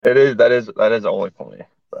It is that is only for me.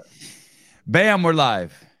 But Bam, we're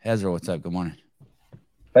live. Ezra, what's up? Good morning.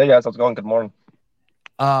 hey guys, how's it going? Good morning.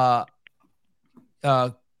 Uh, uh,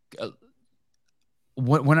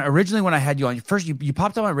 when I had you on, first you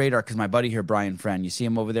popped on my radar because my buddy here, Brian Friend, you see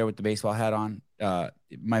him over there with the baseball hat on.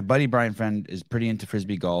 My buddy Brian Friend is pretty into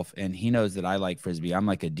frisbee golf, and he knows that I like frisbee. I'm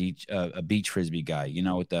like a beach frisbee guy,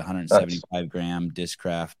 with the Nice. 175-gram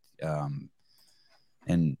Discraft,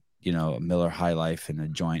 and a Miller High Life and a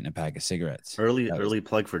joint and a pack of cigarettes. Early That was, early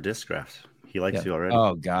plug for Discraft. He likes yeah. you already.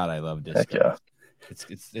 Oh God, I love Heck Discraft. yeah.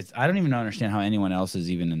 It's I don't even understand how anyone else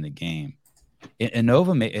is even in the game.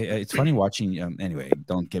 Innova, it's funny watching. Anyway,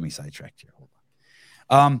 don't get me sidetracked here. Hold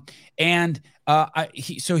on.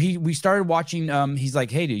 We started watching. He's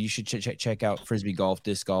like, "Hey, dude, you should check out frisbee golf,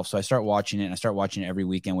 disc golf." So I start watching it, and I start watching it every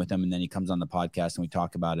weekend with him. And then he comes on the podcast, and we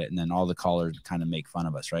talk about it. And then all the callers kind of make fun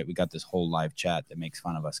of us, right? We got this whole live chat that makes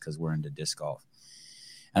fun of us because we're into disc golf.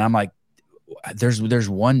 And I'm like, "There's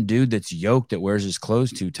one dude that's yoked that wears his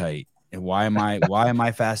clothes too tight, and why am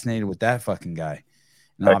I fascinated with that fucking guy?"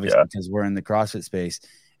 And Heck obviously yeah. because we're in the CrossFit space.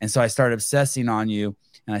 And so I started obsessing on you,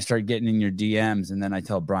 and I started getting in your DMs. And then I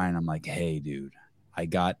tell Brian, I'm like, "Hey, dude, I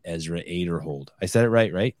got Ezra Aderhold." I said it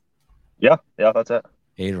right? Yeah, that's it.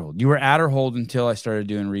 Aderhold. You were Aderhold until I started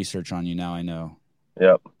doing research on you. Now I know.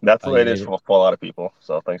 Yep. That's the way it You is for a lot of people.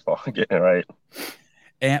 So thanks for getting it right.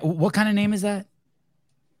 And what kind of name is that?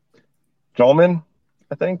 Jolman,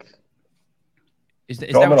 I think. Is that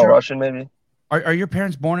Jolman what or Russian, maybe. are your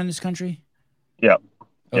parents born in this country? Yeah.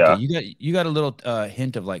 Okay, Yeah. you got a little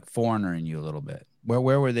hint of like foreigner in you a little bit. Where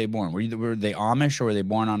were they born? Were they Amish, or were they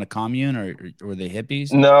born on a commune, or were they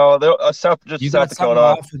hippies? No, they're just You South got something Dakota.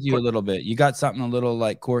 off with you a little bit. You got something a little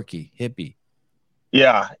like quirky, hippie.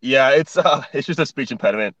 Yeah. It's just a speech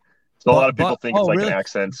impediment. So a lot of people think it's Oh, like an really?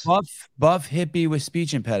 accent. Buff hippie with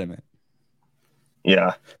speech impediment,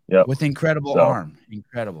 Yeah. Yep. with incredible So arm.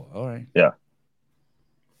 Incredible. All right. yeah.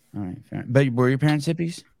 All right. Fair. But were your parents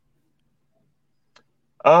hippies?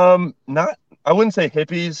 Not I wouldn't say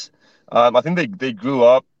hippies. I think they grew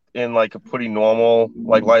up in like a pretty normal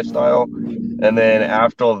like lifestyle. And then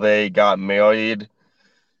after they got married,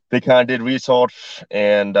 they kind of did research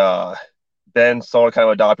and then started kind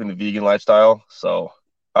of adopting the vegan lifestyle. So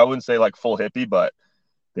I wouldn't say like full hippie, but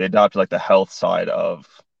they adopted like the health side of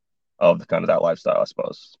the kind of that lifestyle, I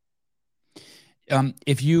suppose.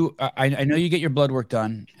 If you, I know you get your blood work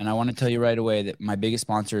done, and I want to tell you right away that my biggest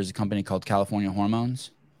sponsor is a company called California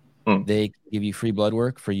Hormones. Hmm. They give you free blood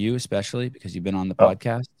work for you, especially because you've been on the Oh,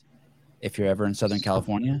 podcast. If you're ever in Southern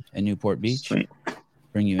California and Newport Beach, sweet.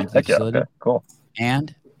 bring you into the Heck yeah. facility. Okay, cool.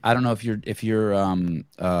 And I don't know if you're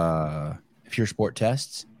sport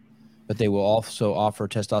tests, but they will also offer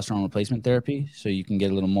testosterone replacement therapy, so you can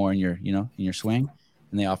get a little more in your swing.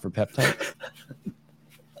 And they offer peptides.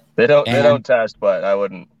 They don't And test, but I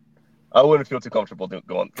wouldn't feel too comfortable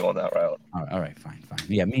going that route. all right, fine.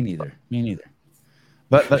 Yeah, me neither.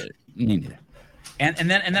 But me neither. And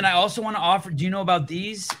then I also want to offer. Do you know about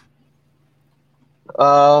these?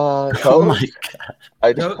 Oh Toes? my god!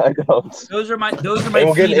 I don't. Those are my Hey,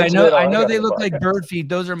 we'll get feet. into it I on know they the look like podcast. bird feet.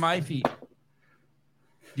 Those are my feet. Do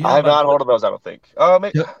you I know have about not heard of those. I don't think. toe,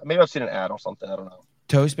 Maybe I've seen an ad or something. I don't know.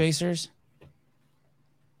 toe spacers?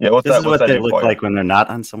 Yeah, what's This that? is What's what that they do look for you? like when they're not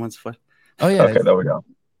on someone's foot. Oh yeah. Okay, there we go.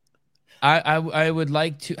 I would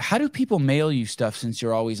like to. How do people mail you stuff since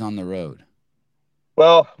you're always on the road?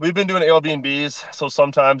 Well, we've been doing Airbnbs, so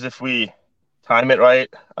sometimes if we time it right,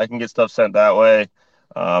 I can get stuff sent that way.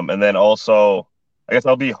 And then also, I guess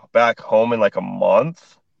I'll be back home in like a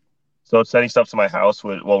month, so sending stuff to my house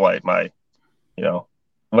would, well, my you know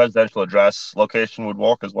residential address location would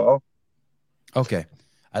work as well. Okay,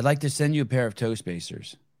 I'd like to send you a pair of toe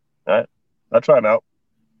spacers. All right, I'll try them out.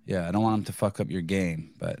 Yeah, I don't want them to fuck up your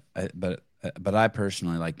game, but I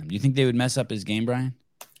personally like them. Do you think they would mess up his game, Brian?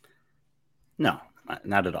 No,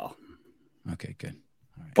 not at all. Okay, good.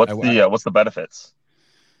 All right. What's the benefits?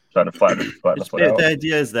 Trying to flatten the foot out. The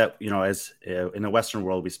idea is that as in the Western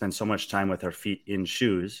world, we spend so much time with our feet in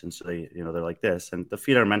shoes, and so they're like this, and the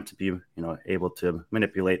feet are meant to be able to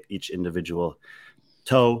manipulate each individual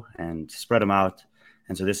toe and spread them out.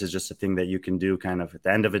 And so this is just a thing that you can do kind of at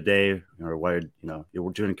the end of a day, or while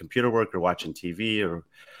you're doing computer work or watching TV or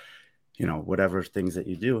whatever things that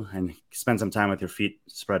you do, and spend some time with your feet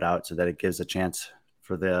spread out so that it gives a chance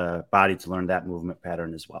for the body to learn that movement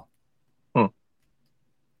pattern as well.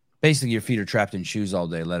 Basically, your feet are trapped in shoes all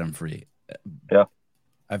day. Let them free. Yeah,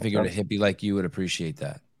 I figured a hippie like you would appreciate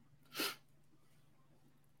that.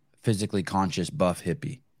 Physically conscious, buff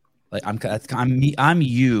hippie. Like I'm me. I'm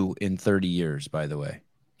you in 30 years. By the way,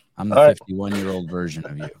 I'm the 51-year-old version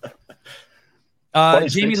of you.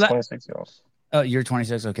 Jamie, 26 years old. oh, you're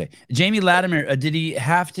 26. Okay. Jamie Latimer, did he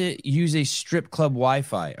have to use a strip club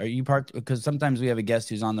Wi-Fi? Are you parked? Because sometimes we have a guest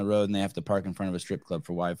who's on the road and they have to park in front of a strip club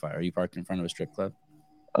for Wi-Fi. Are you parked in front of a strip club?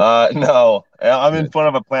 No, I'm in Good. front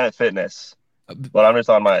of a Planet Fitness, but I'm just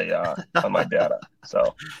on my data.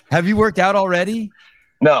 So Have you worked out already?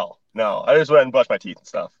 no, I just went and brushed my teeth and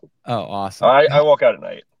stuff. Oh, awesome. I walk out at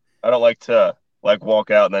night. I don't like to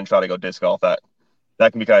walk out and then try to go disc golf. That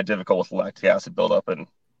can be kind of difficult with lactic acid buildup and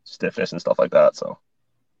stiffness and stuff like that. So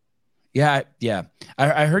Yeah.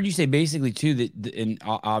 I heard you say basically too that, and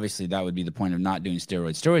obviously that would be the point of not doing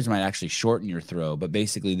steroids. Steroids might actually shorten your throw, but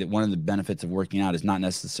basically that one of the benefits of working out is not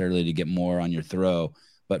necessarily to get more on your throw,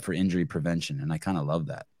 but for injury prevention. And I kind of love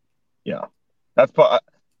that. yeah,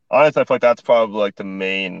 honestly, I feel like that's probably like the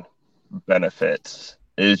main benefit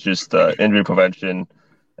is just injury prevention,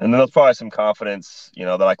 and then there's probably some confidence,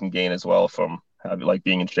 that I can gain as well from having like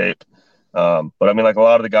being in shape. But I mean, like a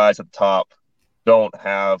lot of the guys at the top don't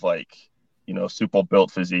have like, super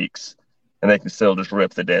built physiques, and they can still just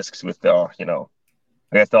rip the discs with their, I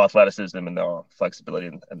guess their athleticism and their flexibility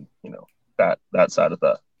and that side of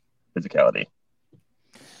the physicality.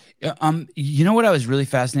 Yeah, you know what I was really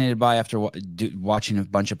fascinated by after watching a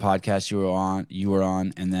bunch of podcasts you were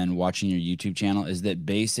on, and then watching your YouTube channel is that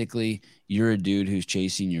basically you're a dude who's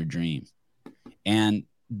chasing your dream, and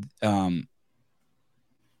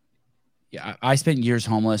yeah, I spent years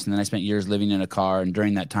homeless, and then I spent years living in a car, and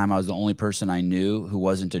during that time, I was the only person I knew who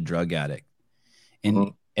wasn't a drug addict, and Mm-hmm.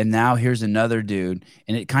 and now here's another dude,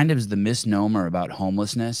 and it kind of is the misnomer about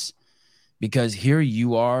homelessness. Because here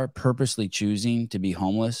you are purposely choosing to be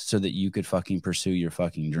homeless so that you could fucking pursue your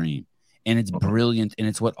fucking dream. And it's brilliant. And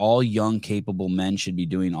it's what all young, capable men should be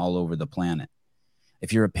doing all over the planet.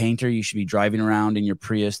 If you're a painter, you should be driving around in your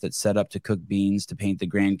Prius that's set up to cook beans to paint the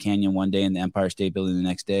Grand Canyon one day and the Empire State Building the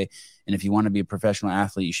next day. And if you want to be a professional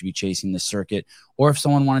athlete, you should be chasing the circuit. Or if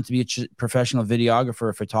someone wanted to be a professional videographer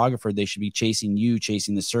or photographer, they should be chasing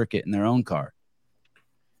the circuit in their own car.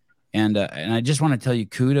 And I just want to tell you,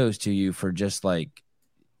 kudos to you for just like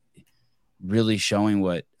really showing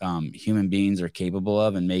what human beings are capable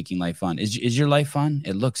of and making life fun. Is your life fun?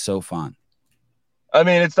 It looks so fun. I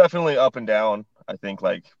mean, it's definitely up and down. I think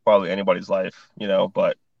like probably anybody's life,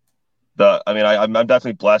 but I'm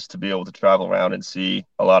definitely blessed to be able to travel around and see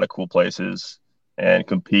a lot of cool places and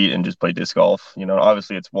compete and just play disc golf.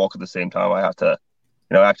 Obviously it's work at the same time. I have to,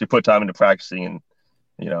 actually put time into practicing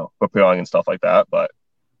and, preparing and stuff like that. But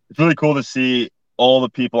it's really cool to see all the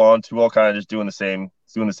people on tour kind of just doing the same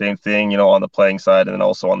thing, on the playing side and then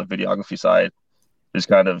also on the videography side. Just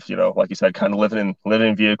kind of, like you said, kind of living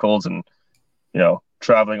in vehicles and,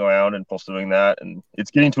 traveling around and pursuing that. And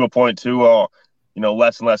it's getting to a point too where,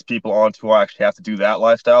 less and less people on tour actually have to do that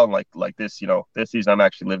lifestyle. And like this, this season I'm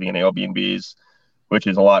actually living in Airbnbs, which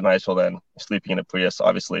is a lot nicer than sleeping in a Prius,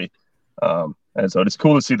 obviously. And so it's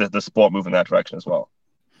cool to see the sport move in that direction as well.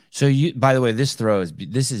 So by the way, this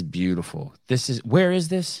is beautiful. Where is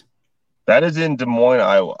this? That is in Des Moines,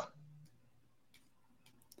 Iowa.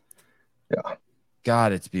 Yeah.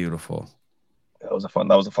 God, it's beautiful. That was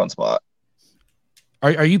a fun spot.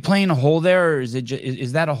 Are you playing a hole there, or is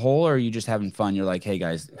that a hole, or are you just having fun? You're like, hey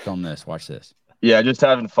guys, film this, watch this. Yeah, just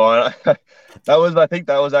having fun. I think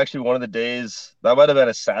that was actually one of the days. That might have been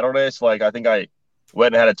a Saturday. So like I think I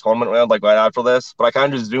went and had a tournament round like right after this, but I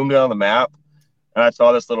kind of just zoomed in on the map. And I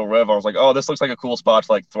saw this little river. I was like, oh, this looks like a cool spot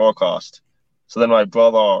to like throw across. So then my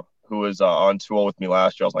brother, who was on tour with me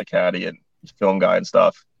last year, I was my caddy and film guy and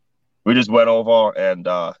stuff. We just went over and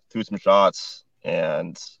threw some shots,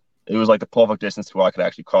 and it was like the perfect distance to where I could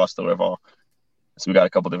actually cross the river. So we got a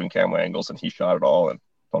couple different camera angles, and he shot it all and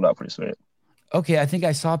turned out pretty sweet. Okay, I think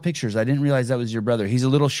I saw pictures. I didn't realize that was your brother. He's a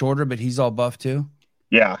little shorter, but he's all buff too.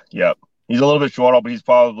 Yeah, yep. He's a little bit shorter, but he's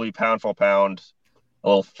probably pound for pound a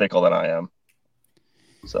little thicker than I am.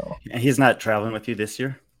 So he's not traveling with you this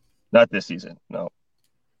year? Not this season, no.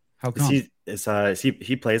 How come?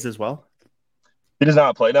 He plays as well? He does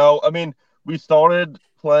not play. No, I mean, we started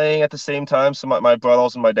playing at the same time. So my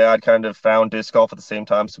brothers and my dad kind of found disc golf at the same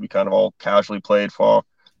time. So we kind of all casually played for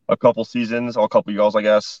a couple seasons or a couple years, I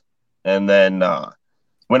guess. And then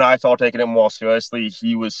when I started taking it more seriously,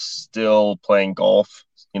 he was still playing golf,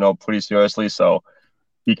 pretty seriously. So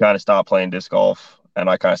he kind of stopped playing disc golf. And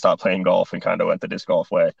I kind of stopped playing golf and kind of went the disc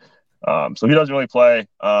golf way. So he doesn't really play.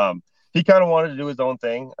 He kind of wanted to do his own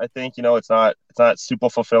thing. I think, it's not super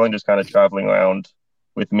fulfilling just kind of traveling around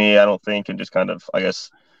with me, I don't think, and just kind of, I guess,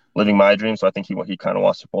 living my dream. So I think he kind of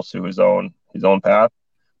wants to pursue his own path,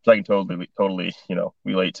 which I can totally,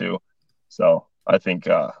 relate to. So I think,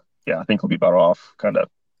 I think he'll be better off kind of,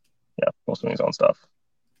 pursuing his own stuff.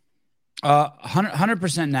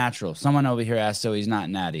 100% natural. Someone over here asked, so he's not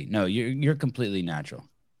natty. No, you're completely natural.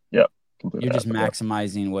 Yep. Completely You're just natural,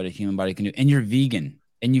 maximizing what a human body can do. And you're vegan.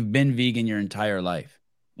 And you've been vegan your entire life.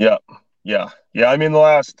 Yeah. Yeah. Yeah. I mean, the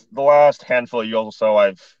last handful of years or so,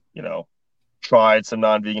 I've, tried some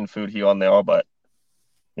non-vegan food here and there, but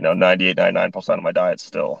 98, 99% of my diet's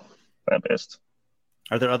still plant-based.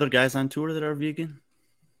 Are there other guys on tour that are vegan?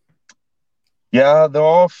 Yeah, there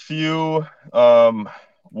are a few.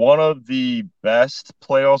 One of the best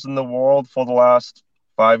players in the world for the last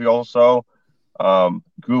 5 years or so,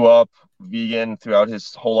 grew up vegan throughout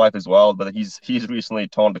his whole life as well, but he's recently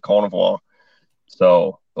turned to carnivore.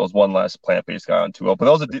 So there was one less plant-based guy on tour. But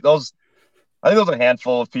those I think there's a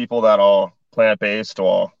handful of people that are plant-based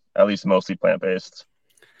or at least mostly plant-based.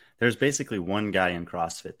 There's basically one guy in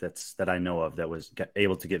CrossFit that I know of that was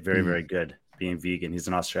able to get very, very good being vegan. He's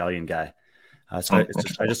an Australian guy. I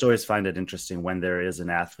just always find it interesting when there is an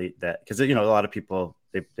athlete that, because a lot of people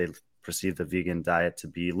they perceive the vegan diet to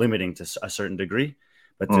be limiting to a certain degree,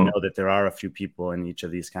 but to know that there are a few people in each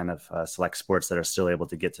of these kind of select sports that are still able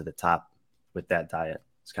to get to the top with that diet,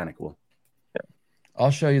 it's kind of cool. Yeah.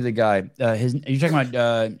 I'll show you the guy. You're talking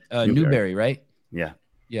about Newberry, right? Yeah.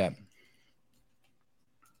 Yeah.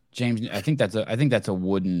 James, I think that's a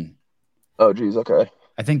wooden. Oh, geez. Okay.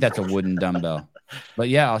 I think that's a wooden dumbbell. But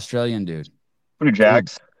yeah, Australian dude. Pretty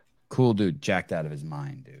jacked. Cool dude. Jacked out of his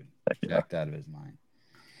mind, dude. Jacked out of his mind.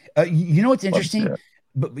 You know what's interesting?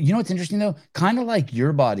 But you know what's interesting though? Kind of like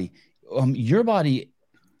your body. Your body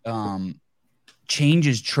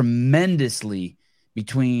changes tremendously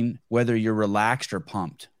between whether you're relaxed or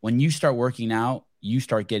pumped. When you start working out, you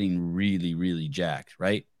start getting really, really jacked,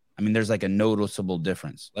 right? I mean, there's like a noticeable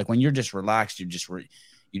difference. Like when you're just relaxed, you just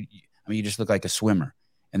look like a swimmer.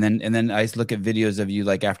 And then I look at videos of you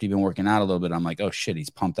like after you've been working out a little bit, I'm like, oh shit, he's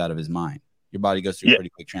pumped out of his mind. Your body goes through a pretty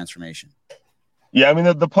quick transformation. Yeah, I mean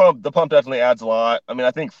the pump definitely adds a lot. I mean,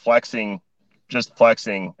 I think flexing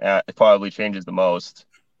it probably changes the most.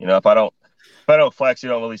 If I don't flex, you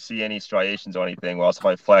don't really see any striations or anything. Well, if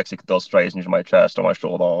I flex, you get those striations in my chest or my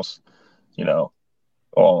shoulders,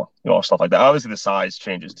 or stuff like that. Obviously, the size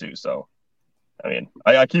changes too. So, I mean,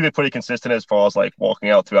 I keep it pretty consistent as far as like working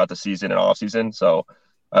out throughout the season and off season. So,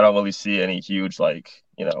 I don't really see any huge like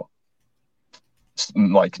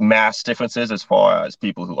mass differences as far as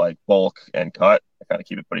people who like bulk and cut. I kind of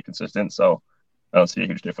keep it pretty consistent. So, I don't see a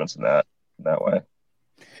huge difference in that way.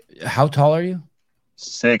 How tall are you?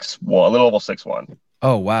 6'1", a little over 6'1".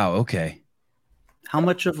 Oh wow, okay. How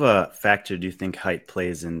much of a factor do you think height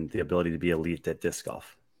plays in the ability to be elite at disc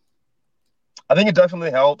golf? I think it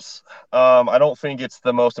definitely helps. I don't think it's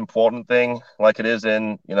the most important thing like it is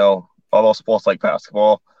in, other sports like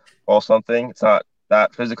basketball or something. It's not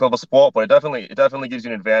that physical of a sport, but it definitely gives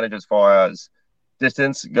you an advantage as far as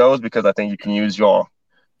distance goes, because I think you can use your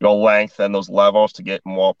length and those levels to get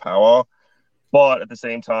more power. But at the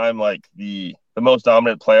same time, like the most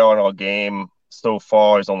dominant player in our game so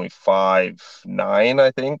far is only 5'9",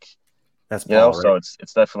 I think. That's Paul, so right?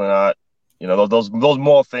 it's definitely not, those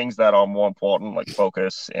more things that are more important, like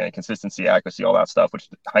focus and consistency, accuracy, all that stuff, which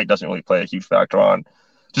height doesn't really play a huge factor on.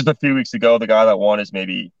 Just a few weeks ago, the guy that won is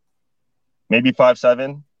maybe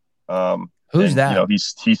 5'7". Who's that?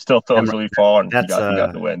 He still throws really far, and he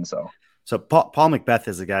got the win. So Paul Macbeth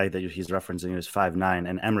is the guy that he's referencing. He was 5'9",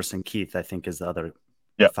 and Emerson Keith, I think, is the other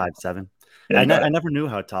 5'7". Yeah, I never knew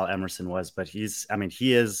how tall Emerson was, but he is. I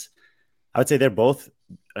would say they're both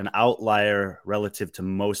an outlier relative to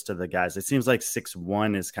most of the guys. It seems like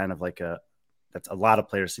 6'1" is kind of like that's a lot of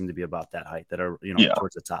players seem to be about that height that are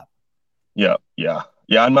towards the top. Yeah.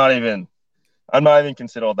 I'm not even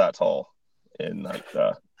considered that tall in like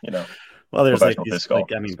Well, there's like these,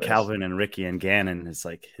 Calvin and Ricky and Gannon. It's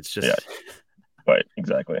just right,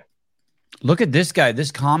 exactly. Look at this guy.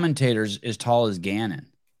 This commentator's as tall as Gannon.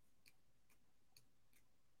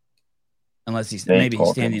 Unless he's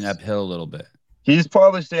standing uphill a little bit. He's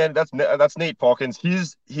probably standing. That's Nate Parkins.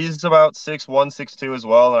 He's about 6'1", 6'2" as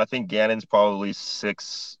well, and I think Gannon's probably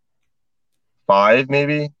 6'5",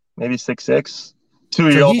 maybe 6'6". 2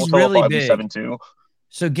 years old, he's really big. 7'2".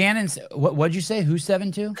 So Gannon's what'd you say? Who's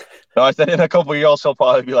 7'2"? No, I said in a couple of years he'll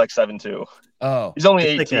probably be like 7'2". Oh, he's only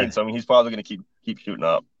 18, so I mean he's probably going to keep shooting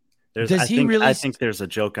up. I think there's a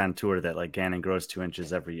joke on tour that like Gannon grows 2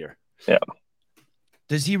 inches every year. Yeah.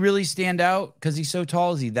 Does he really stand out because he's so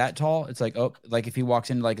tall? Is he that tall? It's like, oh, like if he walks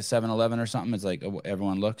into like a 7-Eleven or something, it's like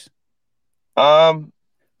everyone looks.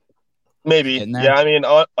 Maybe. Yeah, I mean,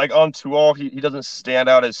 on tour, he doesn't stand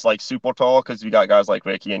out as like super tall because you got guys like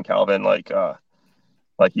Ricky and Calvin, like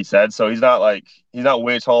he said. So he's not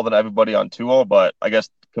way taller than everybody on tour, but I guess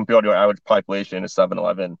compared to our average population, is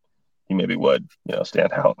 7'11", maybe would,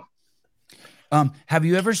 stand out. Have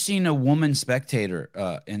you ever seen a woman spectator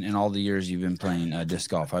in all the years you've been playing disc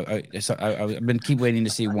golf? I've been keep waiting to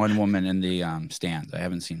see one woman in the stands. I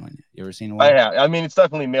haven't seen one yet. You ever seen one? I mean, it's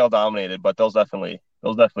definitely male dominated, but there's definitely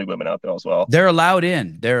women out there as well. They're allowed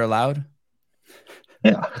in. They're allowed.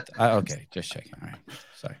 Yeah. Okay, just checking. All right,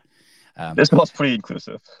 sorry. This golf's pretty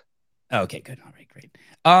inclusive. Okay, good. All right, great.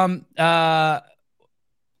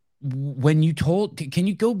 When you can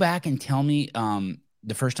you go back and tell me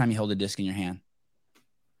the first time you held a disc in your hand?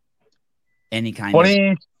 Any kind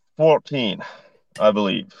 2014, I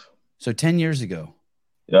believe. So 10 years ago.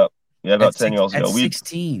 Yep. Yeah, about 10 years ago. At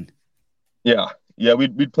 16. Yeah.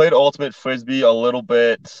 We'd played ultimate frisbee a little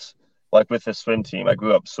bit, like with the swim team. I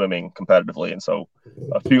grew up swimming competitively, and so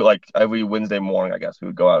every Wednesday morning, I guess we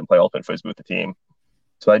would go out and play ultimate frisbee with the team.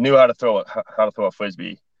 So I knew how to throw a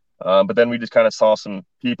frisbee. But then we just kind of saw some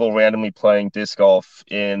people randomly playing disc golf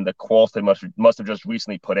in the course they must have just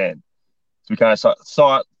recently put in. So we kind of saw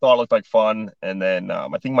it, thought it looked like fun, and then I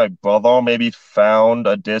think my brother maybe found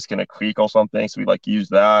a disc in a creek or something, so we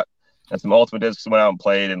used that and some ultimate discs. Went out and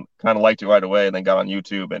played, and kind of liked it right away, and then got on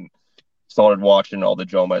YouTube and started watching all the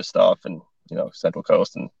Joma stuff and Central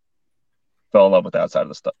Coast, and fell in love with that side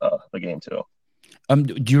of the game too.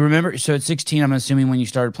 Do you remember? So at 16, I'm assuming when you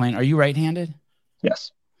started playing, are you right-handed?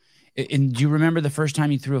 Yes. And do you remember the first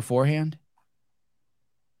time you threw a forehand?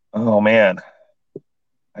 Oh man,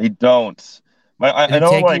 I don't. Did it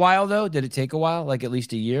take a while though? Did it take a while, like at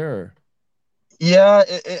least a year? Or? Yeah,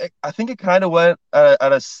 I think it kind of went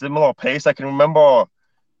at a similar pace. I can remember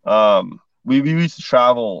we used to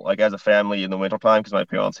travel as a family in the wintertime because my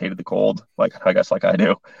parents hated the cold, I guess like I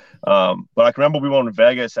do. But I can remember we went to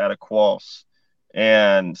Vegas at a course,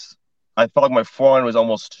 and I felt like my forehand was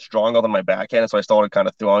almost stronger than my backhand, so I started kind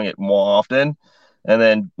of throwing it more often. And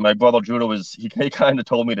then my brother Judah he kind of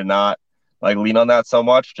told me to not lean on that so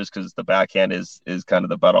much, just because the backhand is kind of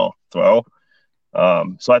the better throw.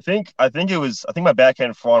 So I think my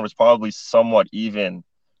backhand forehand was probably somewhat even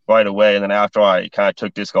right away, and then after I kind of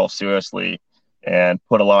took disc golf seriously and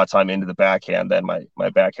put a lot of time into the backhand, then my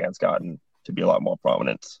backhand's gotten to be a lot more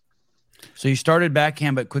prominent. So you started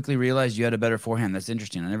backhand, but quickly realized you had a better forehand. That's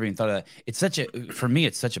interesting. I never even thought of that. For me,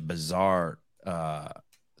 it's such a bizarre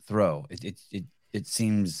throw. It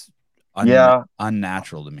seems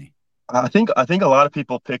unnatural to me. I think a lot of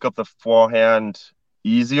people pick up the forehand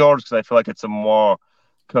easier because I feel like it's a more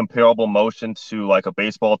comparable motion to a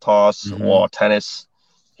baseball toss or tennis,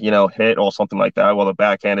 hit or something like that. While the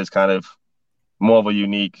backhand is kind of more of a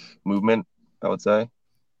unique movement, I would say.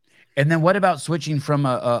 And then what about switching from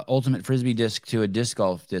a ultimate frisbee disc to a disc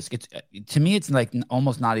golf disc? To me, it's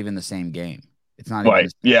almost not even the same game. It's not right.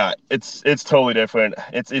 Yeah, it's totally different.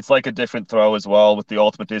 It's like a different throw as well. With the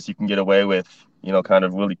ultimate disc, you can get away with kind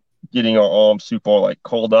of really getting your arm super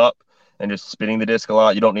curled up and just spinning the disc a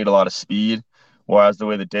lot. You don't need a lot of speed. Whereas the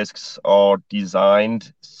way the discs are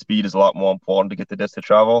designed, speed is a lot more important to get the disc to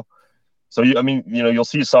travel. So you'll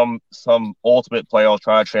see some ultimate players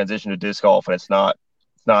try to transition to disc golf, and it's not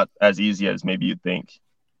as easy as maybe you'd think.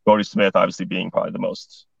 Brody Smith obviously being probably the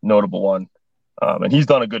most notable one. And he's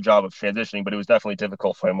done a good job of transitioning, but it was definitely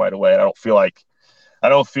difficult for him right away. I don't feel like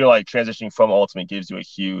transitioning from ultimate gives you a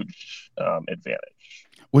huge advantage.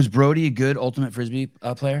 Was Brody a good ultimate frisbee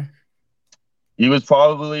player? He was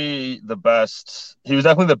probably the best. He was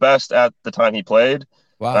definitely the best at the time he played.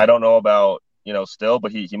 Wow. I don't know about, still,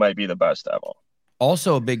 but he might be the best ever.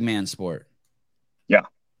 Also a big man sport. Yeah,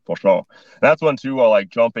 for sure. And that's one too,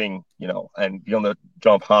 jumping, and being able to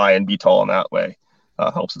jump high and be tall in that way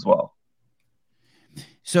helps as well.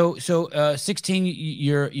 So 16,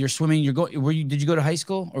 you're swimming. Did you go to high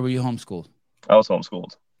school or were you homeschooled? I was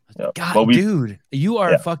homeschooled. Yep. God, dude, you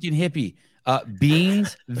are a fucking hippie.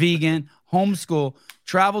 Beans, vegan, homeschool,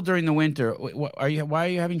 travel during the winter. Why are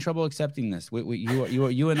you having trouble accepting this?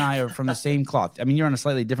 You and I are from the same cloth. I mean, you're on a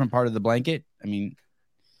slightly different part of the blanket. I mean,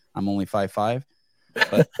 I'm only 5'5",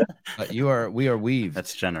 but we are weave.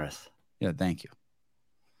 That's generous. Yeah, thank you.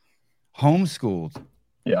 Homeschooled.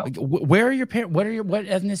 Yeah. Where are your parents? What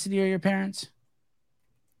ethnicity are your parents?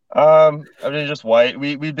 I mean, just white.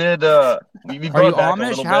 We did. Are you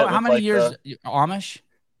Amish? How many years? Amish?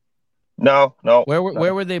 No. Where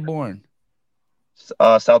were they born?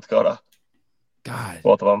 South Dakota. God,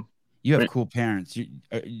 both of them. You have cool parents.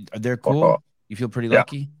 Are they cool? You feel pretty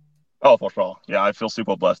lucky. Oh, for sure. Yeah, I feel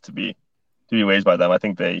super blessed to be raised by them. I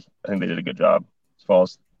think they did a good job as far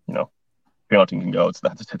as parenting can go. It's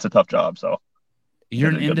a tough job. So you're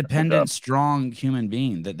an independent, strong human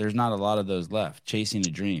being. That there's not a lot of those left. Chasing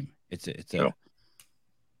a dream. It's True.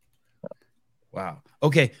 Wow.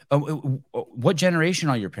 Okay. What generation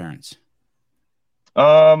are your parents?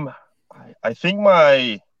 I think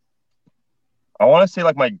I want to say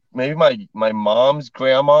like my mom's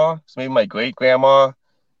grandma, so maybe my great grandma,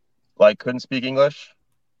 like couldn't speak English.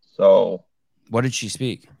 So What did she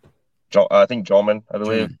speak? I think German, I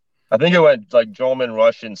believe. German. I think it went like German,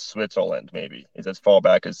 Russian, Switzerland, maybe. Is as far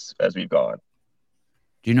back as we've gone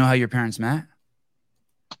Do you know how your parents met?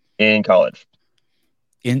 in college.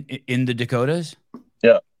 In the Dakotas?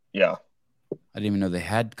 Yeah, yeah. I didn't even know they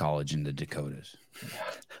had college in the Dakotas.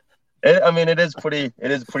 I mean, it is pretty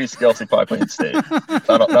scarcely populated state.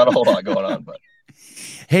 Not a whole lot going on, but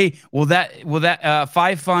Hey, will that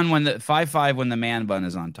 5 when the 5 when the man bun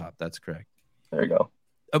is on top? That's correct. there you go.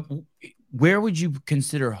 Where would you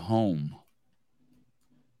consider home?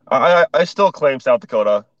 I still claim South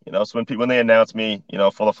Dakota. So when they announce me,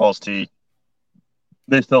 for the false T,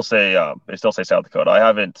 they still say South Dakota. I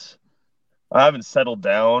haven't settled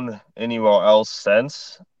down anywhere else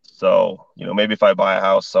since. So, maybe if I buy a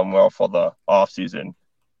house somewhere for the off season,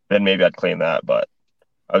 then maybe I'd claim that. But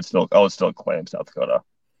I would still claim South Dakota.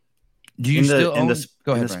 Do you still own?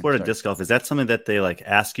 Go ahead, in the sport of disc golf, is that something that they like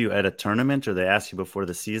ask you at a tournament, or they ask you before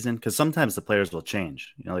the season? Because sometimes the players will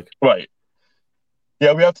change. Right.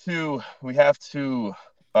 Yeah, we have to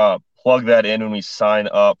plug that in when we sign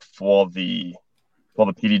up for the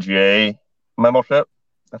PDGA membership,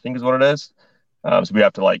 I think is what it is. So we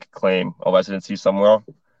have to like claim a residency somewhere,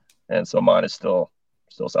 and so mine is still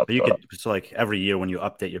South Dakota. So like every year when you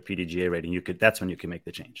update your PDGA rating, that's when you can make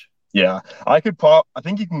the change. Yeah, I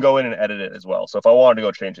think you can go in and edit it as well. So if I wanted to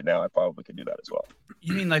go change it now, I probably could do that as well.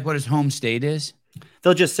 You mean like what his home state is?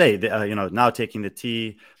 They'll just say, now taking the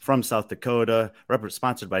T from South Dakota,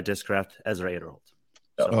 sponsored by Discraft, Ezra Aderhold.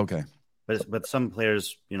 So, okay. But some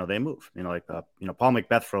players, they move. Paul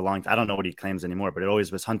Macbeth for a long time. I don't know what he claims anymore, but it always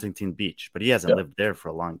was Huntington Beach. But he hasn't lived there for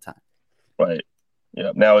a long time. Right.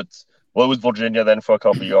 Yeah. Now it was Virginia then for a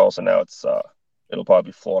couple of years, and now it'll probably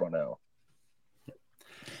be Florida now.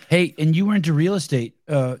 Hey, and you were into real estate.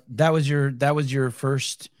 That was your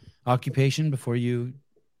first occupation before you.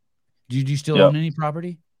 Do you still own any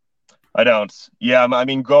property? I don't. Yeah, I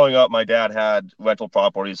mean, growing up, my dad had rental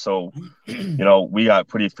properties, so we got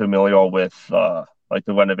pretty familiar with like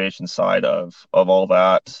the renovation side of all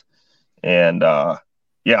that, and so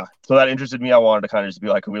that interested me. I wanted to kind of just be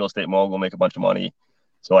like a real estate mogul, make a bunch of money.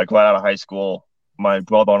 So like right out of high school, my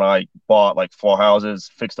brother and I bought like 4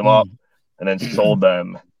 houses, fixed them up, and then sold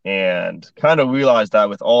them, and kind of realized that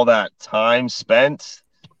with all that time spent,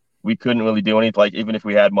 we couldn't really do anything. Like even if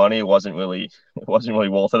we had money, it wasn't really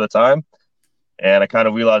worth at the time. And I kind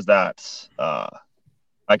of realized that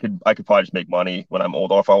I could probably just make money when I'm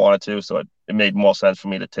older if I wanted to. So it made more sense for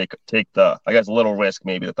me to take the, I guess, a little risk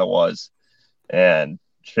maybe that there was, and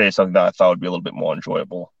chase something that I thought would be a little bit more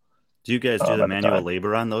enjoyable. Do you guys do the manual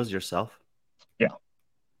labor on those yourself?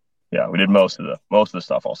 Yeah, we did most of the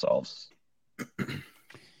stuff ourselves.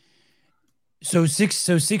 So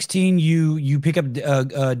 16, you pick up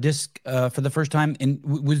a disc for the first time, and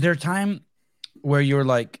was there a time where you were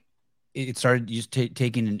like, it started just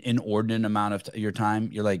taking an inordinate amount of your time?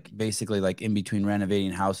 You're like basically like in between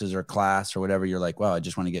renovating houses or class or whatever. You're like, wow, I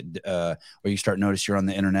just want to get, or you start notice you're on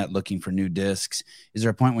the internet looking for new discs. Is there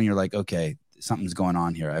a point when you're like, okay, something's going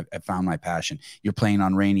on here. I found my passion. You're playing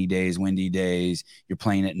on rainy days, windy days. You're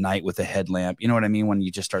playing at night with a headlamp. You know what I mean? When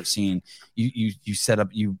you just start seeing, you set up,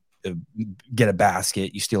 you get a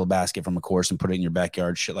basket, you steal a basket from a course and put it in your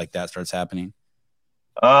backyard, shit like that starts happening?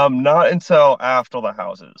 Not until after the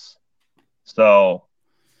houses. So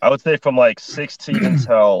I would say from like 16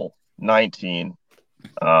 until 19,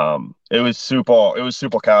 it was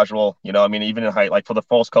super casual. I mean, even in height, like for the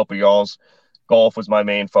first couple of years, golf was my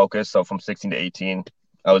main focus. So from 16 to 18,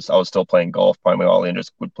 I was still playing golf primarily and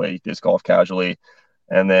just would play disc golf casually.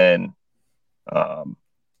 And then,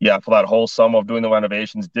 for that whole summer of doing the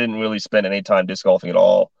renovations, didn't really spend any time disc golfing at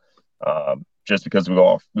all. Just because we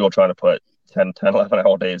were trying to put 10,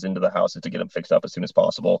 11-hour days into the houses to get them fixed up as soon as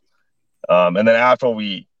possible. And then after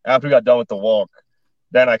we got done with the walk,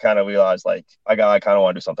 then I kind of realized like I kind of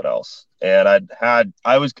want to do something else. And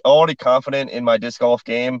I was already confident in my disc golf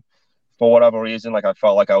game for whatever reason. Like I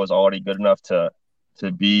felt like I was already good enough to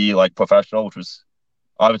be like professional, which was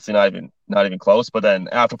obviously not even close. But then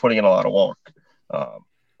after putting in a lot of work,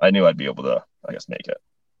 I knew I'd be able to, I guess, make it.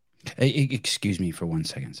 Hey, excuse me for 1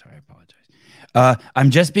 second. Sorry, I apologize. I'm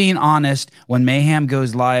just being honest. When Mayhem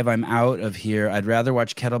goes live, I'm out of here. I'd rather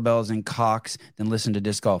watch kettlebells and cocks than listen to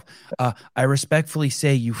disc golf. I respectfully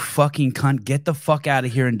say, you fucking cunt, get the fuck out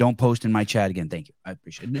of here and don't post in my chat again. Thank you. I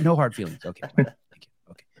appreciate it. No hard feelings. Okay. Thank you.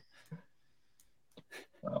 Okay.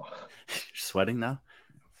 Wow. sweating now?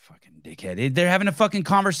 Fucking dickhead. They're having a fucking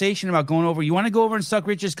conversation about going over. You want to go over and suck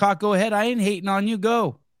Rich's cock? Go ahead. I ain't hating on you.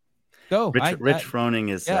 Go. Rich Froning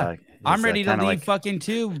is. Yeah. I'm ready to leave like... fucking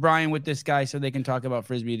too, Brian, with this guy so they can talk about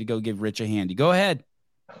Frisbee to go give Rich a handy. Go ahead.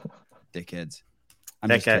 Dickheads. I'm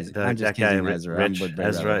just kidding, Ezra.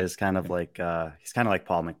 Ezra is kind of like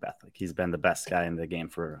Paul Macbeth. Like he's been the best guy in the game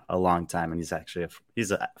for a long time, and he's actually he's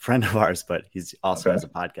a friend of ours, but he's also has a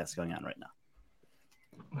podcast going on right now.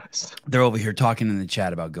 They're over here talking in the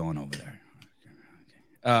chat about going over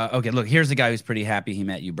there. Okay, look, here's the guy who's pretty happy he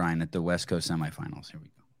met you, Brian, at the West Coast semifinals. Here we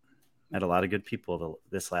go. Met a lot of good people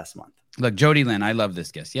this last month. Look, Jody Lynn, I love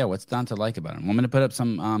this guest. Yeah, what's not to like about him? Want me to put up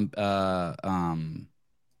some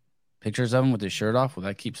pictures of him with his shirt off? Will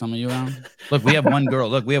that keep some of you around? Look, we have one girl.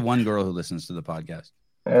 Who listens to the podcast.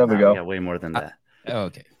 There we go. Yeah, way more than that.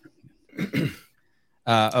 Okay.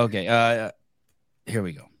 Okay. Here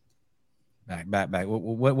we go. Back.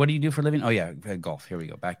 What do you do for a living? Oh yeah, golf. Here we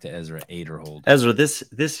go. Back to Ezra Aderhold. Ezra,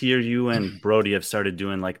 this year you and Brody have started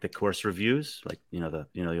doing like the course reviews, like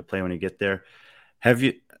you play when you get there. Have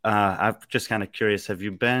you? I'm just kind of curious.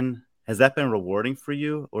 Has that been rewarding for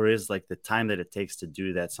you, or is like the time that it takes to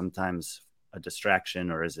do that sometimes a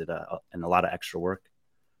distraction, or is it a lot of extra work?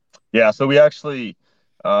 Yeah, so we actually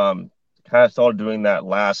kind of started doing that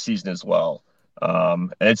last season as well.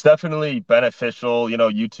 And it's definitely beneficial.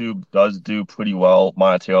 YouTube does do pretty well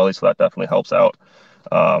monetarily, so that definitely helps out.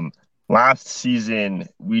 Last season,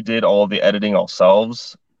 we did all the editing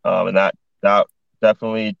ourselves, and that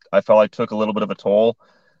definitely, I felt like took a little bit of a toll,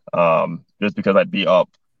 just because I'd be up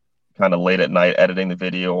kind of late at night editing the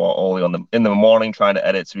video or early in the morning trying to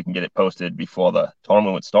edit so we can get it posted before the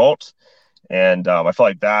tournament would start. And I felt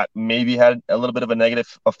like that maybe had a little bit of a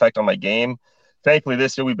negative effect on my game. Thankfully,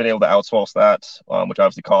 this year we've been able to outsource that, which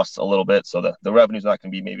obviously costs a little bit. So the revenue's not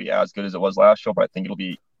going to be maybe as good as it was last year, but I think it'll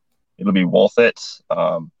be worth it.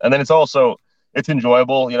 And then it's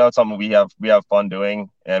enjoyable. It's something we have fun doing,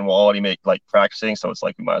 and we'll already make like practicing. So it's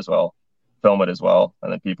like we might as well film it as well,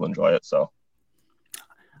 and then people enjoy it. So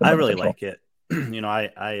I really like it.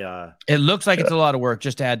 It looks like it's a lot of work.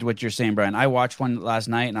 Just to add to what you're saying, Brian, I watched one last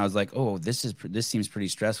night and I was like, oh, this seems pretty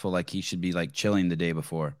stressful. Like he should be like chilling the day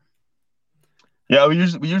before. Yeah, we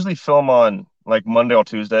usually film on like Monday or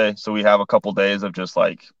Tuesday, so we have a couple days of just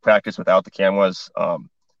like practice without the cameras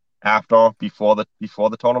before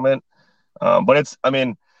the tournament. But it's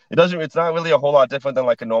not really a whole lot different than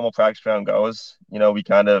like a normal practice round goes.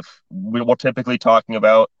 We're typically talking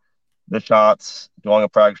about the shots during a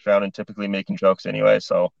practice round and typically making jokes anyway.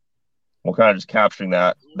 So we're kind of just capturing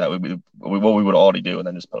that what we would already do and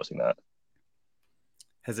then just posting that.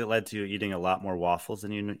 Has it led to you eating a lot more waffles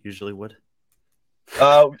than you usually would?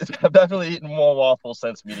 I've definitely eaten more waffles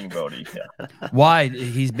since meeting Brody. Yeah. Why?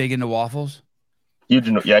 He's big into waffles? Huge.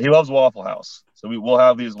 Yeah, he loves Waffle House. So we'll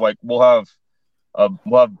have these we'll have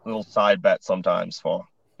little side bets sometimes for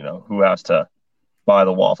who has to buy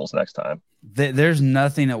the waffles next time. There's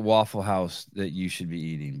nothing at Waffle House that you should be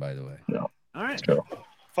eating, by the way. No. All right. True.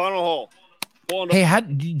 Final hole. Hey,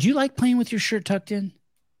 do you like playing with your shirt tucked in?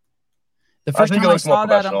 The first I think time it I looks more saw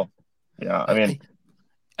that, professional. Yeah, I mean,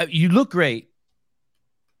 you look great.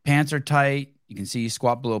 Pants are tight. You can see you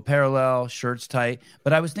squat below parallel. Shirt's tight.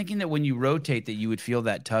 But I was thinking that when you rotate, that you would feel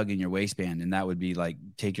that tug in your waistband, and that would be like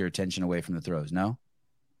take your attention away from the throws. No.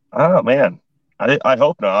 Oh man, I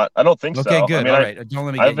hope not. I don't think so. Okay, good. I mean, all right. Don't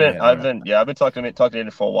let me get I've been tucking it in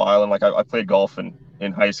for a while, and like I played golf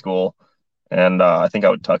in high school, and I think I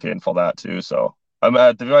would tuck it in for that too. So I'm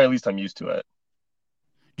at the very least I'm used to it.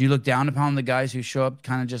 Do you look down upon the guys who show up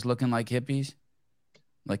kind of just looking like hippies?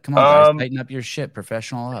 Like, come on, guys, tighten up your shit,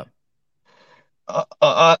 professional up.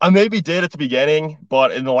 I maybe did at the beginning,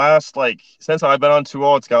 but in the last since I've been on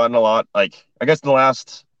tour, it's gotten a lot. Like I guess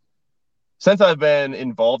since I've been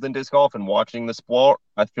involved in disc golf and watching the sport,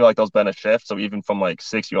 I feel like there's been a shift. So even from like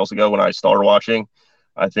 6 years ago when I started watching,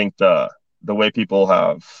 I think the way people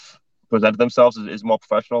have presented themselves is more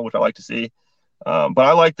professional, which I like to see. But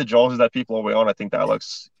I like the jerseys that people are wearing. I think that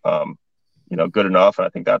looks good enough, and I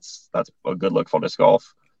think that's a good look for disc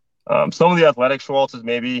golf. Some of the athletic shorts is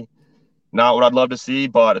maybe not what I'd love to see,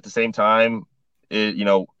 but at the same time,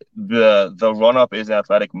 the run up is an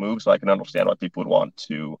athletic move, so I can understand why people would want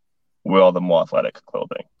to wear the more athletic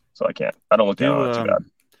clothing. So I don't look down on it too bad.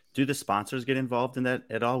 Do the sponsors get involved in that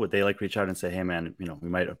at all? Would they reach out and say, "Hey, man, we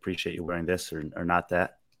might appreciate you wearing this or not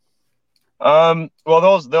that"? Well,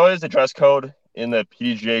 there is a dress code in the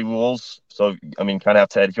PDGA rules, so I mean, kind of have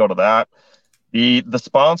to adhere to that. The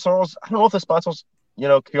sponsors, I don't know if the sponsors,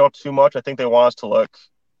 care too much. I think they want us to look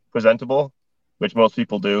presentable, which most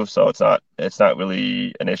people do. So it's not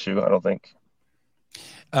really an issue, I don't think.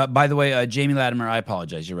 By the way, Jamie Latimer, I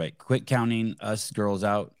apologize. You're right. Quit counting us girls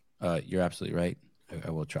out. You're absolutely right. I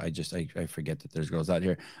will try. I forget that there's girls out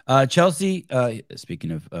here. Chelsea,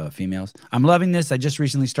 speaking of females, I'm loving this. I just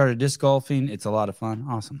recently started disc golfing. It's a lot of fun.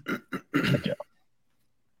 Awesome.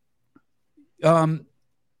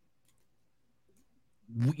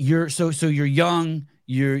 You're you're young,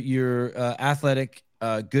 you're athletic,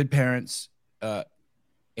 good parents,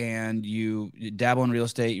 and you dabble in real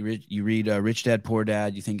estate. You read Rich Dad Poor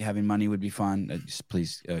Dad. You think having money would be fun.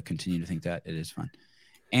 Please continue to think that it is fun.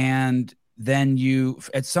 And then you,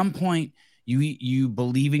 at some point, you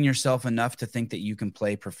believe in yourself enough to think that you can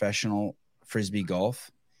play professional Frisbee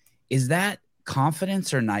golf. Is that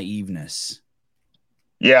confidence or naiveness?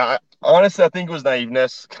 Yeah, honestly, I think it was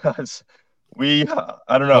naiveness because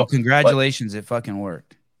I don't know. Oh, congratulations! It fucking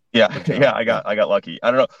worked. Yeah, I got lucky.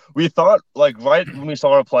 I don't know. We thought like right when we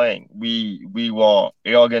started playing, we were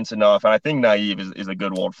arrogant enough, and I think naive is a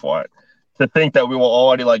good word for it. To think that we were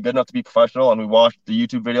already like good enough to be professional, and we watched the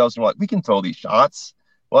YouTube videos, and we're like, we can throw these shots.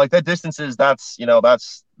 Well, like that distances, they'll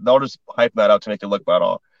just hype that out to make it look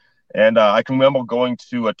better. And I can remember going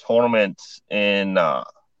to a tournament in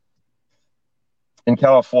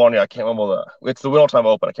California. I can't remember it's the Wintertime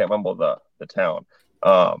Open. I can't remember the town.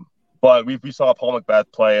 But we saw Paul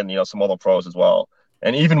Macbeth play and some other pros as well.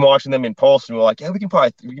 And even watching them in person, we were like, yeah, we can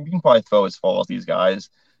probably throw as far as these guys.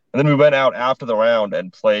 And then we went out after the round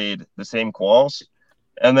and played the same course.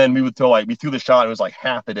 And then we threw the shot and it was like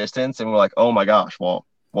half the distance, and we were like, oh my gosh, well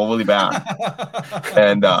really bad.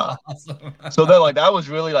 And awesome. So then that was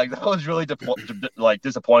really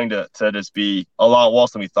disappointing to just be a lot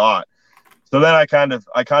worse than we thought. So then I kind of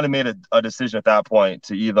made a decision at that point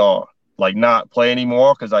to either not play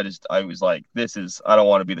anymore because I was like, I don't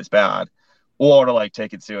want to be this bad, or to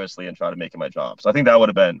take it seriously and try to make it my job. So I think that must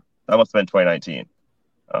have been 2019.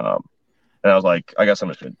 And I was like, I guess I'll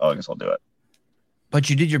do it. But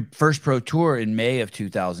you did your first pro tour in May of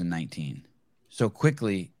 2019. So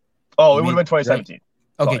quickly. Oh, it would have been 2017.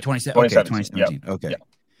 Right? Okay, 2017. Yeah. Okay. Yeah.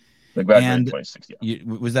 I graduated in 2016. Yeah.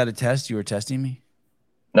 Was that a test? You were testing me?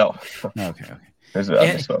 No. Okay.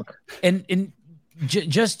 And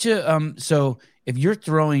just to so if you're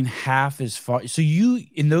throwing half as far, so you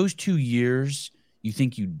in those 2 years, you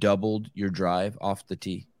think you doubled your drive off the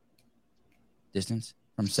tee distance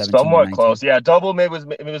from 17 somewhat to 19? Close. Yeah, double maybe was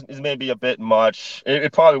maybe a bit much.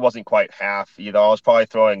 It probably wasn't quite half either. I was probably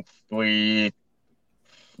throwing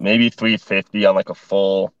 350 on a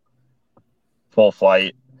full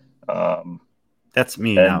flight. That's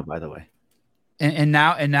me now, by the way. And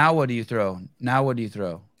now what do you throw?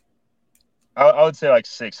 I would say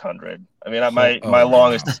 600. I mean, my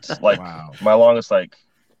longest wow. My longest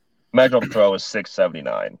measurable throw is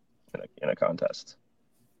 679 in a contest.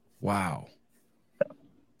 Wow. Yeah.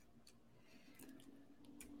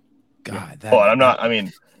 God, but I'm not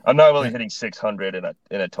really hitting 600 in a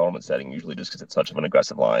tournament setting usually, just because it's such of an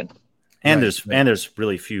aggressive line. And there's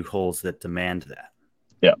really few holes that demand that.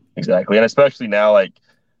 Yeah, exactly. And especially now,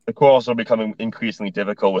 the courses are becoming increasingly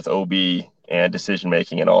difficult with OB and decision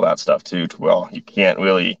making and all that stuff too. Well, you can't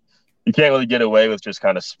really get away with just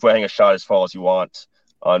kind of spraying a shot as far as you want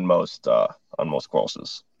on most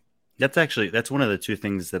courses. That's one of the two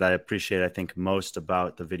things that I appreciate, I think, most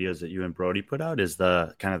about the videos that you and Brody put out is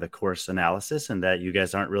the kind of the course analysis, and that you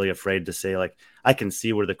guys aren't really afraid to say, I can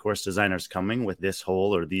see where the course designer's coming with this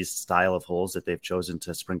hole or these style of holes that they've chosen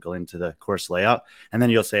to sprinkle into the course layout. And then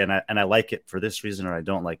you'll say, and I like it for this reason, or I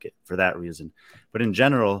don't like it for that reason. But in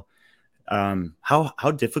general,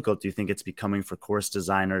 how difficult do you think it's becoming for course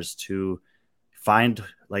designers to find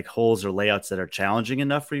holes or layouts that are challenging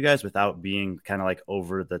enough for you guys without being kind of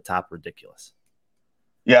over the top ridiculous?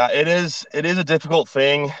 Yeah, it is a difficult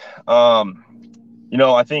thing. I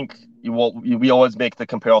think we always make the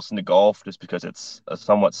comparison to golf just because it's a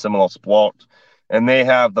somewhat similar sport, and they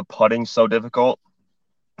have the putting so difficult.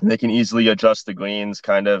 They can easily adjust the greens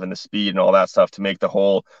kind of and the speed and all that stuff to make the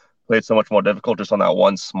hole play so much more difficult just on that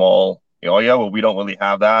one small area where we don't really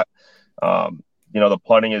have that. The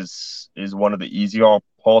putting is one of the easier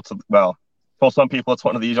parts of, well, for some people, it's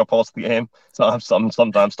one of the easier parts of the game. So I'm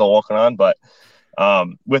sometimes still working on, but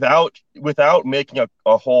without making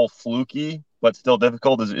a hole fluky, but still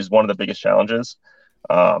difficult is one of the biggest challenges.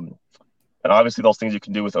 And obviously those things you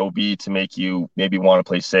can do with OB to make you maybe want to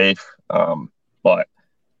play safe. But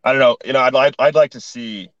I don't know, I'd like to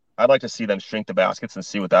see them shrink the baskets and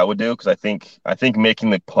see what that would do. Cause I think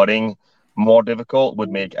making the putting more difficult would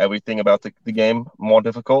make everything about the game more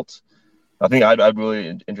difficult. I think I'd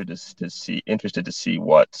really interested to see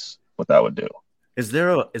what that would do. Is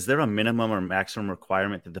there a minimum or maximum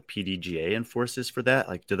requirement that the PDGA enforces for that?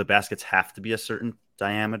 Do the baskets have to be a certain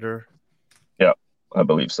diameter? Yeah, I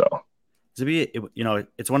believe so.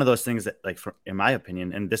 It's one of those things that, like, in my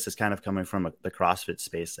opinion, and this is kind of coming from the CrossFit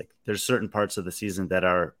space, like there's certain parts of the season that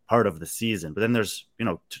are part of the season, but then there's,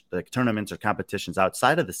 like tournaments or competitions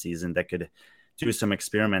outside of the season that could do some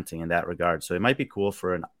experimenting in that regard. So it might be cool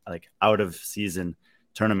for an like out of season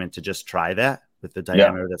tournament to just try that with the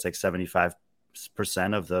diameter that's like 75%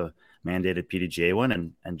 of the mandated PDGA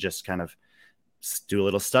one, and just kind of do a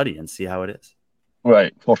little study and see how it is.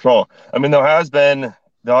 Right, for sure. I mean, there has been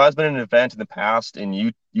an event in the past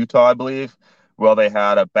in Utah, I believe, where they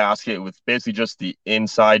had a basket with basically just the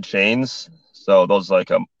inside chains. So those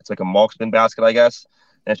it's like a marksman basket, I guess.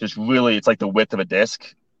 And it's like the width of a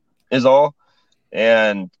disc is all.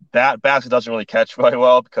 And that basket doesn't really catch very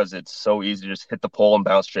well because it's so easy to just hit the pole and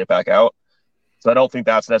bounce straight back out. So I don't think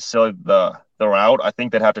that's necessarily the route. I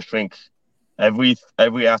think they'd have to shrink every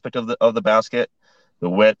aspect of the basket, the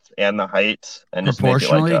width and the height, and just make it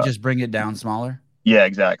proportionally, just bring it down smaller. Yeah,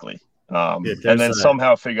 exactly. And then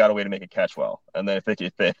somehow figure out a way to make it catch well. And then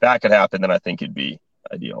if that could happen, then I think it'd be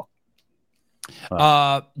ideal.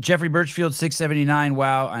 Jeffrey Birchfield, 679.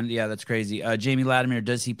 Wow. And yeah, that's crazy. Jamie Latimer,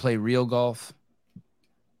 does he play real golf?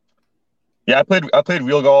 Yeah, I played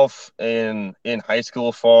real golf in high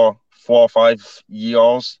school for 4 or 5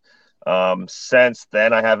 years. Since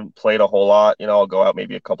then I haven't played a whole lot. I'll go out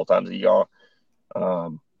maybe a couple times a year.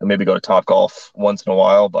 And maybe go to Top Golf once in a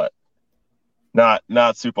while, but not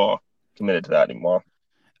super committed to that anymore.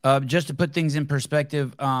 Just to put things in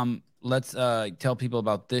perspective, let's tell people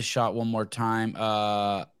about this shot one more time.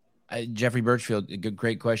 Jeffrey Birchfield,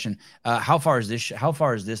 great question. How far is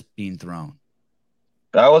this being thrown?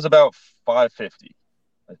 That was about 550,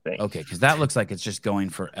 I think. Okay, because that looks like it's just going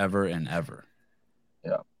forever and ever.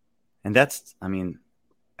 Yeah. And that's, I mean,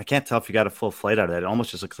 I can't tell if you got a full flight out of that. It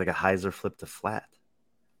almost just looks like a hyzer flip to flat.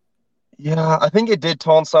 Yeah, I think it did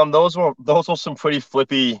tone some. Those were some pretty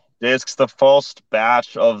flippy discs. The first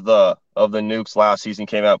batch of the nukes last season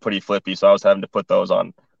came out pretty flippy, so I was having to put those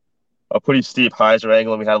on a pretty steep hyzer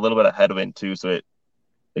angle, and we had a little bit of headwind too, so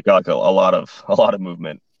it got like a lot of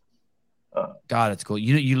movement. God, it's cool.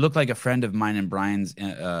 You look like a friend of mine and Brian's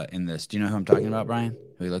in this. Do you know who I'm talking about, Brian?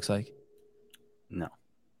 Who he looks like? No.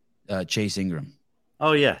 Chase Ingram.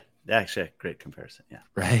 Oh yeah, actually, a great comparison. Yeah,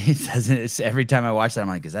 right. It's every time I watch that, I'm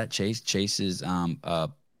like, is that Chase? Chase is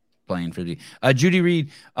playing frisbee. Judy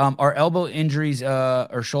Reed, are elbow injuries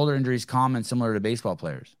or shoulder injuries common, similar to baseball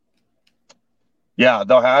players? Yeah,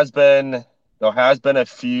 there has been a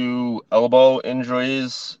few elbow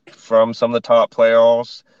injuries from some of the top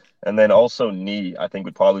players, and then also knee, I think,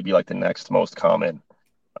 would probably be like the next most common.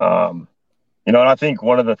 And I think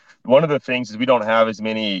one of the things is we don't have as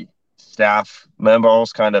many staff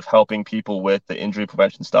members kind of helping people with the injury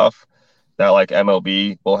prevention stuff that like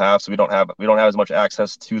MLB will have. So we don't have as much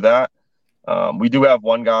access to that. We do have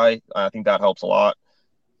one guy. I think that helps a lot.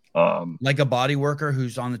 Like a body worker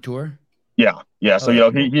who's on the tour. Yeah.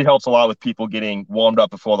 So he helps a lot with people getting warmed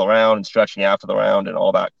up before the round and stretching after the round and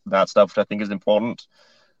all that stuff, which I think is important.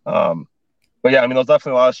 But yeah, I mean, there's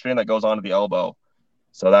definitely a lot of strain that goes on to the elbow.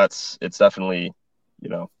 So it's definitely,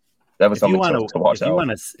 that was something to watch out.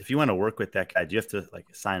 If you want to work with that guy, do you have to like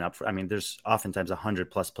sign up for? I mean, there's oftentimes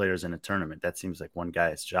 100+ players in a tournament. That seems like one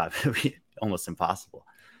guy's job. It'd be almost impossible.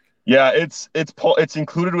 Yeah, it's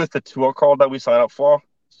included with the tour card that we sign up for,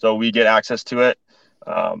 so we get access to it.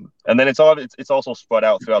 And then it's also spread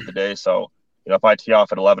out throughout the day. So if I tee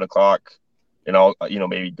off at 11 o'clock,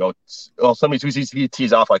 maybe go. Well, somebody who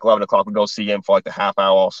tees off like 11 o'clock, we go see him for like the half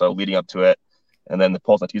hour or so leading up to it, and then the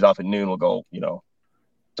person that tees off at noon will go,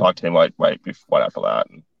 talk to him right after that,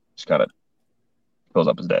 and just kind of fills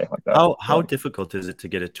up his day like that. How difficult is it to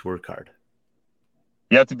get a tour card?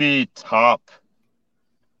 You have to be top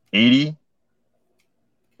 80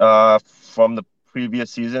 from the previous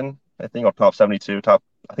season, I think, or top 72. I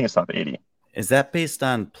think it's top 80. Is that based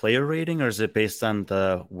on player rating, or is it based on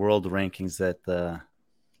the world rankings that the?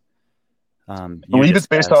 I believe it's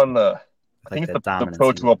based on the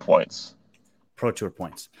Pro Tour points. Pro Tour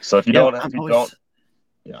points. So if you don't.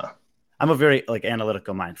 Yeah, I'm a very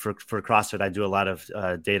analytical mind. For CrossFit, I do a lot of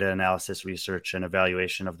data analysis, research, and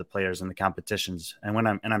evaluation of the players and the competitions. And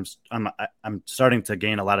when I'm starting to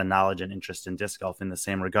gain a lot of knowledge and interest in disc golf in the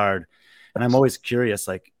same regard. And I'm always curious,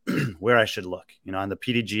 where I should look. On the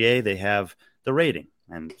PDGA, they have the rating,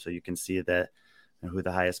 and so you can see that who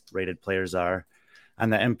the highest rated players are. On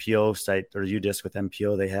the MPO site or UDisc with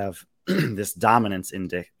MPO, they have this dominance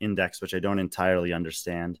index, which I don't entirely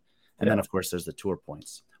understand. And then, of course, there's the tour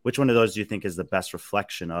points. Which one of those do you think is the best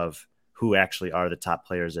reflection of who actually are the top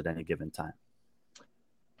players at any given time?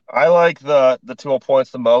 I like the 2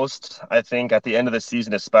 points the most. I think at the end of the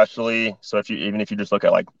season, especially. So even if you just look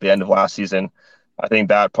at like the end of last season, I think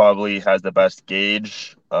that probably has the best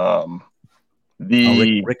gauge. Ricky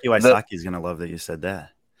The Wysocki is gonna love that you said that.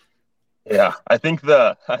 Yeah, I think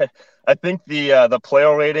I think the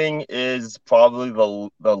player rating is probably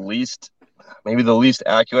the least, maybe the least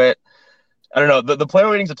accurate. I don't know. The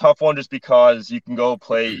player rating's a tough one just because you can go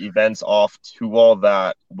play events off two wall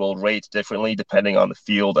that will rate differently depending on the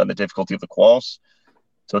field and the difficulty of the quals.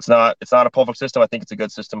 So it's not a perfect system. I think it's a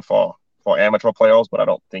good system for amateur players, but I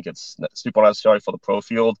don't think it's super necessary for the pro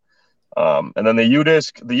field. And then the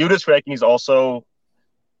UDisc ranking is also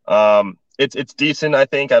it's decent. I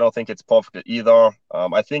think I don't think it's perfect either.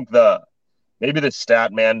 I think maybe the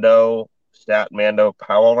Statmando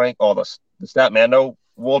power rank or the Statmando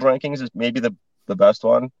world rankings is maybe the best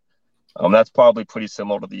one. That's probably pretty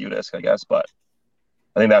similar to the UDisc, I guess, but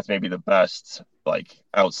I think that's maybe the best, like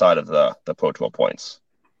outside of the Pro Tour points.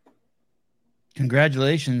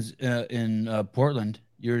 Congratulations in Portland.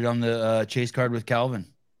 You're on the chase card with Calvin.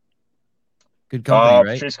 Good company,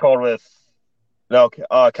 right? Chase card with no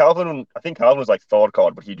Calvin. I think Calvin was like third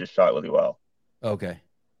card, but he just shot really well. Okay.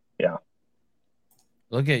 Yeah.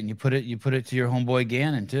 Look at it. You put it to your homeboy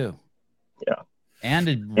Gannon too. Yeah. And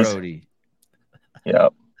a Brody. Yeah.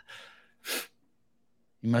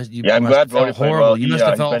 I'm glad Brody played well. You must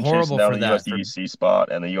have felt horrible for that. The USDGC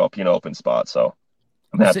spot and the European Open spot. So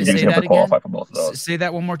I'm happy say he was able to qualify again? for both of those. Say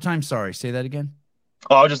that one more time. Sorry. Say that again.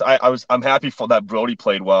 Oh, I'm happy for that Brody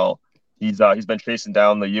played well. He's been chasing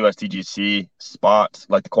down the USDGC spot,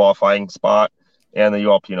 like the qualifying spot, and the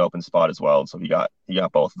European Open spot as well. So he got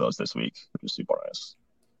both of those this week, which is super nice.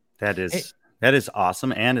 That is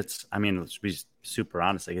awesome, and let's be super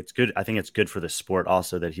honest. Like it's good. I think it's good for the sport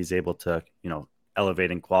also that he's able to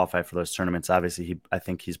elevate and qualify for those tournaments. Obviously, I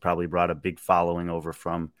think he's probably brought a big following over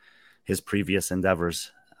from his previous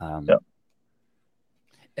endeavors.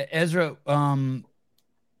 Ezra,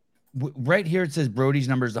 right here it says Brody's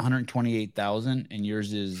number is 128,000 and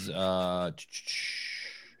yours is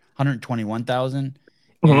 121,000.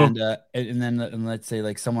 Mm-hmm. And then let's say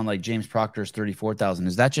like someone like James Proctor's 34,000.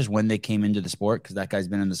 Is that just when they came into the sport? Because that guy's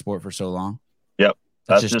been in the sport for so long. Yep,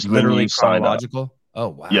 that's just literally chronological. Oh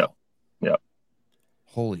wow. Yep.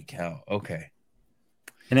 Holy cow. Okay.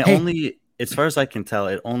 And it only, as far as I can tell,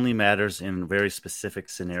 it only matters in very specific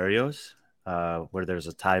scenarios where there's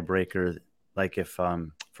a tiebreaker. Like if,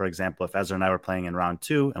 for example, if Ezra and I were playing in round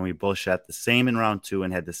 2 and we both shot the same in round 2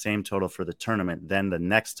 and had the same total for the tournament, then the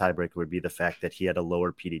next tiebreaker would be the fact that he had a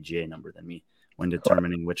lower PDGA number than me when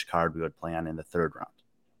determining which card we would play on in the third round.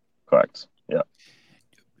 Correct. Yeah.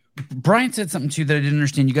 Brian said something too that I didn't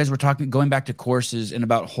understand. You guys were going back to courses and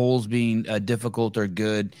about holes being difficult or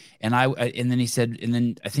good, and then he said, and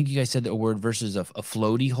then I think you guys said the word versus a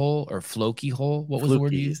floaty hole or floky hole. What was the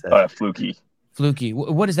word you used? Fluky. Fluky.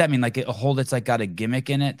 What does that mean? Like a hole that's like got a gimmick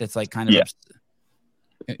in it that's like kind of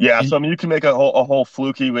So you can make a whole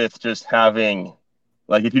fluky with just having,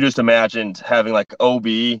 like, if you just imagined having like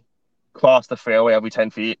OB cross the fairway every 10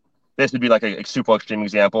 feet. This would be like a super extreme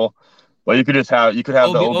example. But you could have the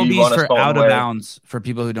OB run for out of bounds for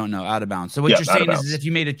people who don't know, out of bounds. So what you're saying is if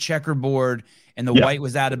you made a checkerboard and the white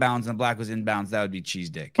was out of bounds and the black was in bounds, that would be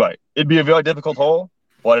cheese dick. Right. It'd be a very difficult hole,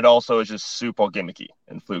 but it also is just super gimmicky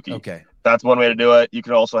and fluky. Okay. That's one way to do it. You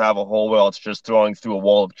can also have a hole where it's just throwing through a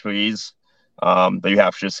wall of trees that you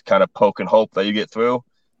have to just kind of poke and hope that you get through.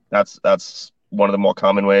 That's one of the more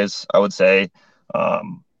common ways, I would say.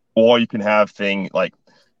 Or you can have like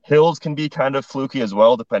hills can be kind of fluky as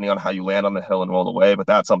well, depending on how you land on the hill and roll away, but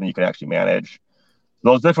that's something you can actually manage.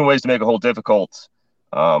 Those different ways to make a hole difficult,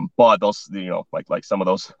 but those, like some of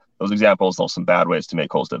those examples, those some bad ways to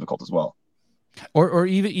make holes difficult as well. Or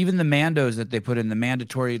even the mandos that they put in, the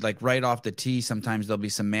mandatory, like right off the tee, sometimes there'll be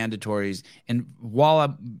some mandatories. And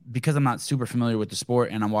because I'm not super familiar with the sport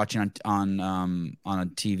and I'm watching on a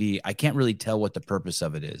TV, I can't really tell what the purpose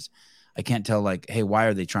of it is. I can't tell like, hey, why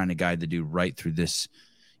are they trying to guide the dude right through this?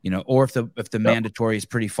 Or if the mandatory is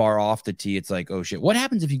pretty far off the tee, it's like, oh shit. What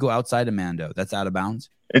happens if you go outside a mando? That's out of bounds.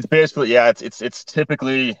 It's basically, it's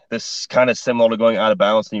typically this kind of similar to going out of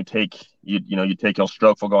bounds, and you take your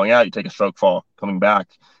stroke for going out, you take a stroke for coming back,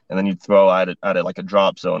 and then you throw at it like a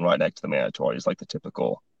drop zone right next to the mandatory is like the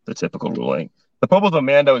typical ruling. The purpose of a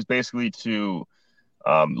mando is basically to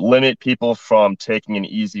limit people from taking an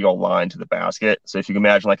easier line to the basket. So if you can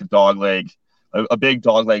imagine like a big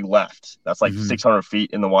dog leg left, that's like 600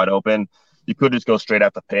 feet in the wide open. You could just go straight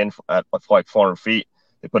at the pin for like 400 feet.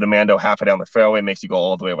 They put a mando halfway down the fairway, makes you go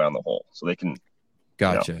all the way around the hole. So they can.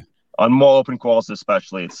 Gotcha. On more open courses,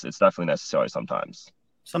 especially, it's definitely necessary sometimes.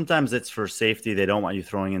 Sometimes it's for safety. They don't want you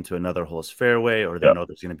throwing into another hole's fairway, or they know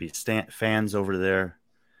there's going to be fans over there.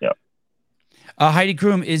 Yeah. Heidi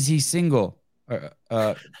Kroom, is he single?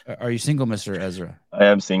 Are you single, Mr. Ezra? I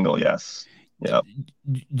am single, yes. Yeah.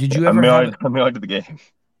 Did you ever I'm married to the game.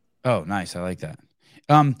 Oh, nice. I like that.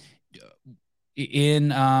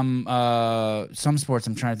 In some sports,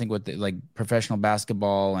 I'm trying to think what like professional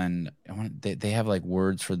basketball, and they have like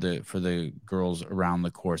words for the girls around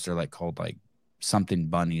the course. They're like called like something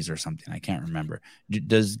bunnies or something. I can't remember.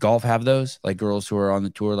 Does golf have those, like girls who are on the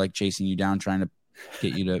tour like chasing you down, trying to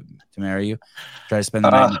get you to marry you, try to spend the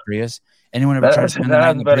night in the Prius? Anyone ever try to spend the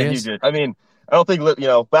night in the Prius? I mean, I don't think,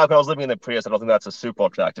 back when I was living in the Prius, I don't think that's a super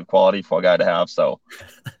attractive quality for a guy to have. So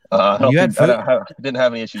I didn't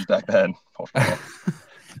have any issues back then.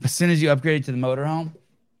 As soon as you upgraded to the motorhome?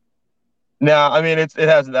 No, I mean,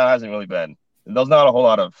 that hasn't really been. There's not a whole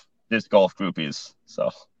lot of disc golf groupies. So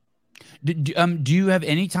do you have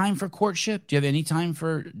any time for courtship? Do you have any time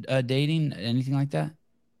for dating, anything like that?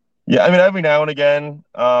 Yeah, I mean, every now and again,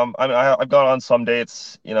 I've gone on some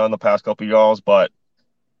dates, in the past couple of years, but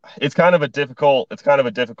it's kind of a difficult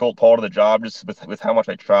part of the job, just with how much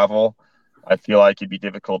I travel. I feel like it'd be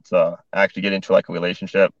difficult to actually get into like a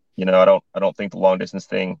relationship. I don't think the long distance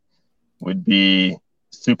thing would be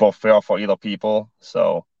super fair for either people.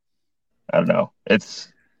 So I don't know.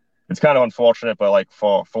 It's kind of unfortunate, but like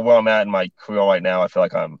for where I'm at in my career right now, I feel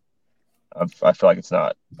like it's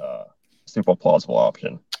not a super plausible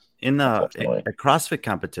option. At CrossFit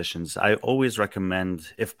competitions, I always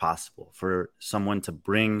recommend, if possible, for someone to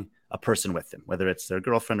bring a person with them, whether it's their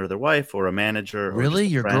girlfriend or their wife or a manager. Really?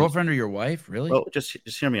 Your girlfriend or your wife? Really? Well, just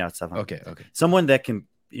hear me out, Stefan. Okay. Someone that can,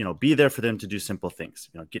 be there for them to do simple things.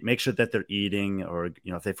 Make sure that they're eating, or,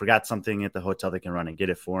 if they forgot something at the hotel, they can run and get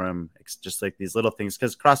it for them. It's just like these little things,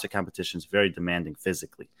 because CrossFit competition is very demanding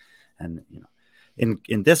physically. And,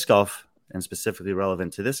 in disc golf, and specifically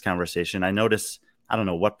relevant to this conversation, I notice, I don't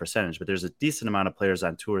know what percentage, but there's a decent amount of players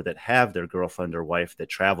on tour that have their girlfriend or wife that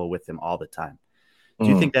travel with them all the time. Do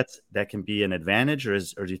you think that can be an advantage, or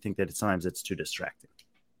do you think that sometimes it's too distracting?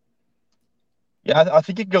 Yeah, I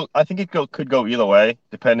think it could go either way,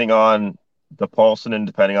 depending on the person and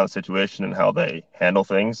depending on the situation and how they handle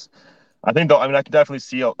things. I think, though, I can definitely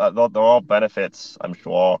see there are all benefits, I'm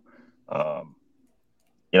sure. And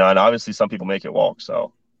obviously some people make it work,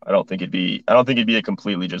 so I don't think it'd be a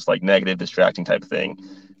completely just like negative, distracting type of thing.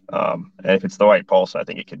 And if it's the right person, I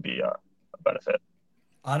think it could be a benefit.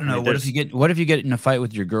 I don't know. What if you get in a fight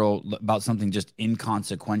with your girl about something just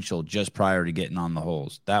inconsequential just prior to getting on the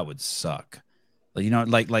holes? That would suck.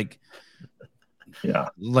 Like yeah,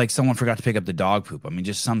 like someone forgot to pick up the dog poop. I mean,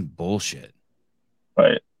 just some bullshit.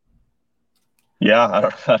 Right.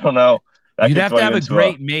 Yeah, I don't know. You'd have to have a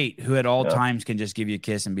great mate who at all times can just give you a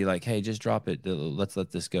kiss and be like, "Hey, just drop it. Let's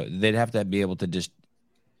let this go." They'd have to be able to just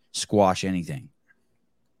squash anything.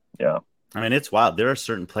 Yeah. I mean, it's wild. There are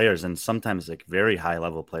certain players, and sometimes like very high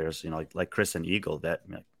level players, like Chris and Eagle, that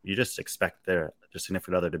you just expect their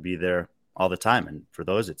significant other to be there all the time. And for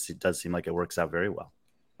those, it does seem like it works out very well.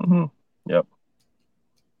 Mm-hmm. Yep.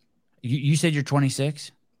 You said you're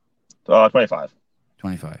 26? 25.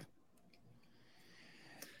 25.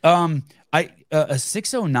 A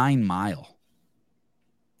 609 mile.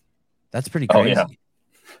 That's pretty crazy. Oh, yeah.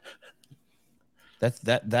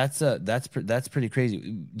 That's pretty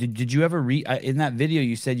crazy. Did you ever in that video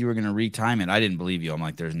you said you were going to retime it? I didn't believe you. I'm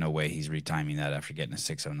like, there's no way he's retiming that after getting a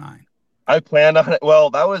 609. I planned on it.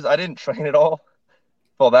 Well, I didn't train at all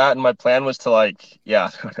for that, and my plan was to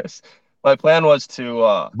my plan was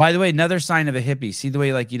to. By the way, another sign of a hippie. See the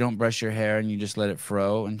way like you don't brush your hair and you just let it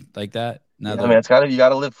fro and like that. You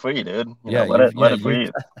gotta live free, dude. Let it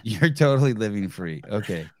breathe. You're totally living free.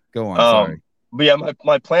 Okay, go on. Sorry. But yeah,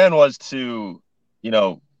 my plan was to,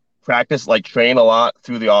 practice, like train a lot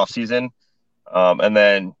through the off season, and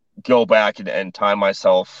then go back and time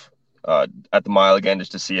myself at the mile again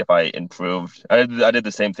just to see if I improved. I did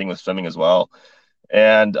the same thing with swimming as well.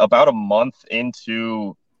 And about a month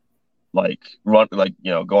into going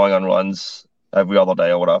on runs every other day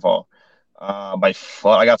or whatever, my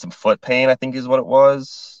foot, I got some foot pain, I think is what it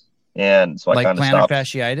was. And so I kind of stopped. Like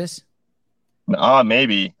plantar fasciitis?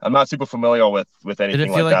 Maybe. I'm not super familiar with anything like that. Did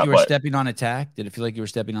it feel like you were stepping on a tack? Did it feel like you were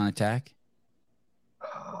stepping on a tack?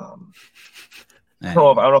 I don't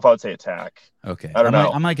know if I would say attack. Okay. I don't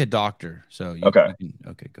know. I'm like a doctor, so okay.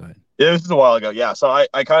 Okay, go ahead. Yeah, this is a while ago. Yeah, so I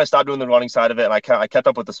kind of stopped doing the running side of it, and I kept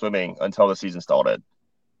up with the swimming until the season started.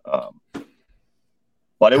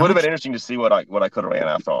 But it would have been interesting to see what I could have ran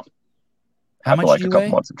after. How much like do you a couple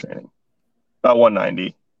weigh? Months of training. About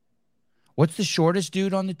 190. What's the shortest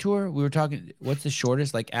dude on the tour? We were talking. What's the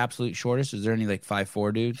shortest, like absolute shortest? Is there any like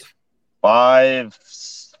 5'4" dudes? 5'6",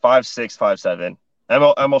 5'7".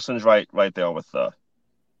 Emilson's right there with the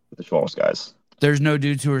shortest guys. There's no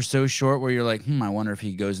dudes who are so short where you're like, I wonder if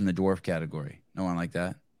he goes in the dwarf category. No one like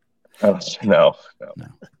that. No.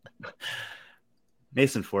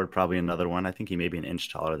 Mason Ford, probably another one. I think he may be an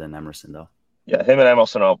inch taller than Emerson, though. Yeah, him and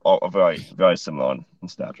Emerson are very, very similar in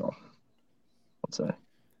stature, I'd say.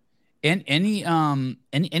 And any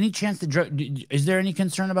chance the drug? Is there any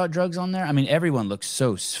concern about drugs on there? I mean, everyone looks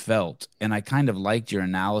so svelte, and I kind of liked your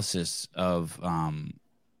analysis of in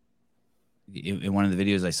one of the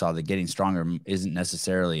videos I saw that getting stronger isn't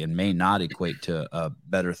necessarily and may not equate to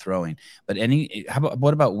better throwing. But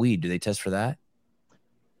what about weed? Do they test for that?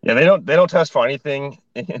 Yeah, they don't test for anything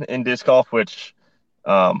in disc golf, which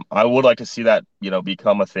I would like to see that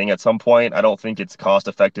become a thing at some point. I don't think it's cost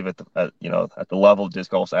effective at the level disc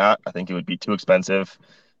golf's at. I think it would be too expensive,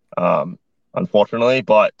 unfortunately.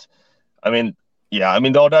 But I mean, there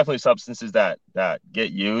are definitely substances that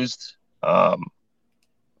get used. I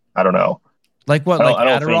don't know. Like what? Like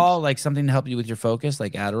Aderhold, like something to help you with your focus,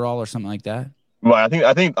 like Aderhold or something like that. Well,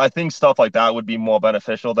 I think stuff like that would be more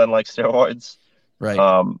beneficial than like steroids. Right.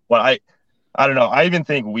 But I don't know. I even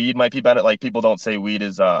think weed might be better. Like people don't say weed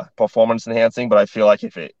is performance enhancing, but I feel like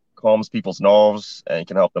if it calms people's nerves and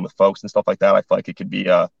can help them with focus and stuff like that, I feel like it could be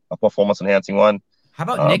a performance enhancing one. How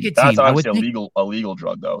about nicotine? That's obviously a legal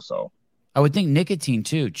drug though. So I would think nicotine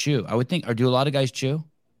too. Chew. I would think. Or do a lot of guys chew?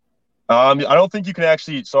 I don't think you can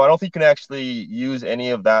actually. So I don't think you can actually use any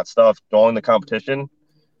of that stuff during the competition.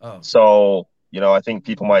 Oh. So I think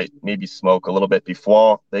people might maybe smoke a little bit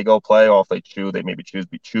before they go play, or if they chew, they maybe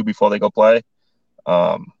chew before they go play.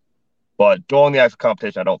 But during the actual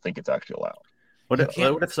competition, I don't think it's actually allowed. What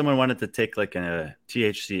if someone wanted to take like a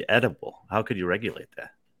THC edible? How could you regulate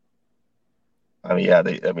that? I mean, yeah,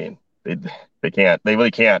 they can't. They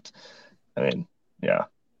really can't. I mean, yeah.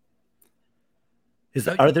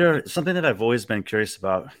 Are there something that I've always been curious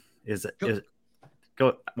about?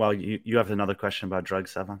 Well, you have another question about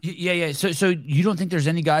drugs, Evan? Yeah. So you don't think there's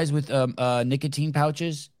any guys with nicotine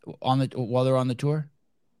pouches while they're on the tour,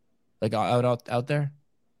 like out there?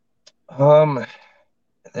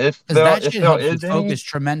 If that there, shit helps is with focus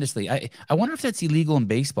tremendously. I wonder if that's illegal in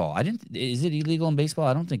baseball. Is it illegal in baseball?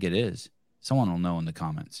 I don't think it is. Someone will know in the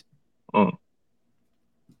comments.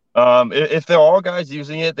 If there are guys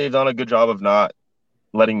using it, they've done a good job of not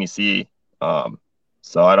letting me see.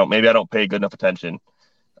 So I don't pay good enough attention.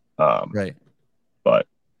 Right. But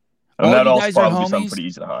that also probably be something pretty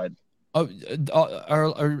easy to hide. Oh,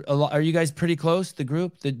 are you guys pretty close? The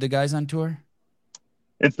group, the guys on tour?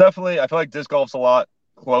 It's definitely. I feel like disc golf's a lot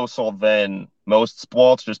closer than most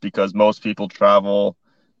sports, just because most people travel,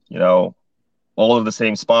 all over the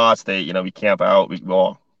same spots. We camp out.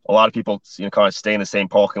 A lot of people, kind of stay in the same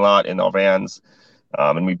parking lot in our vans,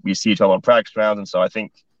 and we see each other on practice rounds. And so I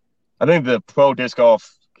think the pro disc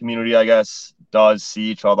golf community, I guess, does see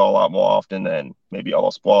each other a lot more often than maybe other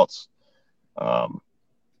sports.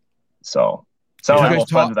 So it's not like we're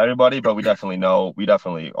friends with everybody, but we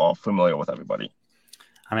definitely are familiar with everybody.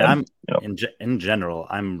 I mean, in general,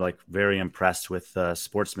 I'm like very impressed with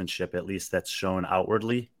sportsmanship, at least that's shown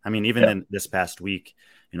outwardly. I mean, even in this past week,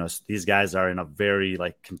 these guys are in a very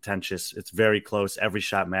contentious. It's very close. Every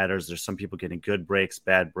shot matters. There's some people getting good breaks,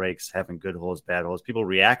 bad breaks, having good holes, bad holes. People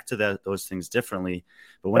react to those things differently,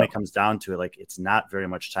 but when it comes down to it, it's not very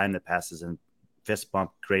much time that passes. And fist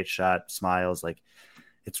bump, great shot, smiles.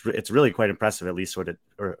 It's really quite impressive, at least what it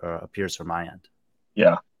appears from my end.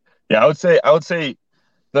 Yeah. I would say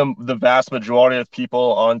the vast majority of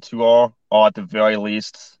people on tour are at the very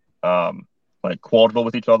least cordial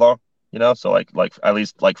with each other, so at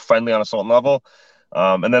least friendly on a certain level.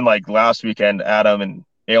 And then last weekend, Adam and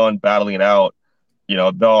Alan battling it out,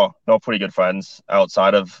 they're pretty good friends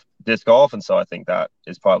outside of disc golf, and so I think that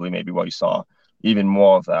is probably maybe what you saw even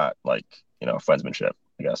more of that friendsmanship,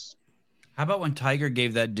 I guess. How about when Tiger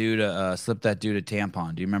gave that dude slipped that dude a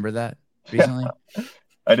tampon? Do you remember that recently? Yeah,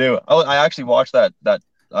 I do. I actually watched that.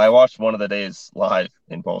 I watched one of the days live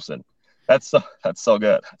in person. That's so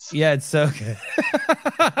good. Yeah, it's so good.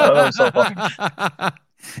 I don't know, it's so fucking...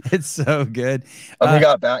 It's so good. He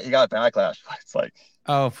got backlash. It's like,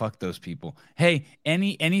 oh, fuck those people. Hey,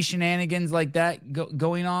 any shenanigans like that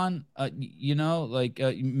going on?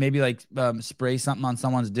 Maybe spray something on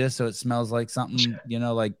someone's disc so it smells like something,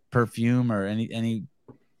 like perfume or any.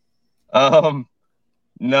 No,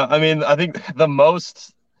 I mean, I think the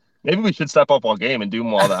most. Maybe we should step up our game and do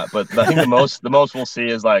more of that. But I think the most we'll see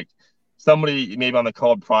is somebody maybe on the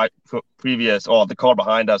card previous or the card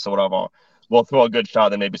behind us or whatever we'll throw a good shot,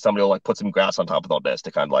 then maybe somebody will like put some grass on top of the disc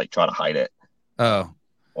to kind of like try to hide it. Oh,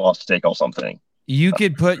 Or a stick or something. you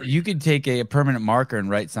could take a permanent marker and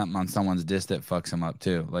write something on someone's disc that fucks them up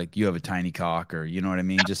too. Like you have a tiny cock, or you know what I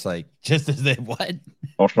mean? Just as they what?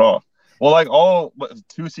 For sure. Well, like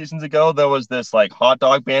 2 seasons ago, there was this like hot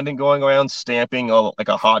dog banding going around, stamping like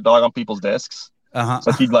a hot dog on people's discs. Uh-huh.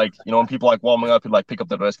 So he'd like, when people like warming up, he'd like pick up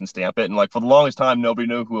the disc and stamp it, and like for the longest time, nobody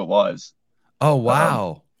knew who it was. Oh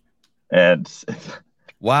wow! And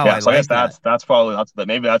wow, yeah, I so I like guess that's probably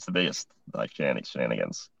maybe that's the biggest like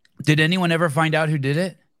shenanigans. Did anyone ever find out who did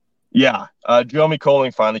it? Yeah, Jeremy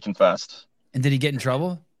Colling finally confessed. And did he get in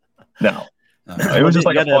trouble? No, it was just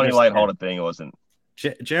like a funny, lighthearted thing. It wasn't.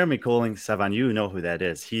 Jeremy Colling, Sevan, you know who that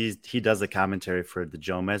is. He does the commentary for the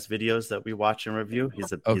Jomez videos that we watch and review.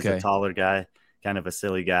 He's a taller guy, kind of a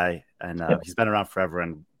silly guy, and he's been around forever.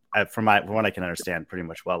 And from what I can understand, pretty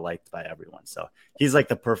much well liked by everyone. So he's like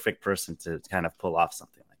the perfect person to kind of pull off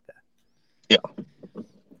something like that.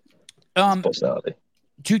 Yeah. Personality.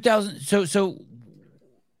 2000. So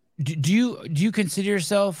do you consider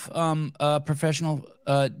yourself a professional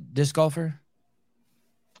disc golfer?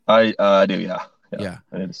 I do, yeah. Yeah.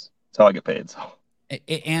 It's how I get paid. So.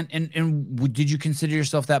 And did you consider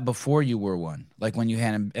yourself that before you were one? Like when you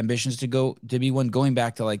had ambitions to be one, going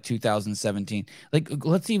back to like 2017? Like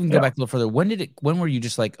let's even go back a little further. When were you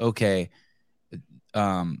just like, okay,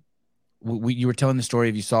 you were telling the story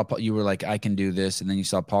of you were like, I can do this, and then you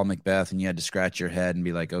saw Paul Macbeth and you had to scratch your head and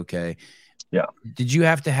be like, okay. Yeah. Did you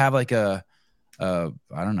have to have like I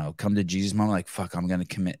don't know, come to Jesus moment, like, fuck, I'm going to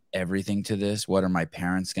commit everything to this. What are my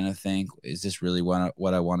parents going to think? Is this really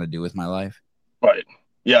what I want to do with my life? Right.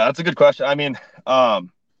 Yeah, that's a good question. I mean,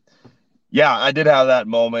 yeah, I did have that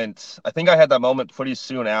moment. I think I had that moment pretty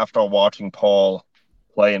soon after watching Paul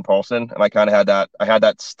play in person. And I kind of had that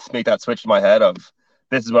make that switch in my head of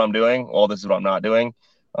this is what I'm doing, or this is what I'm not doing.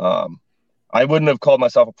 I wouldn't have called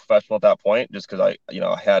myself a professional at that point just because I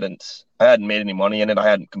hadn't made any money in it. I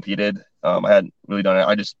hadn't competed. I hadn't really done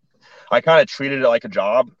it. I kind of treated it like a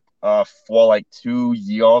job for like 2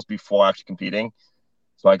 years before actually competing.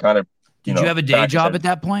 So I kind of Did you have a day job at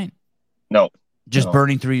that point? No. Just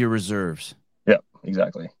burning through your reserves. Yeah,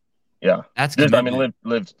 exactly. Yeah. That's just, I mean,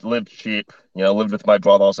 lived cheap, lived with my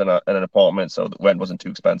brothers in an apartment, so the rent wasn't too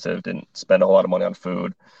expensive, didn't spend a whole lot of money on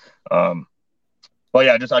food. But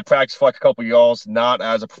yeah, I practiced for like a couple of years, not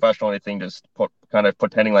as a professional or anything, just kind of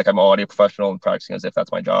pretending like I'm already a professional and practicing as if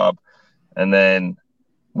that's my job. And then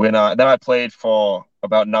I played for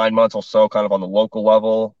about 9 months or so, kind of on the local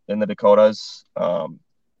level in the Dakotas,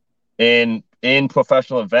 in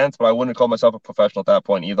professional events, but I wouldn't call myself a professional at that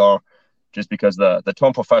point either, just because the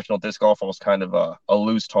term professional disc golfer was kind of a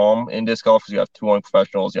loose term in disc golf, because you have touring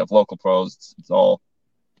professionals, you have local pros, it's all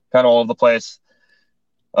kind of all over the place.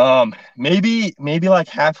 Maybe like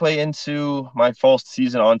halfway into my first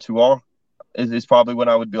season on tour is probably when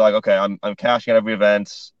I would be like, okay, I'm cashing at every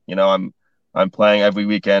event, I'm playing every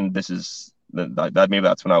weekend. This is that maybe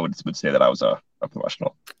that's when I would say that I was a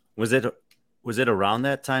professional. Was it around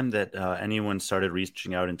that time that anyone started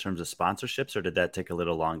reaching out in terms of sponsorships, or did that take a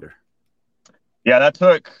little longer? Yeah, that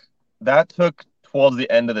took towards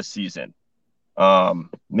the end of the season.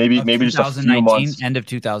 Maybe just a few months. End of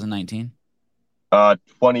 2019.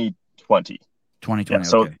 2020. 2020. Yeah,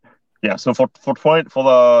 so okay. Yeah, so for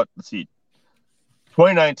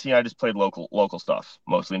 2019, I just played local stuff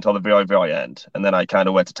mostly until the very, very end, and then I kind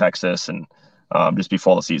of went to Texas and just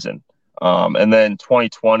before the season. And then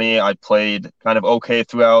 2020, I played kind of okay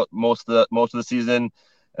throughout most of the season,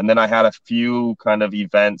 and then I had a few kind of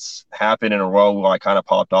events happen in a row where I kind of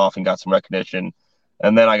popped off and got some recognition,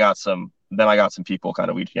 and then I got some people kind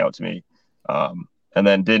of reaching out to me, and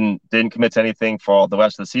then didn't commit to anything for the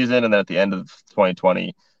rest of the season, and then at the end of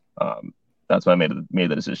 2020, that's when I made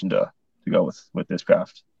the decision to go with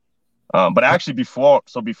Discraft. But actually before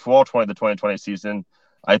the 2020 season,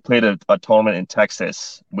 I played a tournament in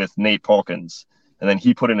Texas with Nate Perkins, and then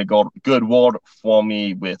he put in a good word for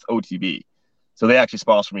me with OTB. So they actually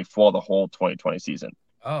sponsored me for the whole 2020 season.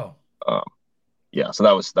 Oh. Yeah, so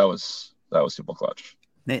that was super clutch.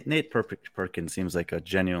 Nate Perkins seems like a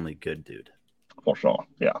genuinely good dude. For sure,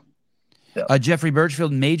 yeah. Jeffrey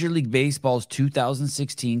Birchfield, Major League Baseball's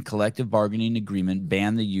 2016 collective bargaining agreement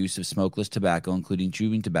banned the use of smokeless tobacco, including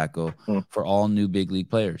chewing tobacco, for all new big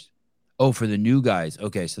league players. Oh, for the new guys.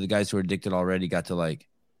 Okay, so the guys who are addicted already got to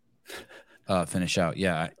finish out.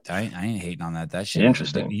 Yeah, I ain't hating on that. That shit.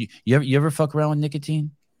 Interesting. You ever fuck around with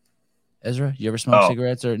nicotine, Ezra? You ever smoke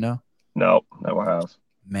cigarettes or no? No, never have.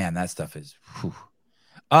 Man, that stuff is.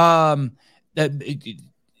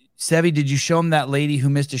 Sebi, did you show him that lady who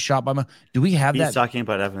missed a shot by? Do we have He's that? talking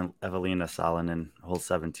about Evelina Salonen, hole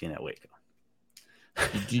 17 at Waco.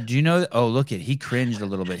 Do you know? Oh, look he cringed a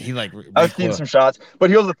little bit. He like. I've seen some shots,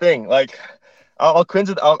 but here's the thing: like, I'll cringe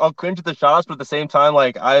at the shots, but at the same time,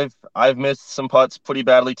 like I've missed some putts pretty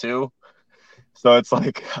badly too. So it's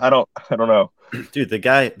like I don't know. Dude, the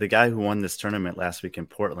guy who won this tournament last week in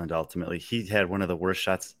Portland, ultimately, he had one of the worst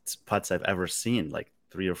putts I've ever seen. Like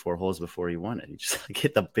 3 or 4 holes before he won it, he just like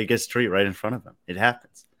hit the biggest tree right in front of him. It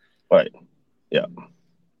happens. Right. Yeah.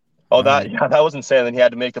 Oh, that was insane. Then he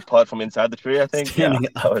had to make the putt from inside the tree, I think. Standing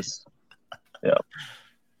up. That was,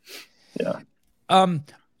 yeah.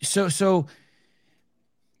 So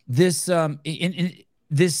this in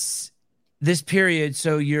this period,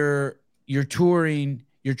 so you're touring,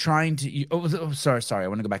 you're trying to sorry, I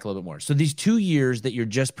want to go back a little bit more. So these 2 years that you're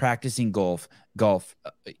just practicing golf,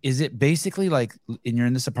 is it basically like, and you're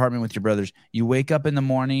in this apartment with your brothers, you wake up in the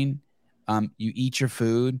morning, you eat your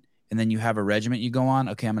food, and then you have a regiment you go on?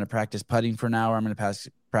 Okay, I'm going to practice putting for an hour. I'm going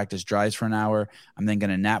to practice drives for an hour. I'm then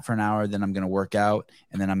going to nap for an hour. Then I'm going to work out.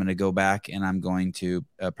 And then I'm going to go back and I'm going to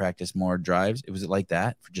practice more drives. Was it like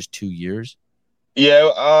that for just 2 years?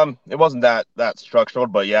 Yeah, it wasn't that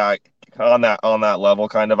structured, but yeah, on that level,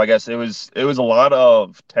 kind of. I guess it was a lot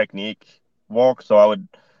of technique work. So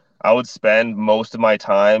I would spend most of my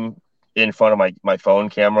time in front of my phone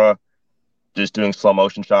camera, just doing slow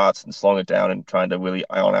motion shots and slowing it down and trying to really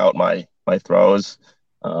iron out my throws.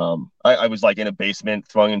 I was like in a basement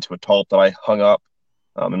throwing into a tarp that I hung up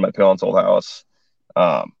in my parents' old house.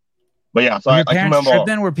 But yeah, so your I can parents remember.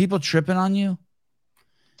 Tripping? Were people tripping on you?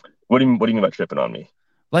 What do you mean by tripping on me?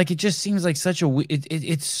 Like, it just seems like such a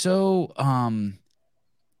it's so on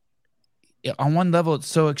one level it's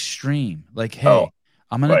so extreme. Like, hey,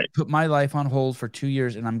 I'm gonna put my life on hold for 2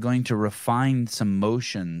 years and I'm going to refine some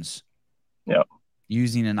motions. Yeah.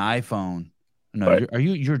 Using an iPhone. No,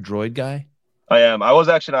 you're a Droid guy? I am. I was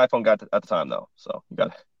actually an iPhone guy at the time though. So you got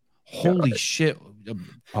it. Holy shit.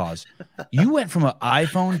 Pause. You went from an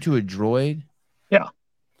iPhone to a Droid? Yeah.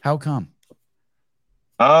 How come?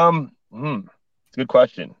 It's a good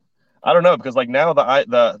question. I don't know, because like now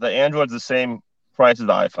the Android's the same price as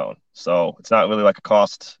the iPhone. So it's not really like a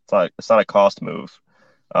cost. It's not a cost move.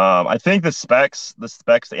 I think the specs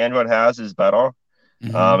the Android has is better.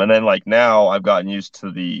 And then like now I've gotten used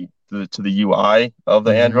to the UI of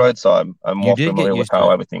the Android, so I'm more familiar with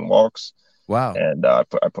how everything works. Wow. And I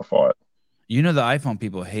prefer it. You know, the iPhone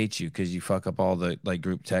people hate you because you fuck up all the like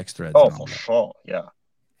group text threads. Oh, for sure. Yeah,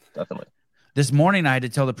 definitely. This morning I had to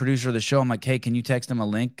tell the producer of the show, I'm like, hey, can you text him a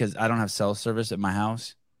link? Because I don't have cell service at my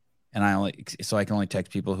house. And I can only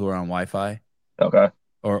text people who are on Wi-Fi. Okay.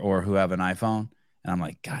 Or who have an iPhone. And I'm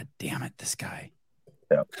like, God damn it, this guy.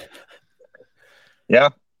 Yeah. Yeah.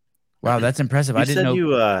 Wow, that's impressive. I didn't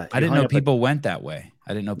know. I didn't know people went that way.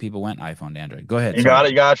 I didn't know people went iPhone to Android. Go ahead. You got it.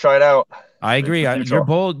 You got to try it out. I agree. You're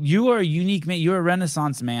bold. You are a unique man. You're a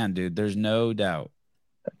Renaissance man, dude. There's no doubt.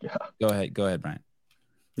 Yeah. Go ahead, Brian.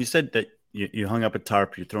 You said that you hung up a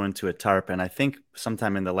tarp, you throw into a tarp, and I think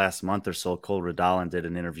sometime in the last month or so, Cole Radalin did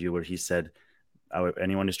an interview where he said,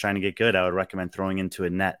 anyone who's trying to get good, I would recommend throwing into a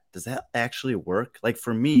net. Does that actually work? Like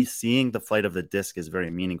for me, seeing the flight of the disc is very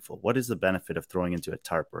meaningful. What is the benefit of throwing into a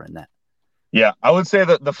tarp or a net? Yeah, I would say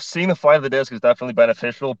that seeing the flight of the disc is definitely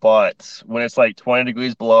beneficial, but when it's like 20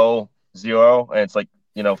 degrees below zero and it's like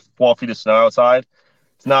 4 feet of snow outside,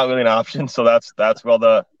 it's not really an option. So that's where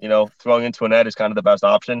the throwing into a net is kind of the best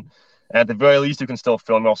option. And at the very least, you can still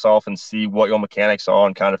film yourself and see what your mechanics are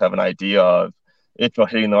and kind of have an idea of if you're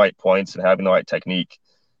hitting the right points and having the right technique.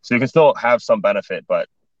 So you can still have some benefit, but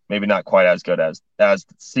maybe not quite as good as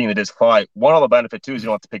seeing the disc fly. One other benefit too is you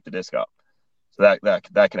don't have to pick the disc up. So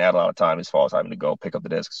that can add a lot of time as far as having to go pick up the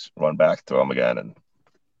discs, run back, throw them again, and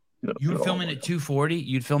you were filming at 240.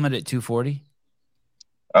 You'd film it at 240.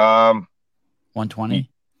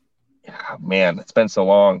 120. Yeah, man, it's been so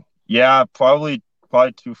long. Yeah, probably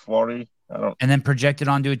 240. I don't. And then project it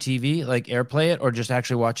onto a TV, like AirPlay it, or just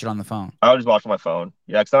actually watch it on the phone. I would just watch on my phone.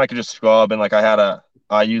 Yeah, because then I could just scrub and like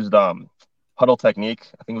I used Huddle Technique.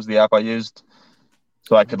 I think was the app I used.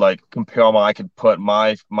 So I could like compare I could put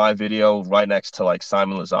my video right next to like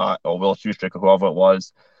Simon Lizotte or Will Schustrick or whoever it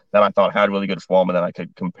was that I thought had really good form, and then I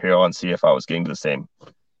could compare and see if I was getting to the same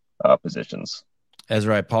positions.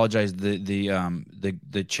 Ezra, I apologize.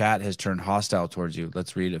 The chat has turned hostile towards you.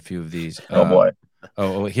 Let's read a few of these. Oh boy.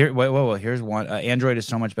 Here. Wait. Here's one. Android is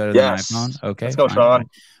so much better than iPhone. Okay. Let's go, Sean.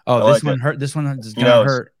 Oh, this one hurt. This one is gonna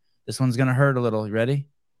hurt. This one's gonna hurt a little. You ready?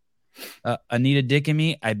 Anita Dick and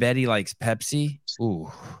me. I bet he likes Pepsi.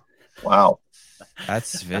 Ooh. Wow.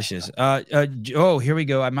 That's vicious. Oh, here we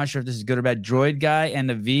go. I'm not sure if this is good or bad. Droid guy and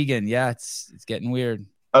a vegan. Yeah, it's getting weird.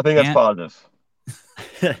 I think that's positive.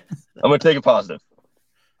 I'm gonna take it positive.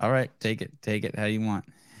 All right, take it how you want.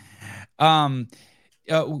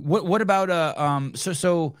 What about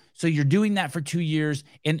so you're doing that for 2 years,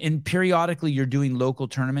 and periodically you're doing local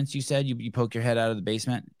tournaments. You said you poke your head out of the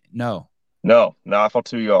basement. No, not for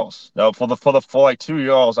 2 years. No, for like 2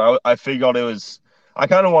 years, I figured it was. I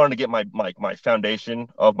kind of wanted to get my foundation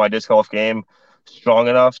of my disc golf game strong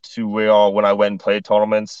enough to where when I went and played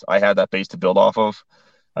tournaments, I had that base to build off of.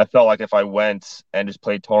 I felt like if I went and just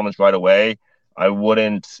played tournaments right away, it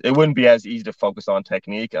wouldn't be as easy to focus on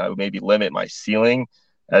technique, and I would maybe limit my ceiling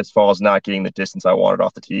as far as not getting the distance I wanted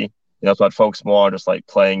off the tee. So I'd focus more on just like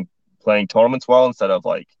playing tournaments well instead of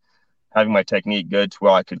like having my technique good to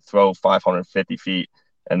where I could throw 550 feet,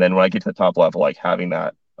 and then when I get to the top level, like having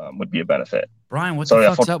that would be a benefit. Brian, what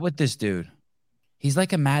the fuck's up with this dude? He's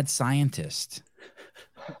like a mad scientist.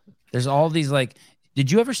 There's all these like. Did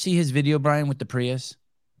you ever see his video, Brian, with the Prius?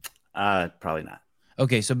 Probably not.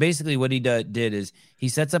 Okay, so basically what he did is he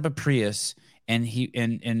sets up a Prius and he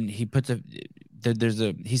puts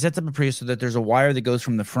he sets up a Prius so that there's a wire that goes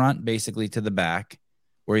from the front basically to the back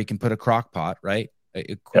where he can put a crock pot, right?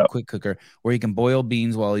 A quick cooker where he can boil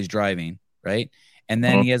beans while he's driving, right? And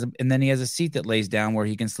then he has a seat that lays down where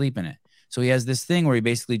he can sleep in it. So he has this thing where he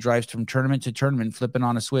basically drives from tournament to tournament, flipping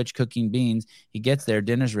on a switch, cooking beans. He gets there,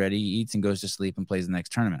 dinner's ready, he eats and goes to sleep and plays the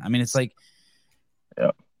next tournament. I mean, it's like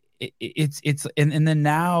and then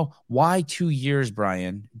now, why 2 years,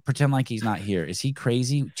 Brian? Pretend like he's not here. Is he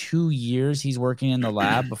crazy? 2 years he's working in the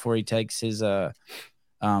lab before he takes his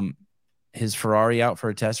Ferrari out for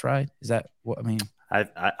a test ride? Is that what I mean?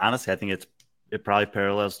 I honestly, I think it probably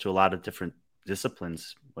parallels to a lot of different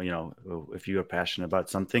disciplines. If you are passionate about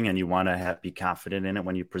something and you want to be confident in it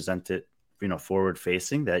when you present it, forward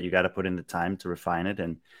facing, that you got to put in the time to refine it.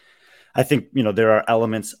 And I think, there are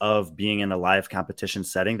elements of being in a live competition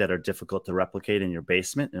setting that are difficult to replicate in your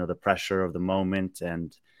basement, the pressure of the moment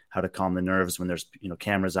and how to calm the nerves when there's,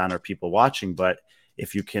 cameras on or people watching. But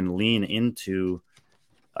if you can lean into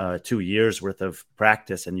 2 years worth of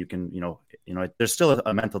practice and you can, there's still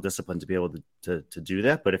a mental discipline to be able to do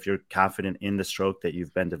that. But if you're confident in the stroke that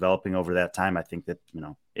you've been developing over that time, I think that,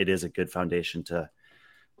 it is a good foundation to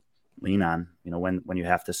lean on, when you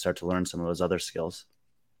have to start to learn some of those other skills.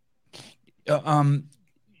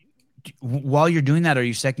 While you're doing that, are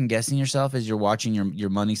you second guessing yourself as you're watching your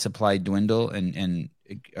money supply dwindle? And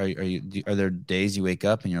are there days you wake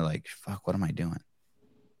up and you're like, fuck, what am I doing?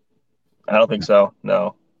 I don't think so.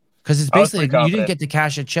 No. Because it's basically you didn't get to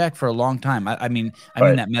cash a check for a long time. I mean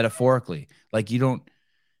that metaphorically. Like you don't.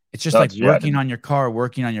 It's just like working on your car,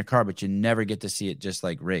 but you never get to see it just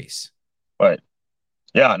like race. Right.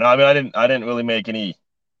 Yeah. No. I mean, I didn't really make any.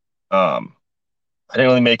 I didn't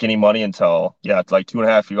really make any money until like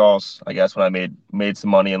 2.5 years, I guess, when I made some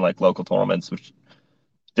money in like local tournaments, which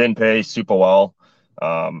didn't pay super well.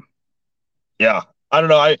 Yeah. I don't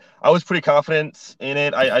know. I was pretty confident in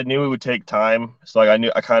it. I knew it would take time. So like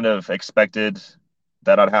I kind of expected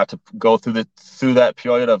that I'd have to go through that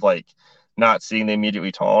period of like not seeing the immediate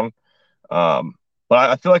return. But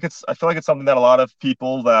I feel like it's something that a lot of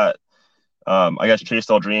people that I guess chase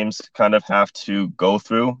their dreams kind of have to go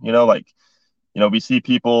through, we see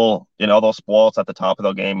people in other sports at the top of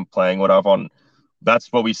their game playing whatever, and that's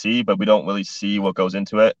what we see, but we don't really see what goes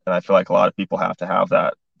into it. And I feel like a lot of people have to have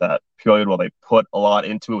that period where they put a lot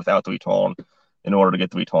into it without the return in order to get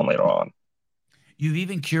the return later on. You've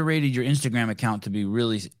even curated your Instagram account to be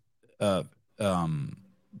really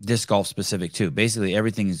disc golf specific too. Basically,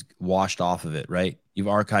 everything's washed off of it, right? You've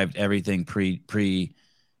archived everything pre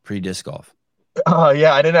disc golf.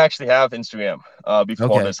 Yeah, I didn't actually have Instagram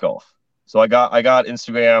before disc golf, so I got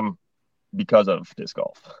Instagram because of disc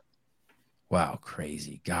golf. Wow,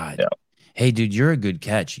 crazy. God. Yeah. Hey, dude, you're a good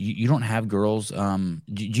catch. You don't have girls. Do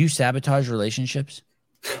you sabotage relationships?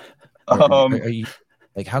 Are you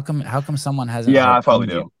like how come someone hasn't? Yeah, I probably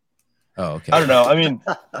do. You? Oh, okay. I don't know. I mean,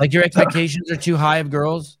 like your expectations are too high of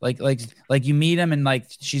girls. Like you meet them and like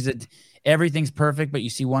everything's perfect, but you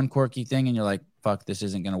see one quirky thing and you're like, fuck, this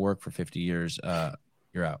isn't gonna work for 50 years.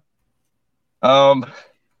 You're out.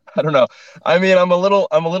 I don't know. I mean, I'm a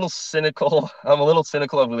little cynical. I'm a little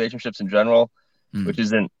cynical of relationships in general, which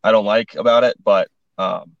I don't like about it. But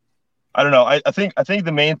I don't know. I think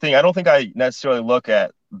the main thing, I don't think I necessarily look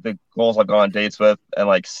at the girls I go on dates with and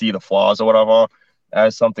like see the flaws or whatever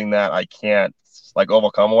as something that I can't like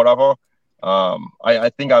overcome or whatever. I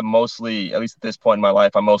think I'm mostly, at least at this point in my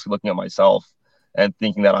life, I'm mostly looking at myself and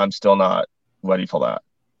thinking that I'm still not ready for that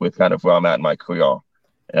with kind of where I'm at in my career.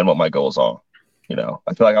 and what my goals are. I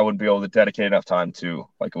feel like I wouldn't be able to dedicate enough time to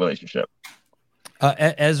like a relationship.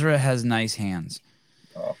 Ezra has nice hands.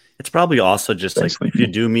 It's probably also just like Basically. if you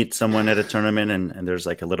do meet someone at a tournament and there's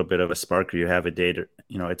like a little bit of a spark or you have a date, or,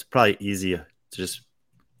 it's probably easy to just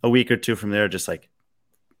a week or two from there, just like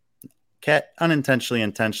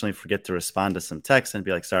intentionally forget to respond to some texts and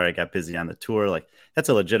be like, sorry, I got busy on the tour. Like that's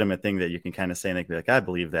a legitimate thing that you can kind of say and be like, I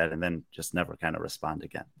believe that. And then just never kind of respond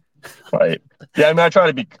again. Right. Yeah. I mean, I try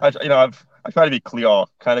to be, I try to be clear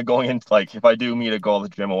kind of going into like, if I do meet a girl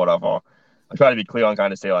at the gym or whatever, I try to be clear and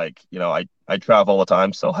kind of say like, I travel all the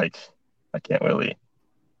time. So like, I can't really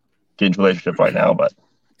get into a relationship right now, but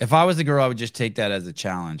if I was a girl, I would just take that as a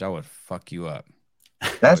challenge. I would fuck you up.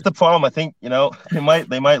 That's the problem. I think, they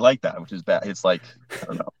might like that, which is bad. It's like, I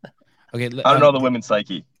don't know. Okay. I don't know the women's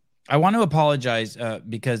psyche. I want to apologize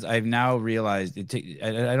because I've now realized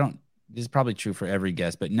I don't, this is probably true for every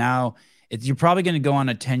guest, but now you're probably going to go on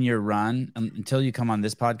a 10-year run until you come on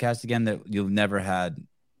this podcast again that you've never had.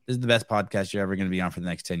 This is the best podcast you're ever going to be on for the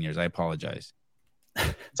next 10 years. I apologize.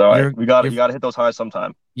 It's all right. You got to hit those highs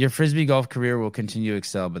sometime. Your Frisbee golf career will continue to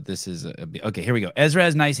excel, but this is okay. Here we go. Ezra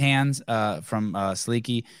has nice hands from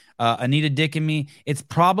Sleeky. Anita Dick and me. It's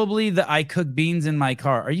probably the I cook beans in my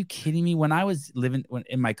car. Are you kidding me? When I was living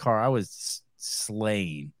in my car, I was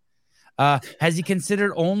slaying. Has he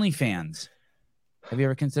considered OnlyFans? Have you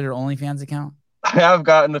ever considered OnlyFans account? I have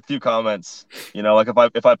gotten a few comments. Like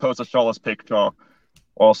if I post a shirtless picture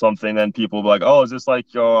or something, then people will be like, "Oh, is this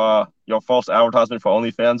like your false advertisement for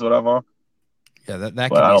OnlyFans, or whatever?" Yeah,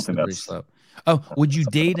 that could be slippery slope. Oh, would you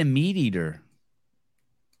date a meat eater?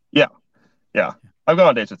 Yeah. I've gone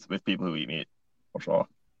on dates with people who eat meat, for sure.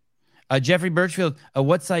 Jeffrey Birchfield,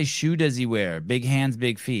 what size shoe does he wear? Big hands,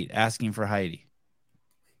 big feet. Asking for Heidi.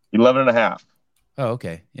 11 and a half. Oh,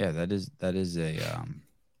 okay. Yeah, that is a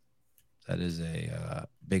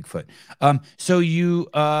Bigfoot. So you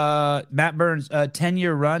Matt Burns,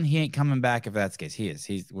 10-year run, he ain't coming back if that's the case. He is.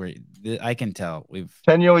 I can tell.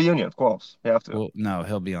 10-year reunion, of course. You have to. Well, no,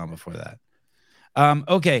 he'll be on before that.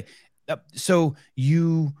 Okay. So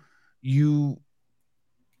you're 2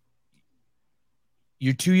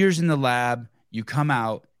 years in the lab, you come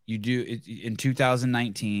out, you do it in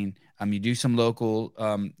 2019, you do some local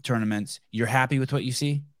tournaments. You're happy with what you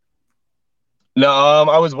see? No,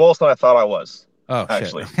 I was worse than I thought I was. Oh,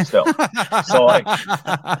 actually, shit. Still. So like,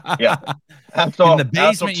 yeah. In the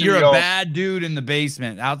basement, you're a bad dude in the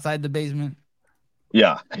basement. Outside the basement?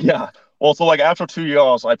 Yeah. Well, so like after 2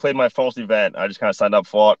 years, I played my first event. I just kind of signed up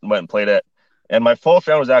for it and went and played it. And my first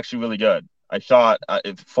round was actually really good. I shot,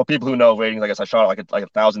 for people who know ratings, I guess I shot like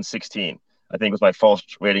 1,016. I think was my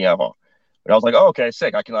first rating ever. And I was like, oh, okay,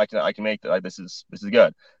 sick. I can make that. Like, this is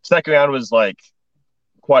good. Second round was like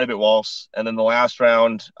quite a bit worse. And then the last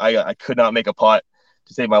round, I could not make a putt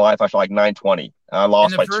to save my life. I shot like 920. I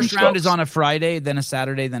lost by 2 strokes. The first round is on a Friday, then a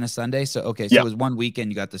Saturday, then a Sunday. So, okay. So It was one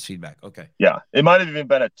weekend. You got this feedback. Okay. Yeah. It might have even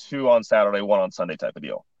been a 2 on Saturday, 1 on Sunday type of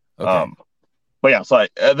deal. Okay. But yeah, so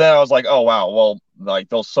then I was like, oh wow, well, like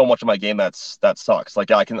there's so much of my game that sucks. Like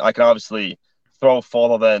I can obviously throw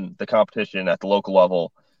further than the competition at the local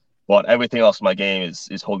level, but everything else in my game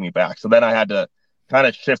is holding me back. So then I had to kind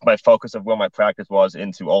of shift my focus of where my practice was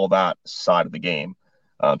into all that side of the game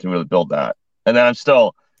to really build that. And then I'm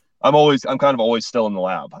kind of always still in the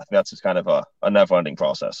lab. I think that's just kind of a never-ending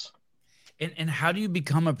process. And how do you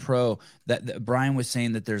become a pro? That Brian was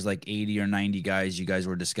saying that there's like 80 or 90 guys you guys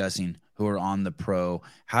were discussing who are on the pro.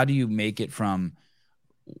 How do you make it from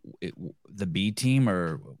the B team,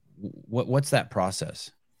 or what's that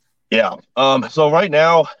process? Yeah. So right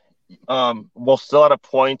now, we're still at a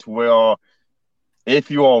point where if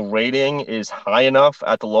your rating is high enough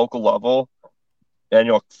at the local level and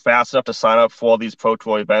you're fast enough to sign up for these Pro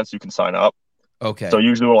Tour events, you can sign up. Okay. So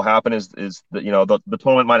usually what will happen is that, the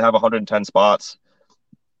tournament might have 110 spots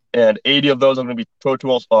and 80 of those are going to be Pro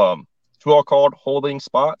Tour card holding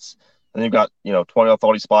spots. And then you've got, 20 or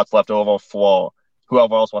 30 spots left over for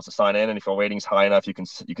whoever else wants to sign in. And if your rating's high enough, you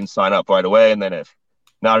can sign up right away. And then if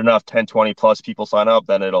not enough 10, 20 plus people sign up,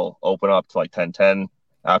 then it'll open up to like 10, 10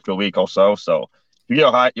 after a week or so. So if you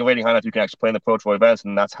get your rating high enough, you can actually play in the Pro Tour events.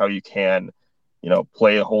 And that's how you can,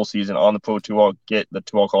 play a whole season on the Pro Tour, get the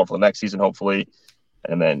tour card for the next season, hopefully,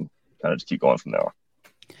 and then kind of just keep going from there.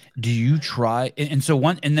 Do you try? And so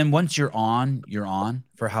once you're on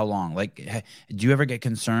for how long? Like, do you ever get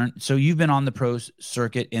concerned? So you've been on the pro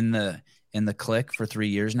circuit in the click for 3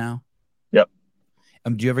 years now. Yep.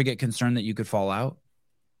 Do you ever get concerned that you could fall out?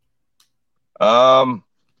 I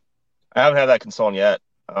haven't had that concern yet.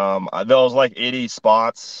 There was like 80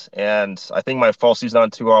 spots, and I think my first season on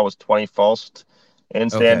tour I was 21st, in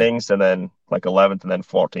standings, and then like 11th and then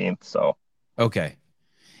 14th. So okay.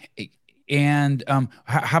 And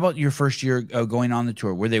how about your first year going on the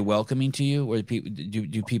tour? Were they welcoming to you? Were people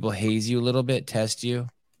do people haze you a little bit, test you?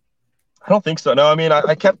 I don't think so. No, I mean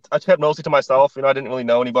I kept mostly to myself. I didn't really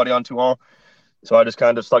know anybody on tour, so I just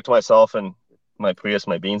kind of stuck to myself and my Prius,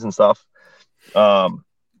 my beans and stuff. And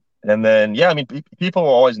then yeah, I mean people were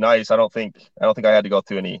always nice. I don't think I had to go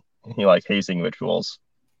through any like hazing rituals.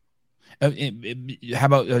 How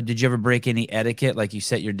about did you ever break any etiquette, like you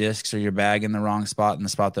set your discs or your bag in the wrong spot, in the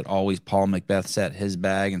spot that always Paul Macbeth set his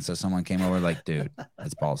bag, and so someone came over like, dude,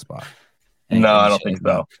 that's Paul's spot? No, I don't think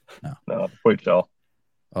so. No, pretty chill.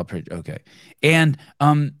 Oh, pretty okay. And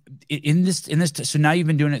in this so now you've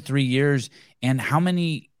been doing it 3 years, and how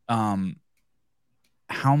many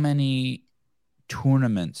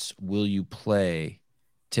tournaments will you play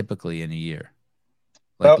typically in a year?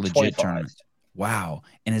 Like about legit 25. tournaments. Wow.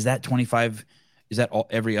 And is that 25? Is that all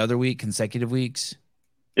every other week, consecutive weeks?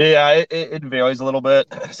 Yeah, it varies a little bit.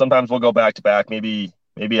 Sometimes we'll go back to back, maybe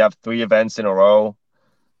have 3 events in a row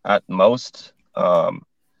at most. And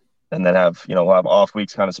then we'll have off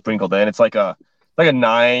weeks kind of sprinkled in. It's like a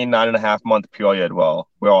 9.5 month period. Well,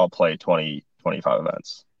 we'll all play 20, 25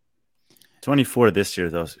 events. 24 this year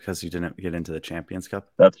though, because you didn't get into the Champions Cup.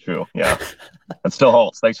 That's true. Yeah, that still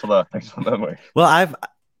holds. Thanks for the memory. Well,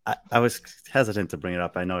 I was hesitant to bring it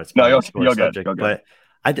up. I know it's no, a sports subject, you're good.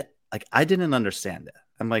 but I didn't understand it.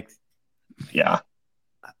 I'm like, yeah.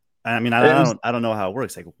 I mean, I don't know how it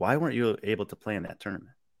works. Like, why weren't you able to play in that tournament?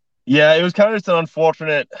 Yeah, it was kind of just an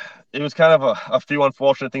unfortunate. It was kind of a few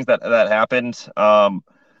unfortunate things that happened.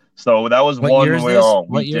 So that was what one year is where this?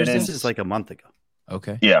 we didn't. This is like a month ago.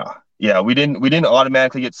 Okay. Yeah, we didn't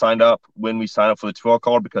automatically get signed up when we signed up for the tour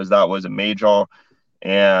card because that was a major,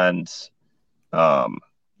 and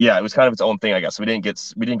yeah, it was kind of its own thing, I guess. We didn't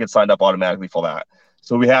get signed up automatically for that.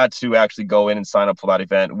 So we had to actually go in and sign up for that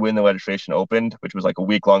event when the registration opened, which was like a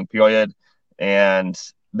week-long period. And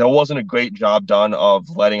there wasn't a great job done of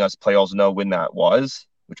letting us players know when that was,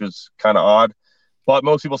 which was kind of odd. But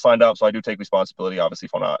most people signed up, so I do take responsibility, obviously,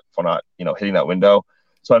 for not hitting that window.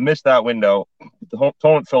 So I missed that window. The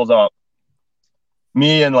tournament fills up.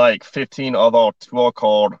 Me and like 15 other tour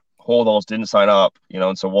card holders didn't sign up,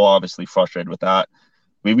 and so we're obviously frustrated with that.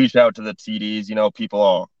 We reached out to the TDs. People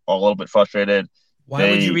are a little bit frustrated.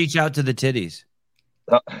 Why would you reach out to the titties?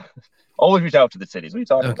 Always reach out to the cities. What are you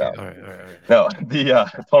talking about? All right. No,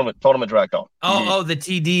 the tournament director. Oh, the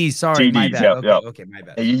TDs. Sorry, TDs, my bad. Okay, my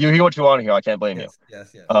bad. Hey, you hear what you want to hear. I can't blame you.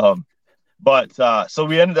 Yes. But so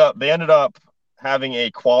they ended up having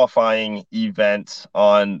a qualifying event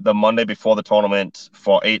on the Monday before the tournament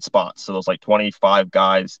for 8 spots. So there's like 25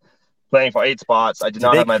 guys playing for 8 spots. I did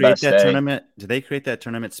not have my best day. Did they create that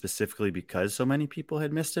tournament specifically because so many people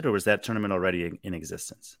had missed it, or was that tournament already in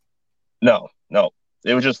existence? No.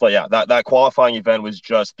 It was just like, yeah, that qualifying event was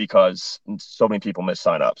just because so many people missed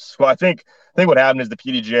signups. Well, I think what happened is the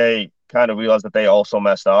PDJ kind of realized that they also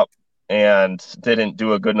messed up and didn't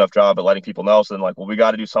do a good enough job at letting people know. So then, like, well, we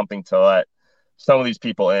got to do something to let some of these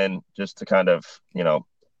people in just to kind of,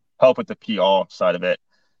 help with the PR side of it.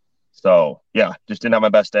 So yeah, just didn't have my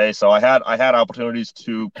best day. So I had opportunities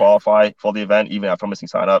to qualify for the event even after missing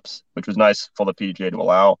signups, which was nice for the PDJ to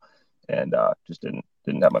allow, and just didn't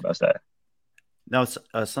have my best day. Now,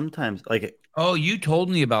 sometimes like you told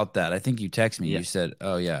me about that. I think you texted me. Yeah. You said,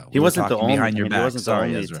 "Oh yeah, he wasn't the only behind your back." He wasn't the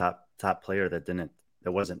only Ezra. top player that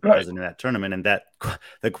wasn't present in that tournament. And that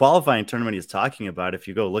the qualifying tournament he's talking about, if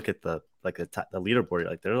you go look at the leaderboard,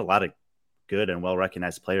 like there's a lot of good and well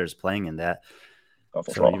recognized players playing in that. Oh,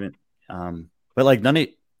 for sure. Even, but like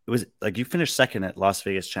it was like you finished second at Las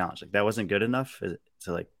Vegas Challenge. Like that wasn't good enough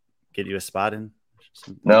to like get you a spot in.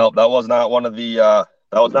 No, that was not one of the.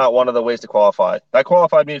 That was not one of the ways to qualify. That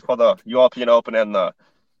qualified me for the European Open and the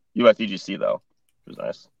USDGC, though. It was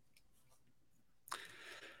nice.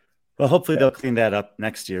 Well, hopefully they'll clean that up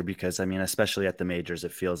next year because, I mean, especially at the majors,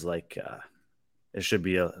 it feels like it should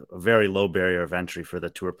be a very low barrier of entry for the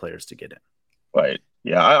tour players to get in. Right.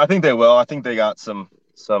 Yeah, I think they will. I think they got some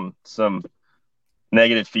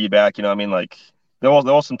negative feedback. I mean, like there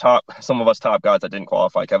was some of us top guys that didn't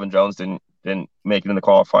qualify. Kevin Jones didn't make it in the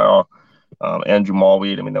qualifier. Andrew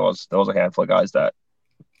Malweed. I mean, there was a handful of guys that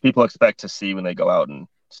people expect to see when they go out and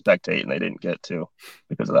spectate, and they didn't get to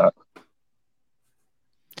because of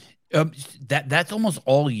that. That's almost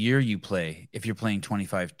all year you play if you're playing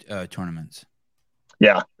 25 tournaments.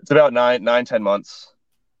 Yeah, it's about 9-10 months.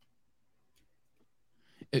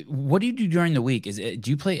 What do you do during the week? Do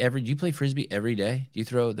you play frisbee every day? Do you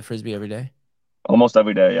throw the frisbee every day? Almost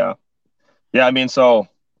every day, yeah. Yeah, I mean, so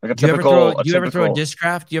Like a Do you ever typical. throw? Do you ever throw a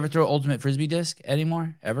Discraft? Do you ever throw Ultimate Frisbee disc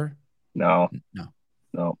anymore? Ever? No, No.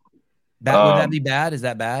 no. Would that be bad? Is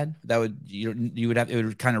that bad? That would you would have it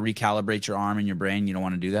would kind of recalibrate your arm and your brain. You don't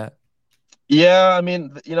want to do that. Yeah, I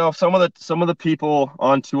mean, some of the people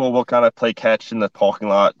on tour will kind of play catch in the parking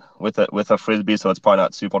lot with a frisbee, so it's probably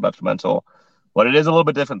not super detrimental. But it is a little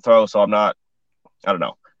bit different throw, so I'm not. I don't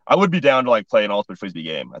know. I would be down to like play an ultimate frisbee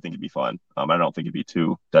game. I think it'd be fun. I don't think it'd be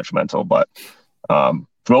too detrimental, but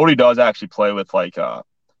Brody does actually play with like a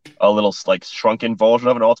little like shrunken version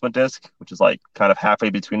of an ultimate disc, which is like kind of halfway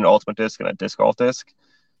between an ultimate disc and a disc golf disc.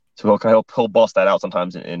 So he'll bust that out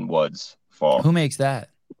sometimes in woods for Who makes that?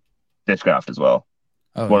 Discraft as well.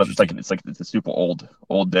 Oh, It's a super old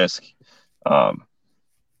disc,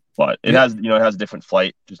 but it has it has a different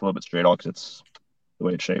flight, just a little bit straight on because it's the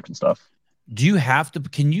way it's shaped and stuff. Do you have to?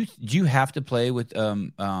 Do you have to play with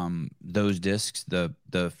those discs, the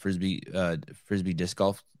frisbee disc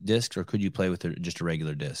golf discs, or could you play with just a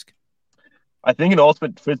regular disc? I think an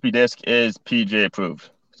ultimate frisbee disc is PDJ approved,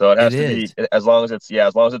 so it has to be as long as it's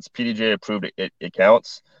PDJ approved, it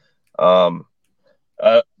counts. The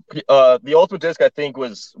ultimate disc I think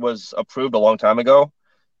was approved a long time ago,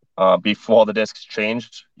 before the discs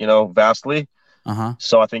changed, vastly.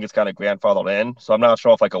 So I think it's kind of grandfathered in. So I'm not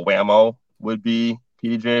sure if like a Whammo would be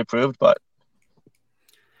PDJ approved, but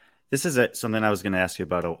this is something I was going to ask you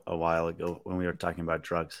about a while ago when we were talking about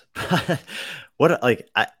drugs. What are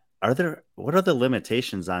the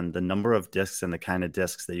limitations on the number of discs and the kind of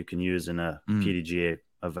discs that you can use in a PDGA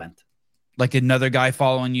event? Like another guy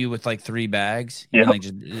following you with like 3 bags, Yeah,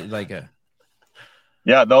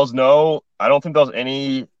 those I don't think there's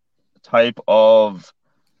any type of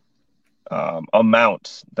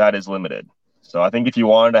amount that is limited. So I think if you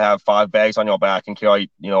wanted to have 5 bags on your back and carry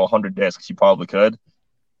 100 discs, you probably could.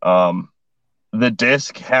 The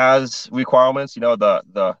disc has requirements.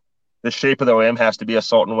 The shape of the rim has to be a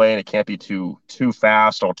certain way, and it can't be too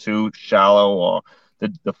fast or too shallow, or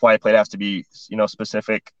the flight plate has to be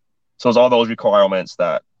specific. So there's all those requirements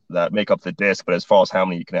that make up the disc, but as far as how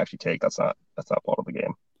many you can actually take, that's not part of the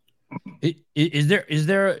game. Is there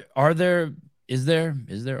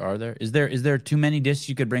too many discs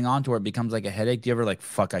you could bring on to where it becomes like a headache? Do you ever like,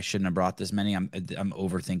 fuck, I shouldn't have brought this many. I'm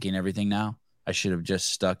overthinking everything now. I should have just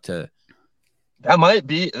stuck to. That might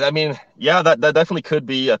be. I mean, yeah, that definitely could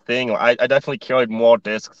be a thing. I definitely carried more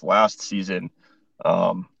discs last season.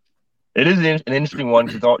 It is an interesting one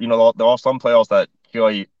because there are some players that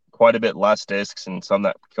carry quite a bit less discs and some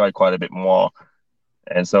that carry quite a bit more.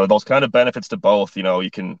 And so those kind of benefits to both.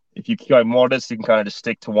 If you carry more discs, you can kind of just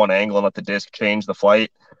stick to one angle and let the disc change the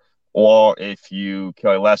flight. Or if you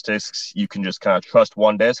carry less discs, you can just kind of trust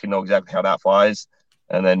one disc and know exactly how that flies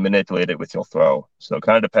and then manipulate it with your throw. So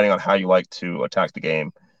kind of depending on how you like to attack the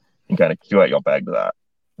game, you can kind of curate your bag to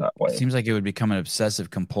that way. It seems like it would become an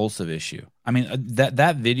obsessive compulsive issue. I mean,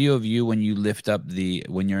 that video of you when you lift up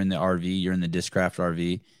when you're in the RV, you're in the Discraft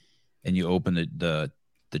RV, and you open the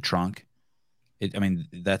trunk.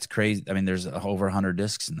 That's crazy. I mean, there's over 100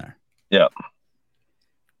 discs in there. Yeah.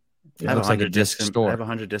 It looks like a disc store. I have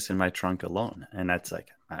 100 discs in my trunk alone, and that's like,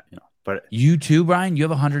 But you too, Brian. You have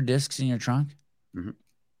 100 discs in your trunk. Mm-hmm.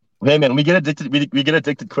 Hey man, we get addicted. We get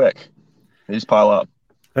addicted quick. They just pile up.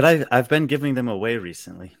 But I've been giving them away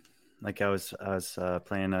recently. Like I was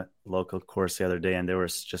playing a local course the other day, and there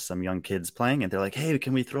was just some young kids playing, and they're like, "Hey,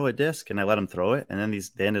 can we throw a disc?" And I let them throw it, and then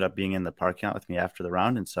they ended up being in the parking lot with me after the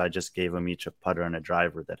round, and so I just gave them each a putter and a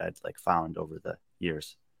driver that I'd like found over the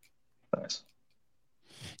years. Nice.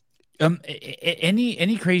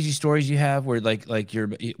 Any crazy stories you have where let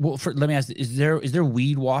me ask, is there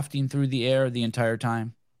weed wafting through the air the entire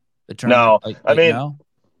time? The tournament? No, no.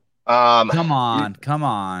 Come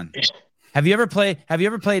on. Have you ever played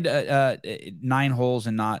 9 holes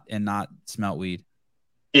and not smelt weed?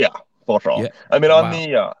 Yeah, for sure. Yeah. I mean,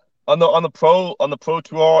 wow. on the pro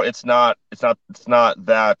tour, it's not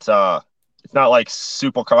like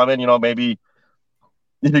super common. Maybe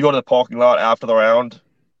if you go to the parking lot after the round,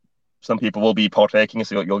 some people will be partaking,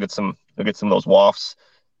 so you'll get some of those wafts.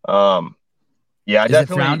 Yeah, I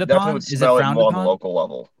definitely would smell it more on the local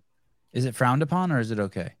level. Is it frowned upon or is it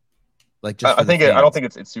okay? Like I don't think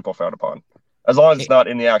it's super frowned upon. As long as it's not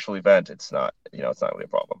in the actual event, it's not it's not really a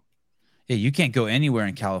problem. Yeah, you can't go anywhere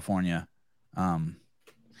in California.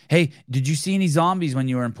 Hey, did you see any zombies when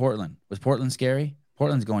you were in Portland? Was Portland scary?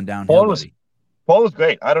 Portland's going downhill, buddy. Portland was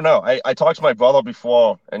great. I don't know. I talked to my brother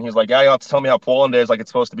before, and he was like, "Yeah, you have to tell me how Portland is. Like, it's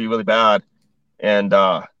supposed to be really bad," and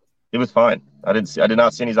it was fine. I did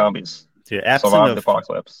not see any zombies. Dude, survived the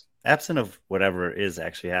apocalypse. Absent of whatever is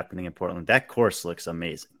actually happening in Portland, that course looks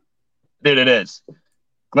amazing. Dude, it is.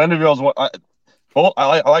 Glendenville's one. Well,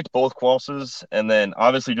 I liked both courses, and then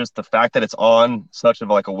obviously just the fact that it's on such of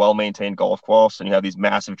like a well-maintained golf course, and you have these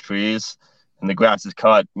massive trees, and the grass is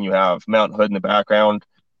cut, and you have Mount Hood in the background.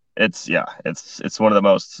 It's one of the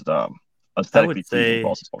most I aesthetically would pleasing say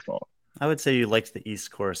courses for sure. I would say you liked the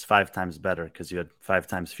East course 5 times better because you had 5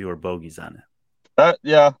 times fewer bogeys on it. That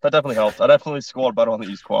definitely helped. I definitely scored better on the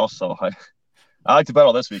East course, so I liked it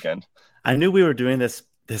better this weekend. I knew we were doing this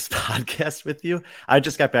podcast with you. I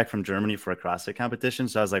just got back from Germany for a CrossFit competition,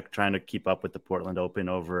 so I was like trying to keep up with the Portland Open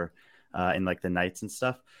over in like the nights and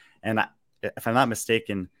stuff. And if I'm not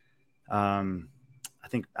mistaken,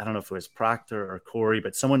 I don't know if it was Proctor or Corey,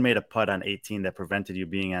 but someone made a putt on 18 that prevented you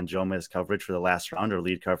being on Joma's coverage for the last round or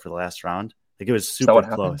lead card for the last round. Like it was super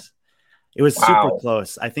close. It was super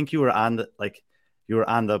close. I think you were on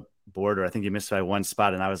the border. I think you missed by one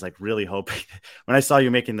spot, and I was like really hoping. When I saw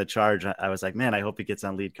you making the charge, I was like, man, I hope he gets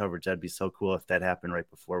on lead coverage. That'd be so cool if that happened right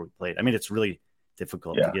before we played. I mean, it's really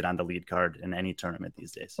difficult to get on the lead card in any tournament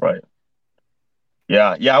these days. Right.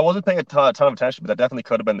 Yeah. I wasn't paying a ton of attention, but that definitely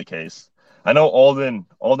could have been the case. I know Alden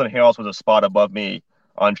Harris was a spot above me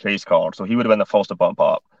on chase card, so he would have been the first to bump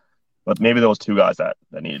up. But maybe there was two guys that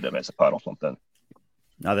needed to miss a putt or something.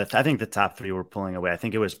 No, I think the top three were pulling away. I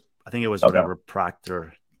think it was whatever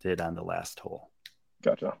Proctor did on the last hole.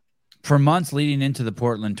 Gotcha. For months leading into the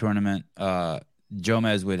Portland tournament,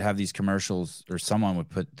 Jomez would have these commercials, or someone would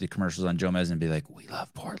put the commercials on Jomez and be like, "We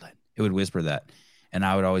love Portland." It would whisper that, and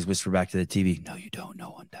I would always whisper back to the TV, "No, you don't. No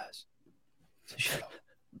one does." So shut up.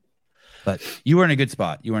 But you were in a good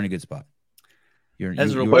spot. Ezra,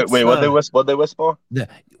 wait, what they whisper?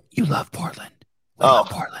 You love Portland. We love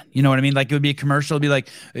Portland. You know what I mean? Like it would be a commercial. It'd be like,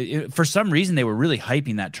 for some reason, they were really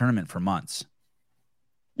hyping that tournament for months.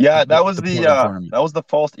 Yeah, that was the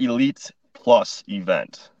first Elite Plus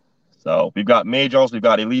event. So we've got majors, we've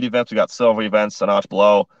got elite events, we've got silver events, a notch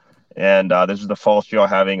below, and this is the first year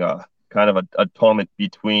having a kind of a tournament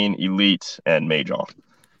between elite and major.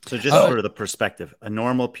 So just for the perspective, a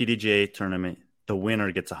normal PDGA tournament, the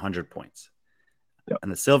winner gets 100 points. Yep.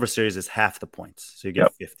 And the Silver Series is half the points. So you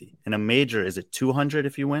get 50. And a major, is it 200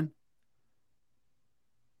 if you win?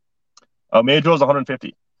 A major is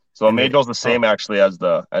 150. So a major is the same actually as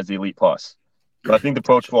the Elite Plus. So I think the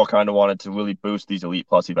Pro Tour kind of wanted to really boost these Elite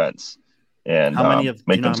Plus events and make them special.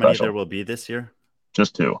 Do you know how many there will be this year?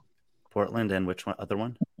 Just two. Portland and which other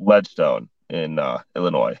one? Ledgestone in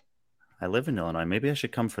Illinois. I live in Illinois. Maybe I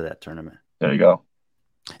should come for that tournament. There you go.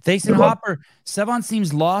 Thayson Hopper, Sevan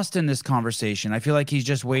seems lost in this conversation. I feel like he's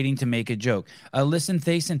just waiting to make a joke. Listen,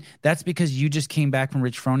 Thayson, that's because you just came back from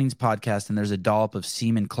Rich Froning's podcast and there's a dollop of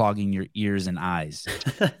semen clogging your ears and eyes.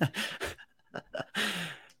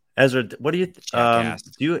 Ezra, what do you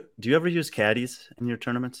do you ever use caddies in your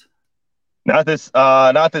tournaments? Not this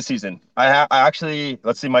season. I actually,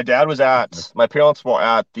 let's see, my parents were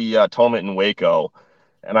at the tournament in Waco,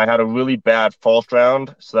 and I had a really bad first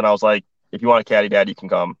round. So then I was like, if you want a caddy, Dad, you can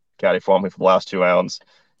come caddy for me for the last 2 rounds.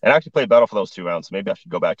 And I actually played better for those 2 rounds. So maybe I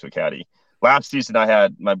should go back to a caddy. Last season, I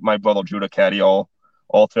had my brother Judah caddy all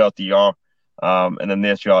throughout the year. And then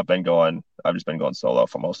this year, I've just been going solo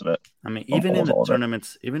for most of it. I mean, even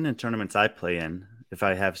in tournaments I play in, if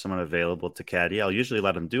I have someone available to caddy, I'll usually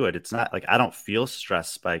let them do it. It's not like I don't feel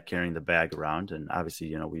stressed by carrying the bag around. And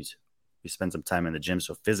obviously, we spend some time in the gym,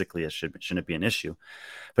 so physically it shouldn't be an issue.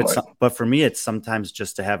 But but for me, it's sometimes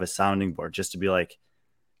just to have a sounding board, just to be like,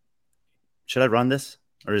 should I run this,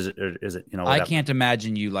 or is it whatever. I can't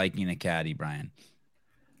imagine you liking a caddy, Brian.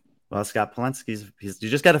 Well, Scott Polensky's you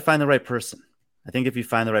just got to find the right person. I think if you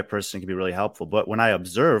find the right person, it can be really helpful. But when I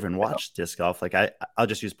observe and watch disc golf, like I'll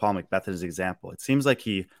just use Paul McBeth as an example. It seems like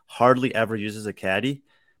he hardly ever uses a caddy,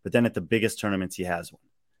 but then at the biggest tournaments, he has one.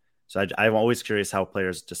 So I'm always curious how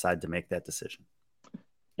players decide to make that decision.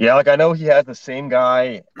 Yeah, like I know he has the same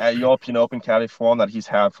guy at European Open caddy for him that he's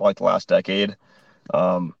had for like the last decade.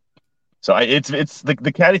 So it's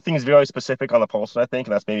the caddy thing is very specific on the person, I think,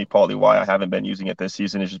 and that's maybe partly why I haven't been using it this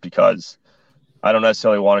season. Is just because I don't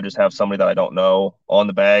necessarily want to just have somebody that I don't know on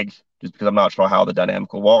the bag, just because I'm not sure how the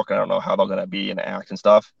dynamic will work. I don't know how they're going to be and act and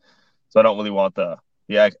stuff. So I don't really want the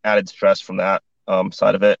added stress from that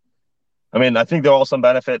side of it. I mean, I think there are some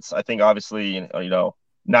benefits. I think obviously,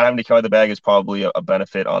 not having to carry the bag is probably a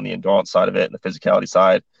benefit on the endurance side of it and the physicality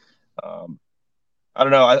side. I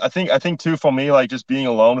don't know. I think too, for me, like just being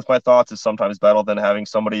alone with my thoughts is sometimes better than having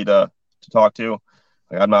somebody to talk to.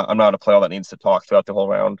 Like I'm not a player that needs to talk throughout the whole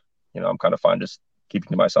round. I'm kind of fine just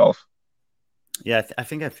keeping to myself. Yeah, I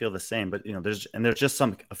think I feel the same. But there's just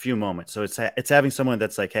a few moments. So it's having someone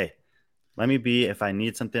that's like, hey, let me be. If I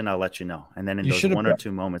need something, I'll let you know. And then in those 1 or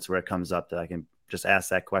 2 moments where it comes up that I can just ask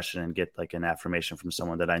that question and get like an affirmation from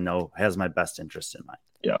someone that I know has my best interest in mind.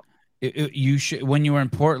 Yeah. You should, when you were in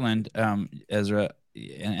Portland, Ezra,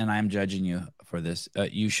 and I'm judging you for this,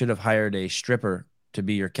 you should have hired a stripper to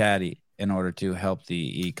be your caddy in order to help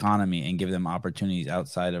the economy and give them opportunities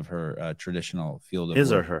outside of her traditional field of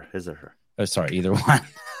His work. or her. Oh, sorry, either one.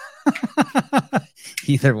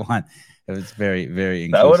 Either one. It was very, very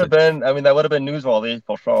inclusive. That would have been, I mean, that would have been newsworthy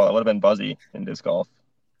for sure. That would have been buzzy in disc golf.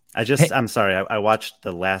 I'm sorry. I watched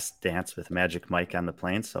The Last Dance with Magic Mike on the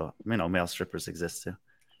plane. So, male strippers exist too.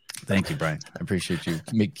 Thank you, Brian. I appreciate you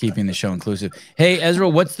keeping the show inclusive. Hey, Ezra,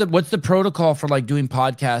 what's the protocol for like doing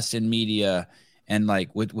podcasts and media and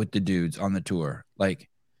like with the dudes on the tour? Like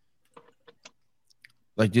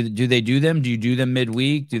do they do them? Do you do them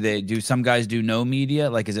midweek? Do some guys do no media?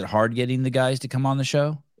 Like, is it hard getting the guys to come on the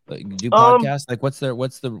show? Like, do podcasts? Like, what's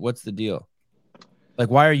the deal? Like,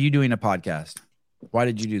 why are you doing a podcast? Why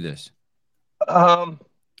did you do this?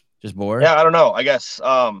 Just bored? Yeah, I don't know. I guess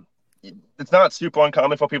it's not super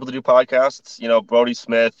uncommon for people to do podcasts. Brody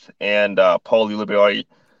Smith and Paul Ulibarri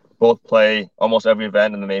both play almost every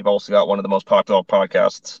event, and then they've also got one of the most popular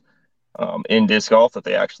podcasts in disc golf that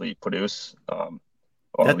they actually produce.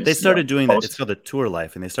 They started doing that. It's called the Tour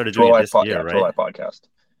Life, and they started doing it this year, right? Tour Life podcast.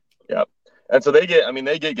 Yep. And so they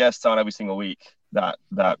get guests on every single week that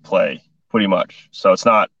play pretty much. So it's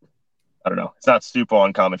not, I don't know, it's not super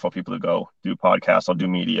uncommon for people to go do podcasts or do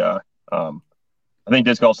media. I think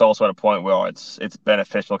disc golf's also at a point where it's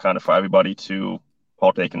beneficial kind of for everybody to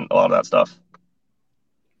partake in a lot of that stuff.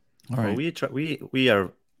 All right.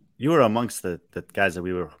 Well, you were amongst the guys that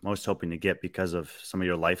we were most hoping to get because of some of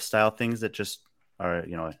your lifestyle things that just are,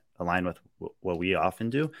 aligned with what we often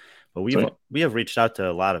do. But we have reached out to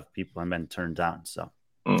a lot of people and been turned down. So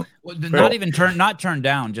well, not turned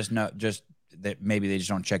down, just that maybe they just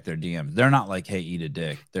don't check their DMs. They're not like, hey, eat a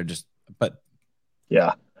dick. They're just, but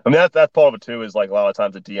yeah. I mean, that's part of it too, is like a lot of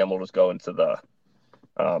times the DM will just go into the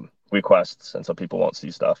requests, and so people won't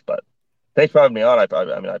see stuff. But thanks for having me on. I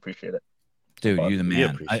appreciate it. Dude, you're the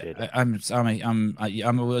man. I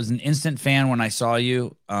was an instant fan when I saw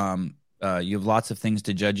you. You have lots of things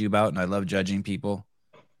to judge you about, and I love judging people.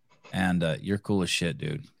 And you're cool as shit,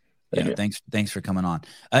 dude. Yeah, thanks for coming on.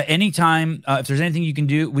 Anytime, if there's anything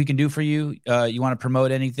we can do for you. You want to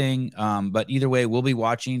promote anything? But either way, we'll be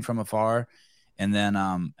watching from afar, and then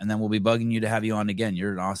we'll be bugging you to have you on again.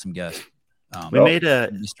 You're an awesome guest.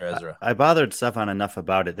 Mr. Ezra. I bothered Stefan enough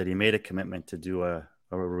about it that he made a commitment to do a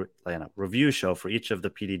review show for each of the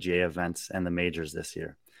PDGA events and the majors this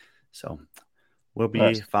year. So we'll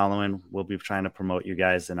be following. We'll be trying to promote you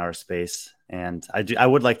guys in our space. And I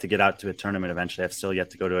would like to get out to a tournament eventually. I've still yet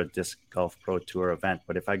to go to a Disc Golf Pro Tour event.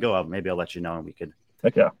 But if I go, maybe I'll let you know and we could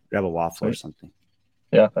grab a waffle or something.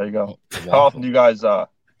 Yeah, there you go. How often do you guys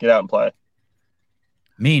get out and play?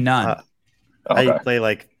 Me, none. I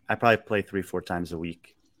probably play 3-4 times a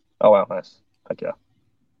week. Oh, wow. Nice. Heck yeah.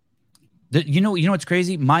 You know what's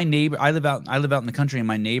crazy? My neighbor, I live out in the country, and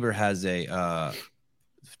my neighbor has a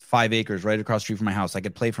 5 acres right across the street from my house. I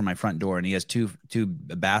could play from my front door, and he has two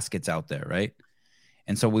baskets out there, right?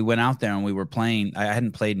 And so we went out there and we were playing. I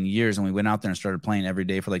hadn't played in years, and we went out there and started playing every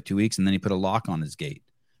day for like 2 weeks, and then he put a lock on his gate.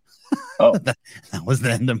 Oh, that was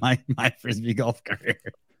the end of my frisbee golf career.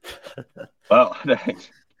 Well, thanks.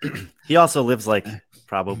 He also lives like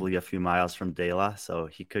probably a few miles from De La, so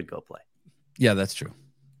he could go play. Yeah, that's true.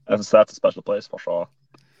 That's a special place for sure.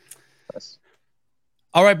 Nice.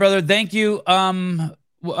 All right, brother. Thank you.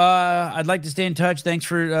 I'd like to stay in touch. Thanks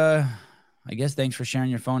for sharing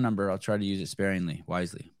your phone number. I'll try to use it sparingly,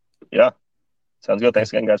 wisely. Yeah. Sounds good. Thanks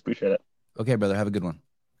again, guys. Appreciate it. Okay, brother. Have a good one.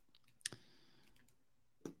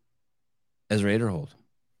 Ezra Aderhold.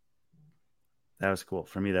 That was cool.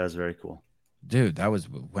 For me, that was very cool. Dude, that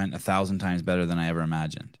went 1,000 times better than I ever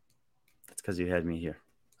imagined. That's because you had me here.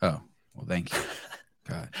 Oh, well, thank you.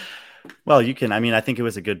 God. Well, I think it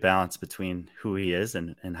was a good balance between who he is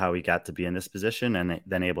and how he got to be in this position, and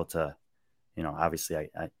then able to, obviously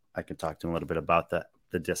I could talk to him a little bit about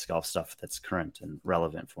the disc golf stuff that's current and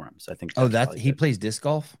relevant for him. So I think he plays disc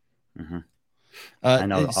golf. Mm-hmm. I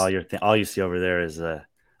know all you see over there is a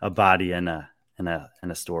body and a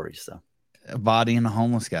story. So a body and a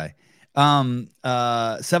homeless guy.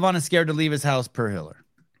 Sevon is scared to leave his house per Hiller.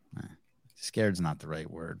 Scared's not the right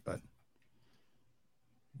word, but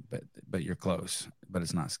you're close, but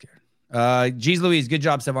it's not scared. Geez Louise, good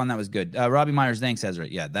job, Sevon. That was good. Robbie Myers, thanks, Ezra.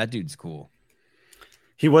 Yeah, that dude's cool.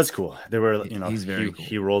 He was cool. There were, he's very cool.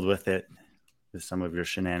 He rolled with it with some of your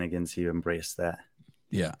shenanigans. He embraced that.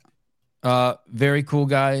 Yeah. Very cool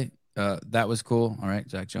guy. That was cool. All right,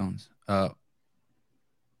 Zach Jones.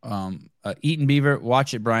 Eaton Beaver,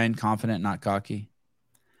 watch it, Brian. Confident, not cocky.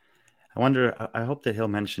 I wonder. I hope that he'll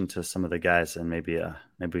mention to some of the guys, and maybe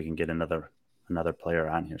we can get another player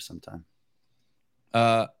on here sometime.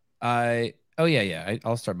 I'll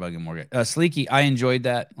start bugging Morgan. Sleeky, I enjoyed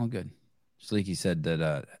that. Oh, good. Sleeky said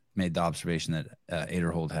that made the observation that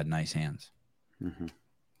Aderhold had nice hands. Mm-hmm.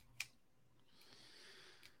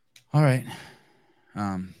 All right.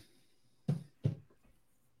 What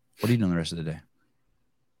are you doing the rest of the day?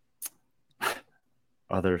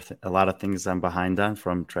 A lot of things I'm behind on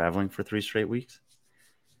from traveling for 3 straight weeks.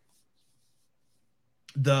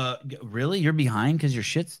 Really, you're behind because your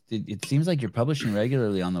shit's. It seems like you're publishing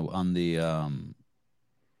regularly on the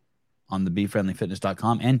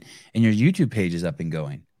BeFriendlyFitness.com and your YouTube page is up and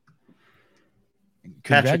going.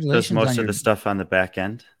 Patrick does most of the stuff on the back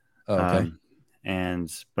end. Oh, okay.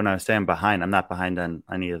 And when I say I'm behind, I'm not behind on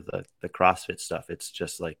any of the CrossFit stuff. It's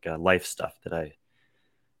just like life stuff that I.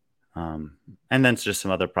 And then it's just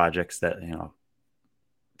some other projects that,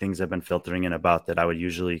 things I've been filtering in about that I would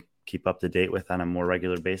usually keep up to date with on a more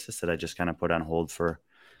regular basis that I just kind of put on hold for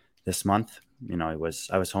this month. I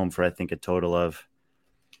was home for, I think, a total of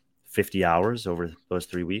 50 hours over those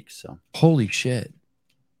 3 weeks. So holy shit.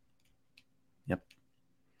 Yep.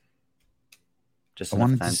 Just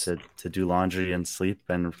enough time to do laundry and sleep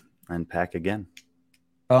and pack again.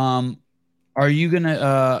 Are you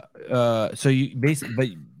gonna so you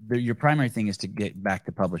basically, but your primary thing is to get back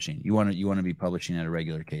to publishing. You want to be publishing at a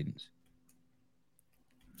regular cadence.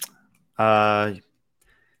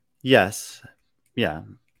 Yes. Yeah.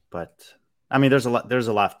 But I mean, there's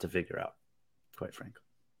a lot to figure out, quite frankly.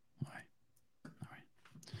 All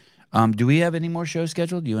right. Do we have any more shows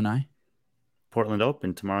scheduled, you and I? Portland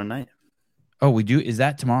Open tomorrow night. Oh, we do. Is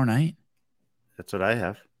that tomorrow night? That's what I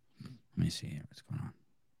have. Let me see what's going on.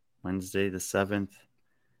 Wednesday the 7th.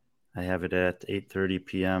 I have it at 8:30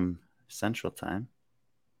 p.m. Central Time.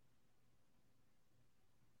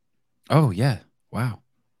 Oh, yeah. Wow.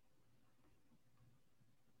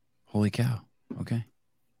 Holy cow. Okay.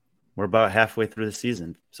 We're about halfway through the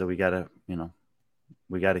season, so we got to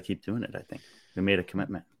keep doing it, I think. We made a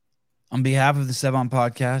commitment. On behalf of the Sevon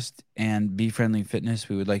podcast and Be Friendly Fitness,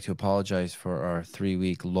 we would like to apologize for our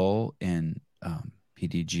 3-week lull in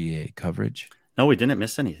PDGA coverage. No, we didn't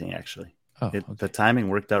miss anything, actually. Okay. The timing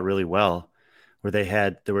worked out really well, where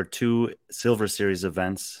there were 2 Silver Series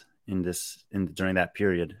events during that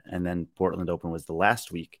period, and then Portland Open was the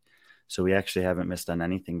last week. So we actually haven't missed on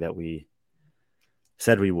anything that we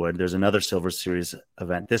said we would. There's another Silver Series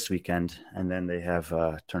event this weekend, and then they have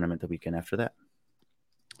a tournament the weekend after that.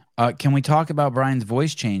 Can we talk about Brian's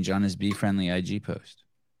voice change on his Be Friendly IG post?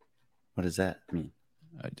 What does that mean?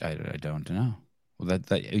 I don't know. Well,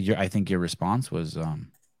 I think your response was, I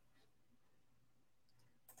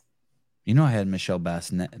had Michelle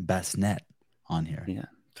Bassnett on here. Yeah,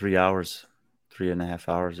 3 hours, 3.5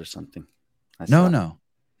 hours or something. No,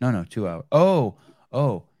 2 hours. Oh,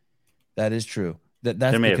 that is true. That's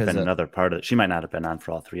there may have been another part of it. She might not have been on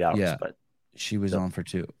for all 3 hours, but she was on for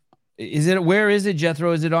 2. Where is it,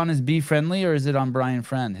 Jethro? Is it on his Be Friendly or is it on Brian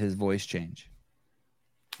Friend, his voice change?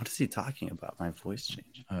 What is he talking about? My voice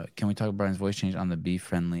change. Can we talk about Brian's voice change on the Be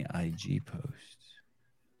Friendly IG post?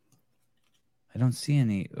 I don't see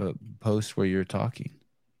any posts where you're talking.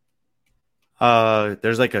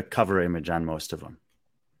 There's like a cover image on most of them.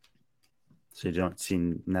 So you don't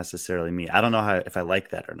see necessarily me. I don't know if I like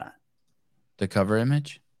that or not. The cover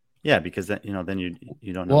image? Yeah, because then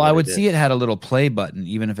you don't know. Well, I would see it had a little play button,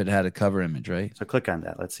 even if it had a cover image, right? So click on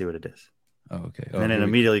that. Let's see what it is. Oh, okay. And then it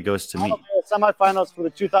immediately goes to me. Semifinals for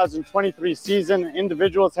the 2023 season.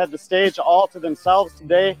 Individuals had the stage all to themselves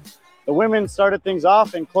today. The women started things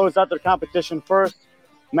off and closed out their competition first.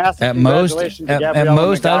 Massive congratulations to Gabriella at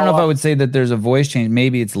most, I don't know if Magawa. I would say that there's a voice change.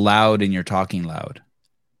 Maybe it's loud and you're talking loud.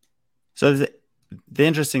 So the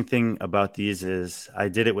interesting thing about these is I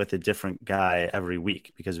did it with a different guy every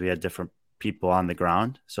week because we had different people on the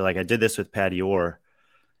ground. So like I did this with Patty Orr,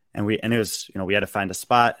 and it was, we had to find a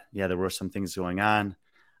spot. Yeah, there were some things going on.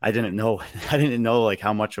 I didn't know like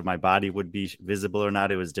how much of my body would be visible or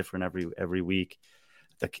not. It was different every week.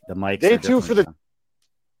 The mics. Day 2 for the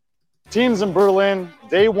teams in Berlin.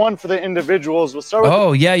 Day 1 for the individuals. We'll start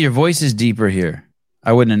with yeah, your voice is deeper here.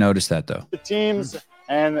 I wouldn't have noticed that though. the teams,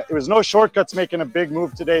 and it was no shortcuts making a big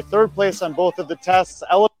move today. 3rd place on both of the tests.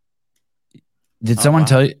 Did someone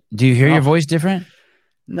tell you? Do you hear your voice different?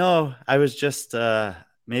 No, I was just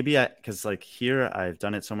because like here I've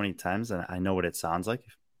done it so many times and I know what it sounds like.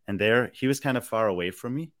 And there he was kind of far away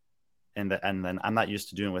from me, and then I'm not used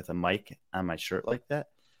to doing it with a mic on my shirt like that.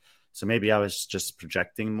 So maybe I was just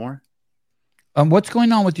projecting more. What's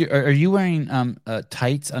going on with your? Are you wearing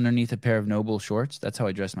tights underneath a pair of Noble shorts? That's how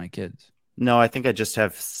I dress my kids. No, I think I just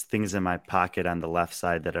have things in my pocket on the left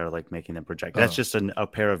side that are like making them project. That's just a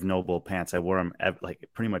pair of Noble pants. I wore them like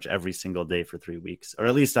pretty much every single day for 3 weeks, or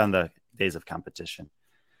at least on the days of competition.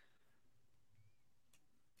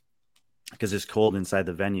 Because it's cold inside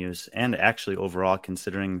the venues, and actually overall,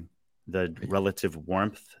 considering the relative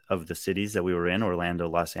warmth of the cities that we were in, Orlando,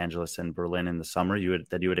 Los Angeles, and Berlin in the summer, you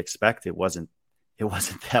would expect it wasn't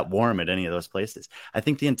that warm at any of those places. I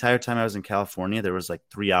think the entire time I was in California, there was like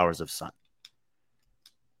 3 hours of sun.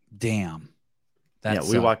 Damn.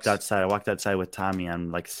 We walked outside. I walked outside with Tommy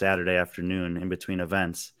on like Saturday afternoon in between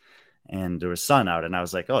events, and there was sun out. And I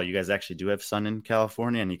was like, "Oh, you guys actually do have sun in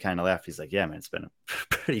California?" And he kind of laughed. He's like, "Yeah, man, it's been a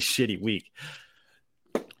pretty shitty week."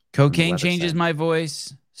 Cocaine changes my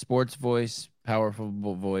voice, sports voice, powerful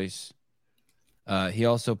voice. He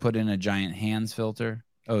also put in a giant hands filter.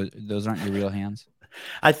 Oh, those aren't your real hands?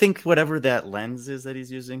 I think whatever that lens is that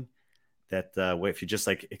he's using, that if you just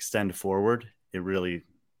like extend forward, it really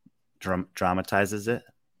dramatizes it.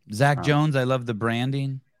 Zach Jones, I love the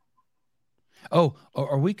branding. Oh,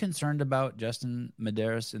 are we concerned about Justin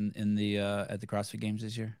Medeiros in the at the CrossFit Games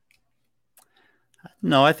this year?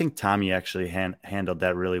 No, I think Tommy actually handled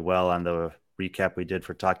that really well on the recap we did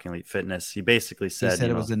for Talking Elite Fitness. He basically said,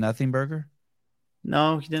 it was a nothing burger.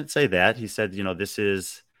 No, he didn't say that. He said, this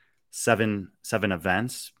is seven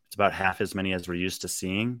events. It's about half as many as we're used to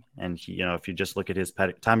seeing. And he, if you just look at his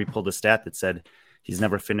Tommy pulled a stat that said he's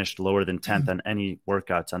never finished lower than 10th on any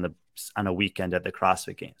workouts on a weekend at the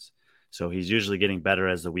CrossFit Games. So he's usually getting better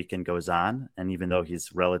as the weekend goes on. And even though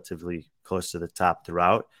he's relatively close to the top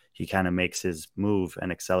throughout, he kind of makes his move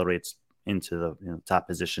and accelerates into the top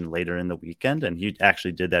position later in the weekend. And he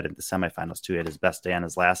actually did that in the semifinals too. He had his best day on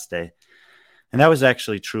his last day. And that was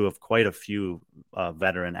actually true of quite a few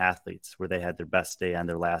veteran athletes where they had their best day on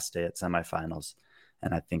their last day at semifinals.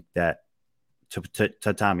 And I think that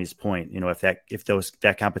to Tommy's point, if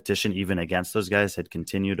that competition, even against those guys, had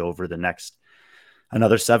continued over the next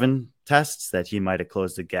another 7 tests, that he might have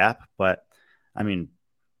closed the gap. But I mean,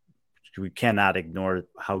 we cannot ignore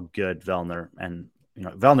how good Vellner and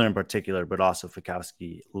Vellner in particular, but also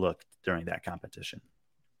Fikowski looked during that competition.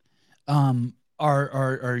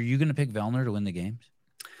 Are you going to pick Vellner to win the games?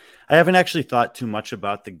 I haven't actually thought too much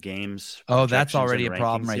about the games. Oh, that's already a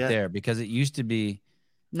problem right there, because it used to be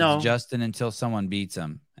Justin until someone beats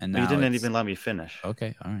him, and now you didn't even let me finish.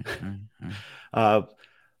 Okay, all right.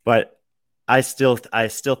 But I still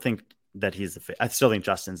think that I still think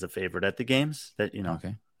Justin's the favorite at the games. That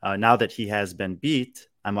Okay. Now that he has been beat,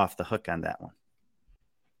 I'm off the hook on that one.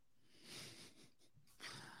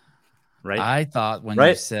 Right. I thought when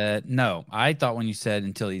you said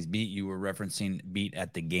until he's beat, you were referencing beat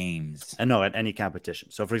at the games. And no, at any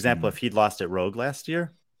competition. So for example, if he'd lost at Rogue last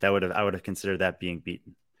year, I would have considered that being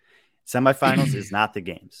beaten. Semifinals is not the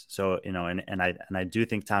games. So, and I do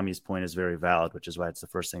think Tommy's point is very valid, which is why it's the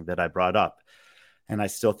first thing that I brought up. And I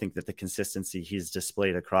still think that the consistency he's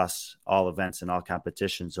displayed across all events and all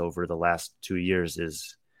competitions over the last 2 years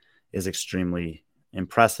is extremely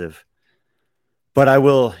impressive. But I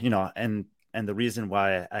will, and the reason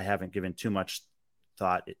why I haven't given too much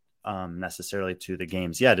thought necessarily to the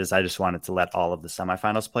games yet is I just wanted to let all of the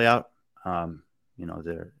semifinals play out.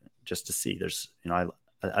 They're just to see. There's,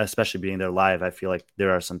 especially being there live, I feel like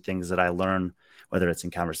there are some things that I learn, whether it's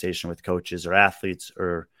in conversation with coaches or athletes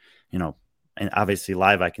or, and obviously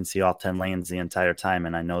live, I can see all 10 lanes the entire time.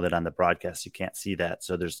 And I know that on the broadcast, you can't see that.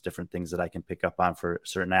 So there's different things that I can pick up on for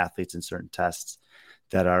certain athletes and certain tests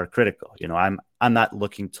that are critical. I'm not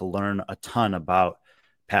looking to learn a ton about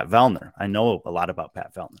Pat Vellner. I know a lot about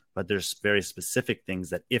Pat Vellner, but there's very specific things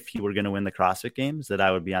that if he were going to win the CrossFit Games, that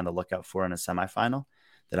I would be on the lookout for in a semifinal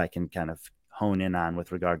that I can kind of hone in on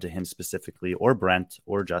with regard to him specifically, or Brent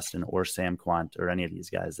or Justin or Sam Quant or any of these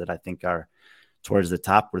guys that I think are towards the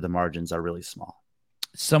top where the margins are really small.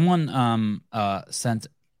 Someone sent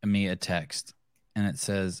me a text and it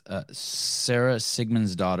says Sarah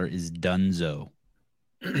Sigmund's daughter is Dunzo.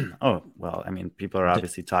 Oh, well, I mean, people are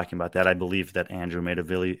obviously talking about that. I believe that Andrew made a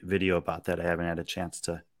video about that. I haven't had a chance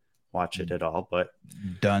to watch it at all, but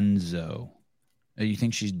Dunzo. You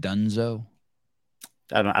think she's Dunzo?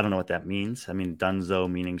 I don't know what that means. I mean, Dunzo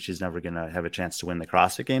meaning she's never going to have a chance to win the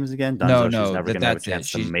CrossFit Games again. Dunzo, no, she's never going to have a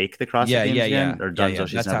chance to make the CrossFit Games again. Or Dunzo,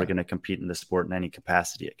 she's never going to compete in the sport in any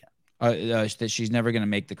capacity again. That she's never going to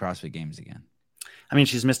make the CrossFit Games again. I mean,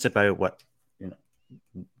 she's missed it by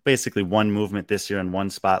basically one movement this year and one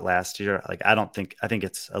spot last year. Like, I think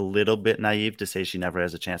it's a little bit naive to say she never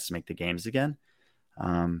has a chance to make the games again.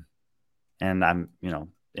 And I'm,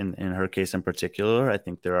 in her case in particular, I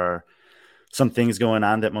think there are some things going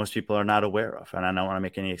on that most people are not aware of. And I don't want to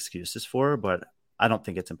make any excuses for her, but I don't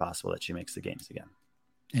think it's impossible that she makes the games again.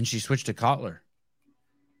 And she switched to Kotler.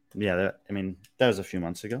 Yeah, that was a few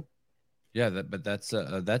months ago. Yeah, but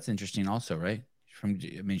that's interesting also, right?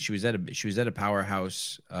 She was at a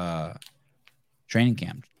powerhouse training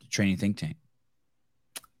camp, training think tank.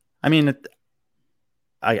 I mean,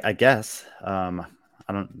 I guess I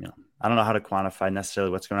don't know how to quantify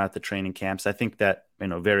necessarily what's going on at the training camps. I think that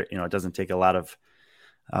it doesn't take a lot of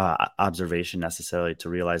observation necessarily to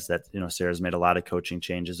realize that Sarah's made a lot of coaching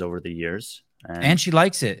changes over the years, and she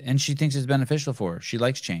likes it, and she thinks it's beneficial for her. She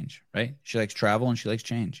likes change, right? She likes travel, and she likes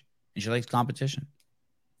change, and she likes competition.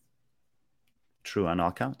 True on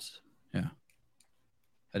all counts. Yeah,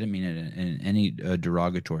 I didn't mean it in any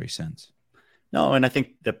derogatory sense. No, and I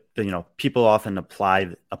think that people often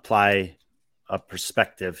apply a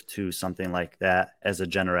perspective to something like that as a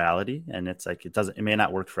generality, and it's like it may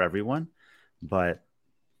not work for everyone, but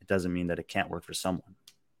it doesn't mean that it can't work for someone.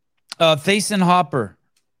 Thayson Hopper,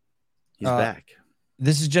 he's back.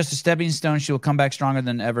 This is just a stepping stone. She will come back stronger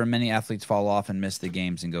than ever. Many athletes fall off and miss the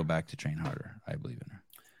games and go back to train harder. I believe in her.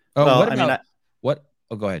 Oh, well, what?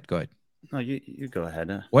 Oh, go ahead. Go ahead. No, you go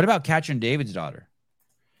ahead. What about Katrin David's daughter?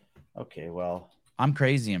 Okay, well, I'm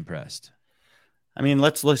crazy impressed. I mean,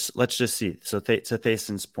 let's just see. So to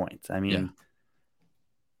Thayson's point, I mean,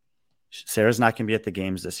 Sarah's not going to be at the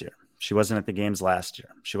games this year. She wasn't at the games last year.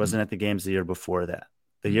 She wasn't at the games the year before that.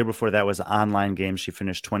 The year before that was an online game. She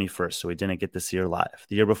finished 21st, so we didn't get to see her live.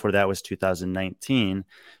 The year before that was 2019.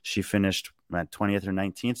 She finished 20th or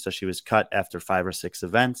 19th, so she was cut after 5 or 6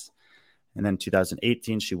 events. And then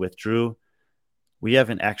 2018, she withdrew. We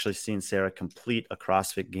haven't actually seen Sarah complete a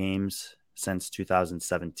CrossFit Games since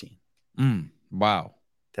 2017. Wow.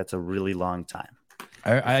 That's a really long time.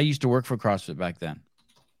 I used to work for CrossFit back then.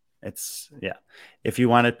 If you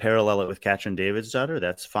want to parallel it with Katrin David's daughter,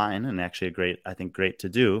 that's fine. And actually great to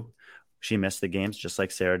do. She missed the games just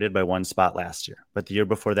like Sarah did by 1 spot last year. But the year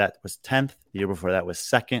before that was 10th. The year before that was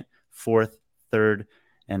 2nd, 4th, 3rd,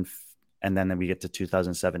 and then we get to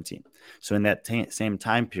 2017. So in that same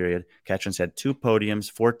time period, Katrin's had 2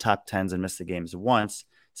 podiums, 4 top 10s, and missed the games once.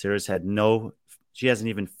 Sarah's had she hasn't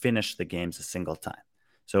even finished the games a single time.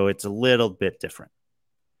 So it's a little bit different.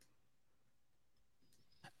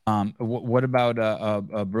 What about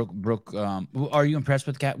Brooke? Are you impressed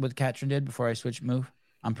with Katrin did before I switch move?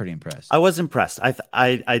 I'm pretty impressed. I was impressed.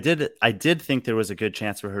 I did think there was a good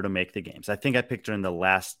chance for her to make the games. I think I picked her in the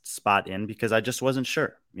last spot in because I just wasn't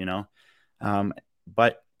sure,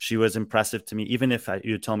 but she was impressive to me. Even if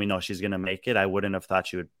you told me no, she's going to make it, I wouldn't have thought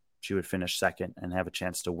she would finish second and have a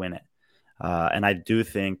chance to win it. And I do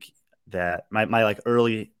think that my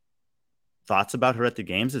early thoughts about her at the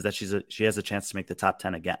games is that she has a chance to make the top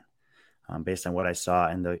 10 again, based on what I saw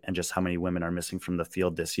and just how many women are missing from the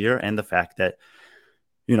field this year, and the fact that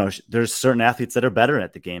there's certain athletes that are better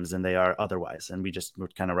at the games than they are otherwise, and we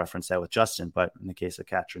would kind of reference that with Justin. But in the case of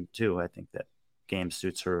Katrin too, I think that game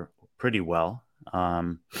suits her pretty well,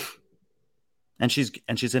 and she's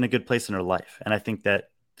in a good place in her life, and I think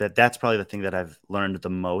that's probably the thing that I've learned the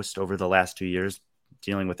most over the last 2 years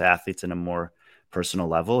dealing with athletes in a more personal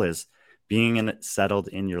level is being settled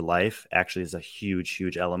in your life actually is a huge,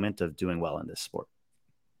 huge element of doing well in this sport.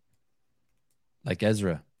 Like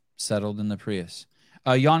Ezra, settled in the Prius.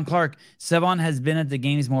 Jan Clark, Sevon has been at the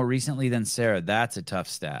games more recently than Sarah. That's a tough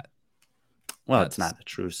stat. Well, it's not a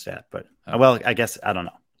true stat, but well, I guess, I don't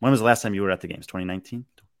know. When was the last time you were at the games? 2019?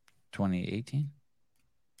 2018?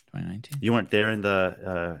 2019? You weren't there in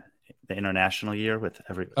the international year with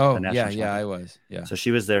every. Oh, yeah, I was. Yeah. So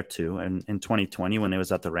she was there too. And in 2020, when it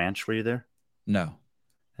was at the ranch, were you there? No.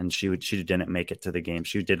 And she didn't make it to the game.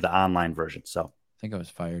 She did the online version. So I think I was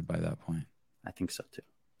fired by that point. I think so too.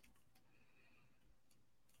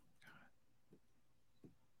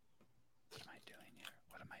 What am I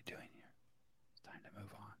doing here? It's time to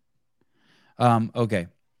move on. Okay.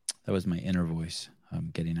 That was my inner voice. I'm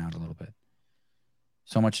getting out a little bit.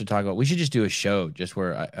 So much to talk about. We should just do a show just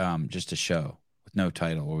a show with no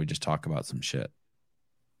title where we just talk about some shit.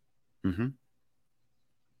 Mm-hmm.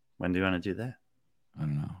 When do you want to do that? I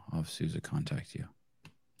don't know. I'll have Sousa contact you.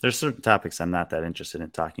 There's certain topics I'm not that interested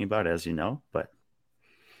in talking about, as you know, but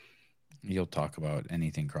you'll talk about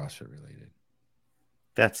anything CrossFit related.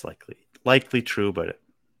 That's likely true, but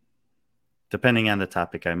depending on the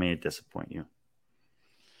topic, I may disappoint you.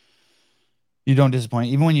 You don't disappoint.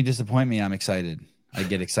 Even when you disappoint me, I'm excited. I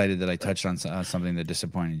get excited that I touched on something that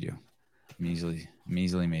disappointed you. I'm easily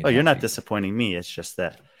made. Oh, you're not disappointing me. It's just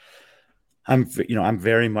that I'm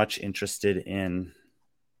very much interested in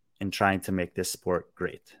trying to make this sport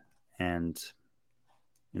great. And,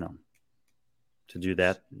 to do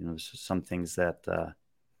that. You know, there's some things that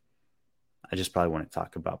I just probably wouldn't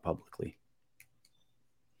talk about publicly.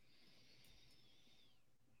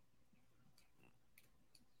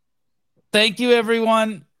 Thank you,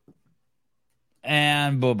 everyone.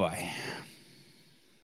 And bye-bye.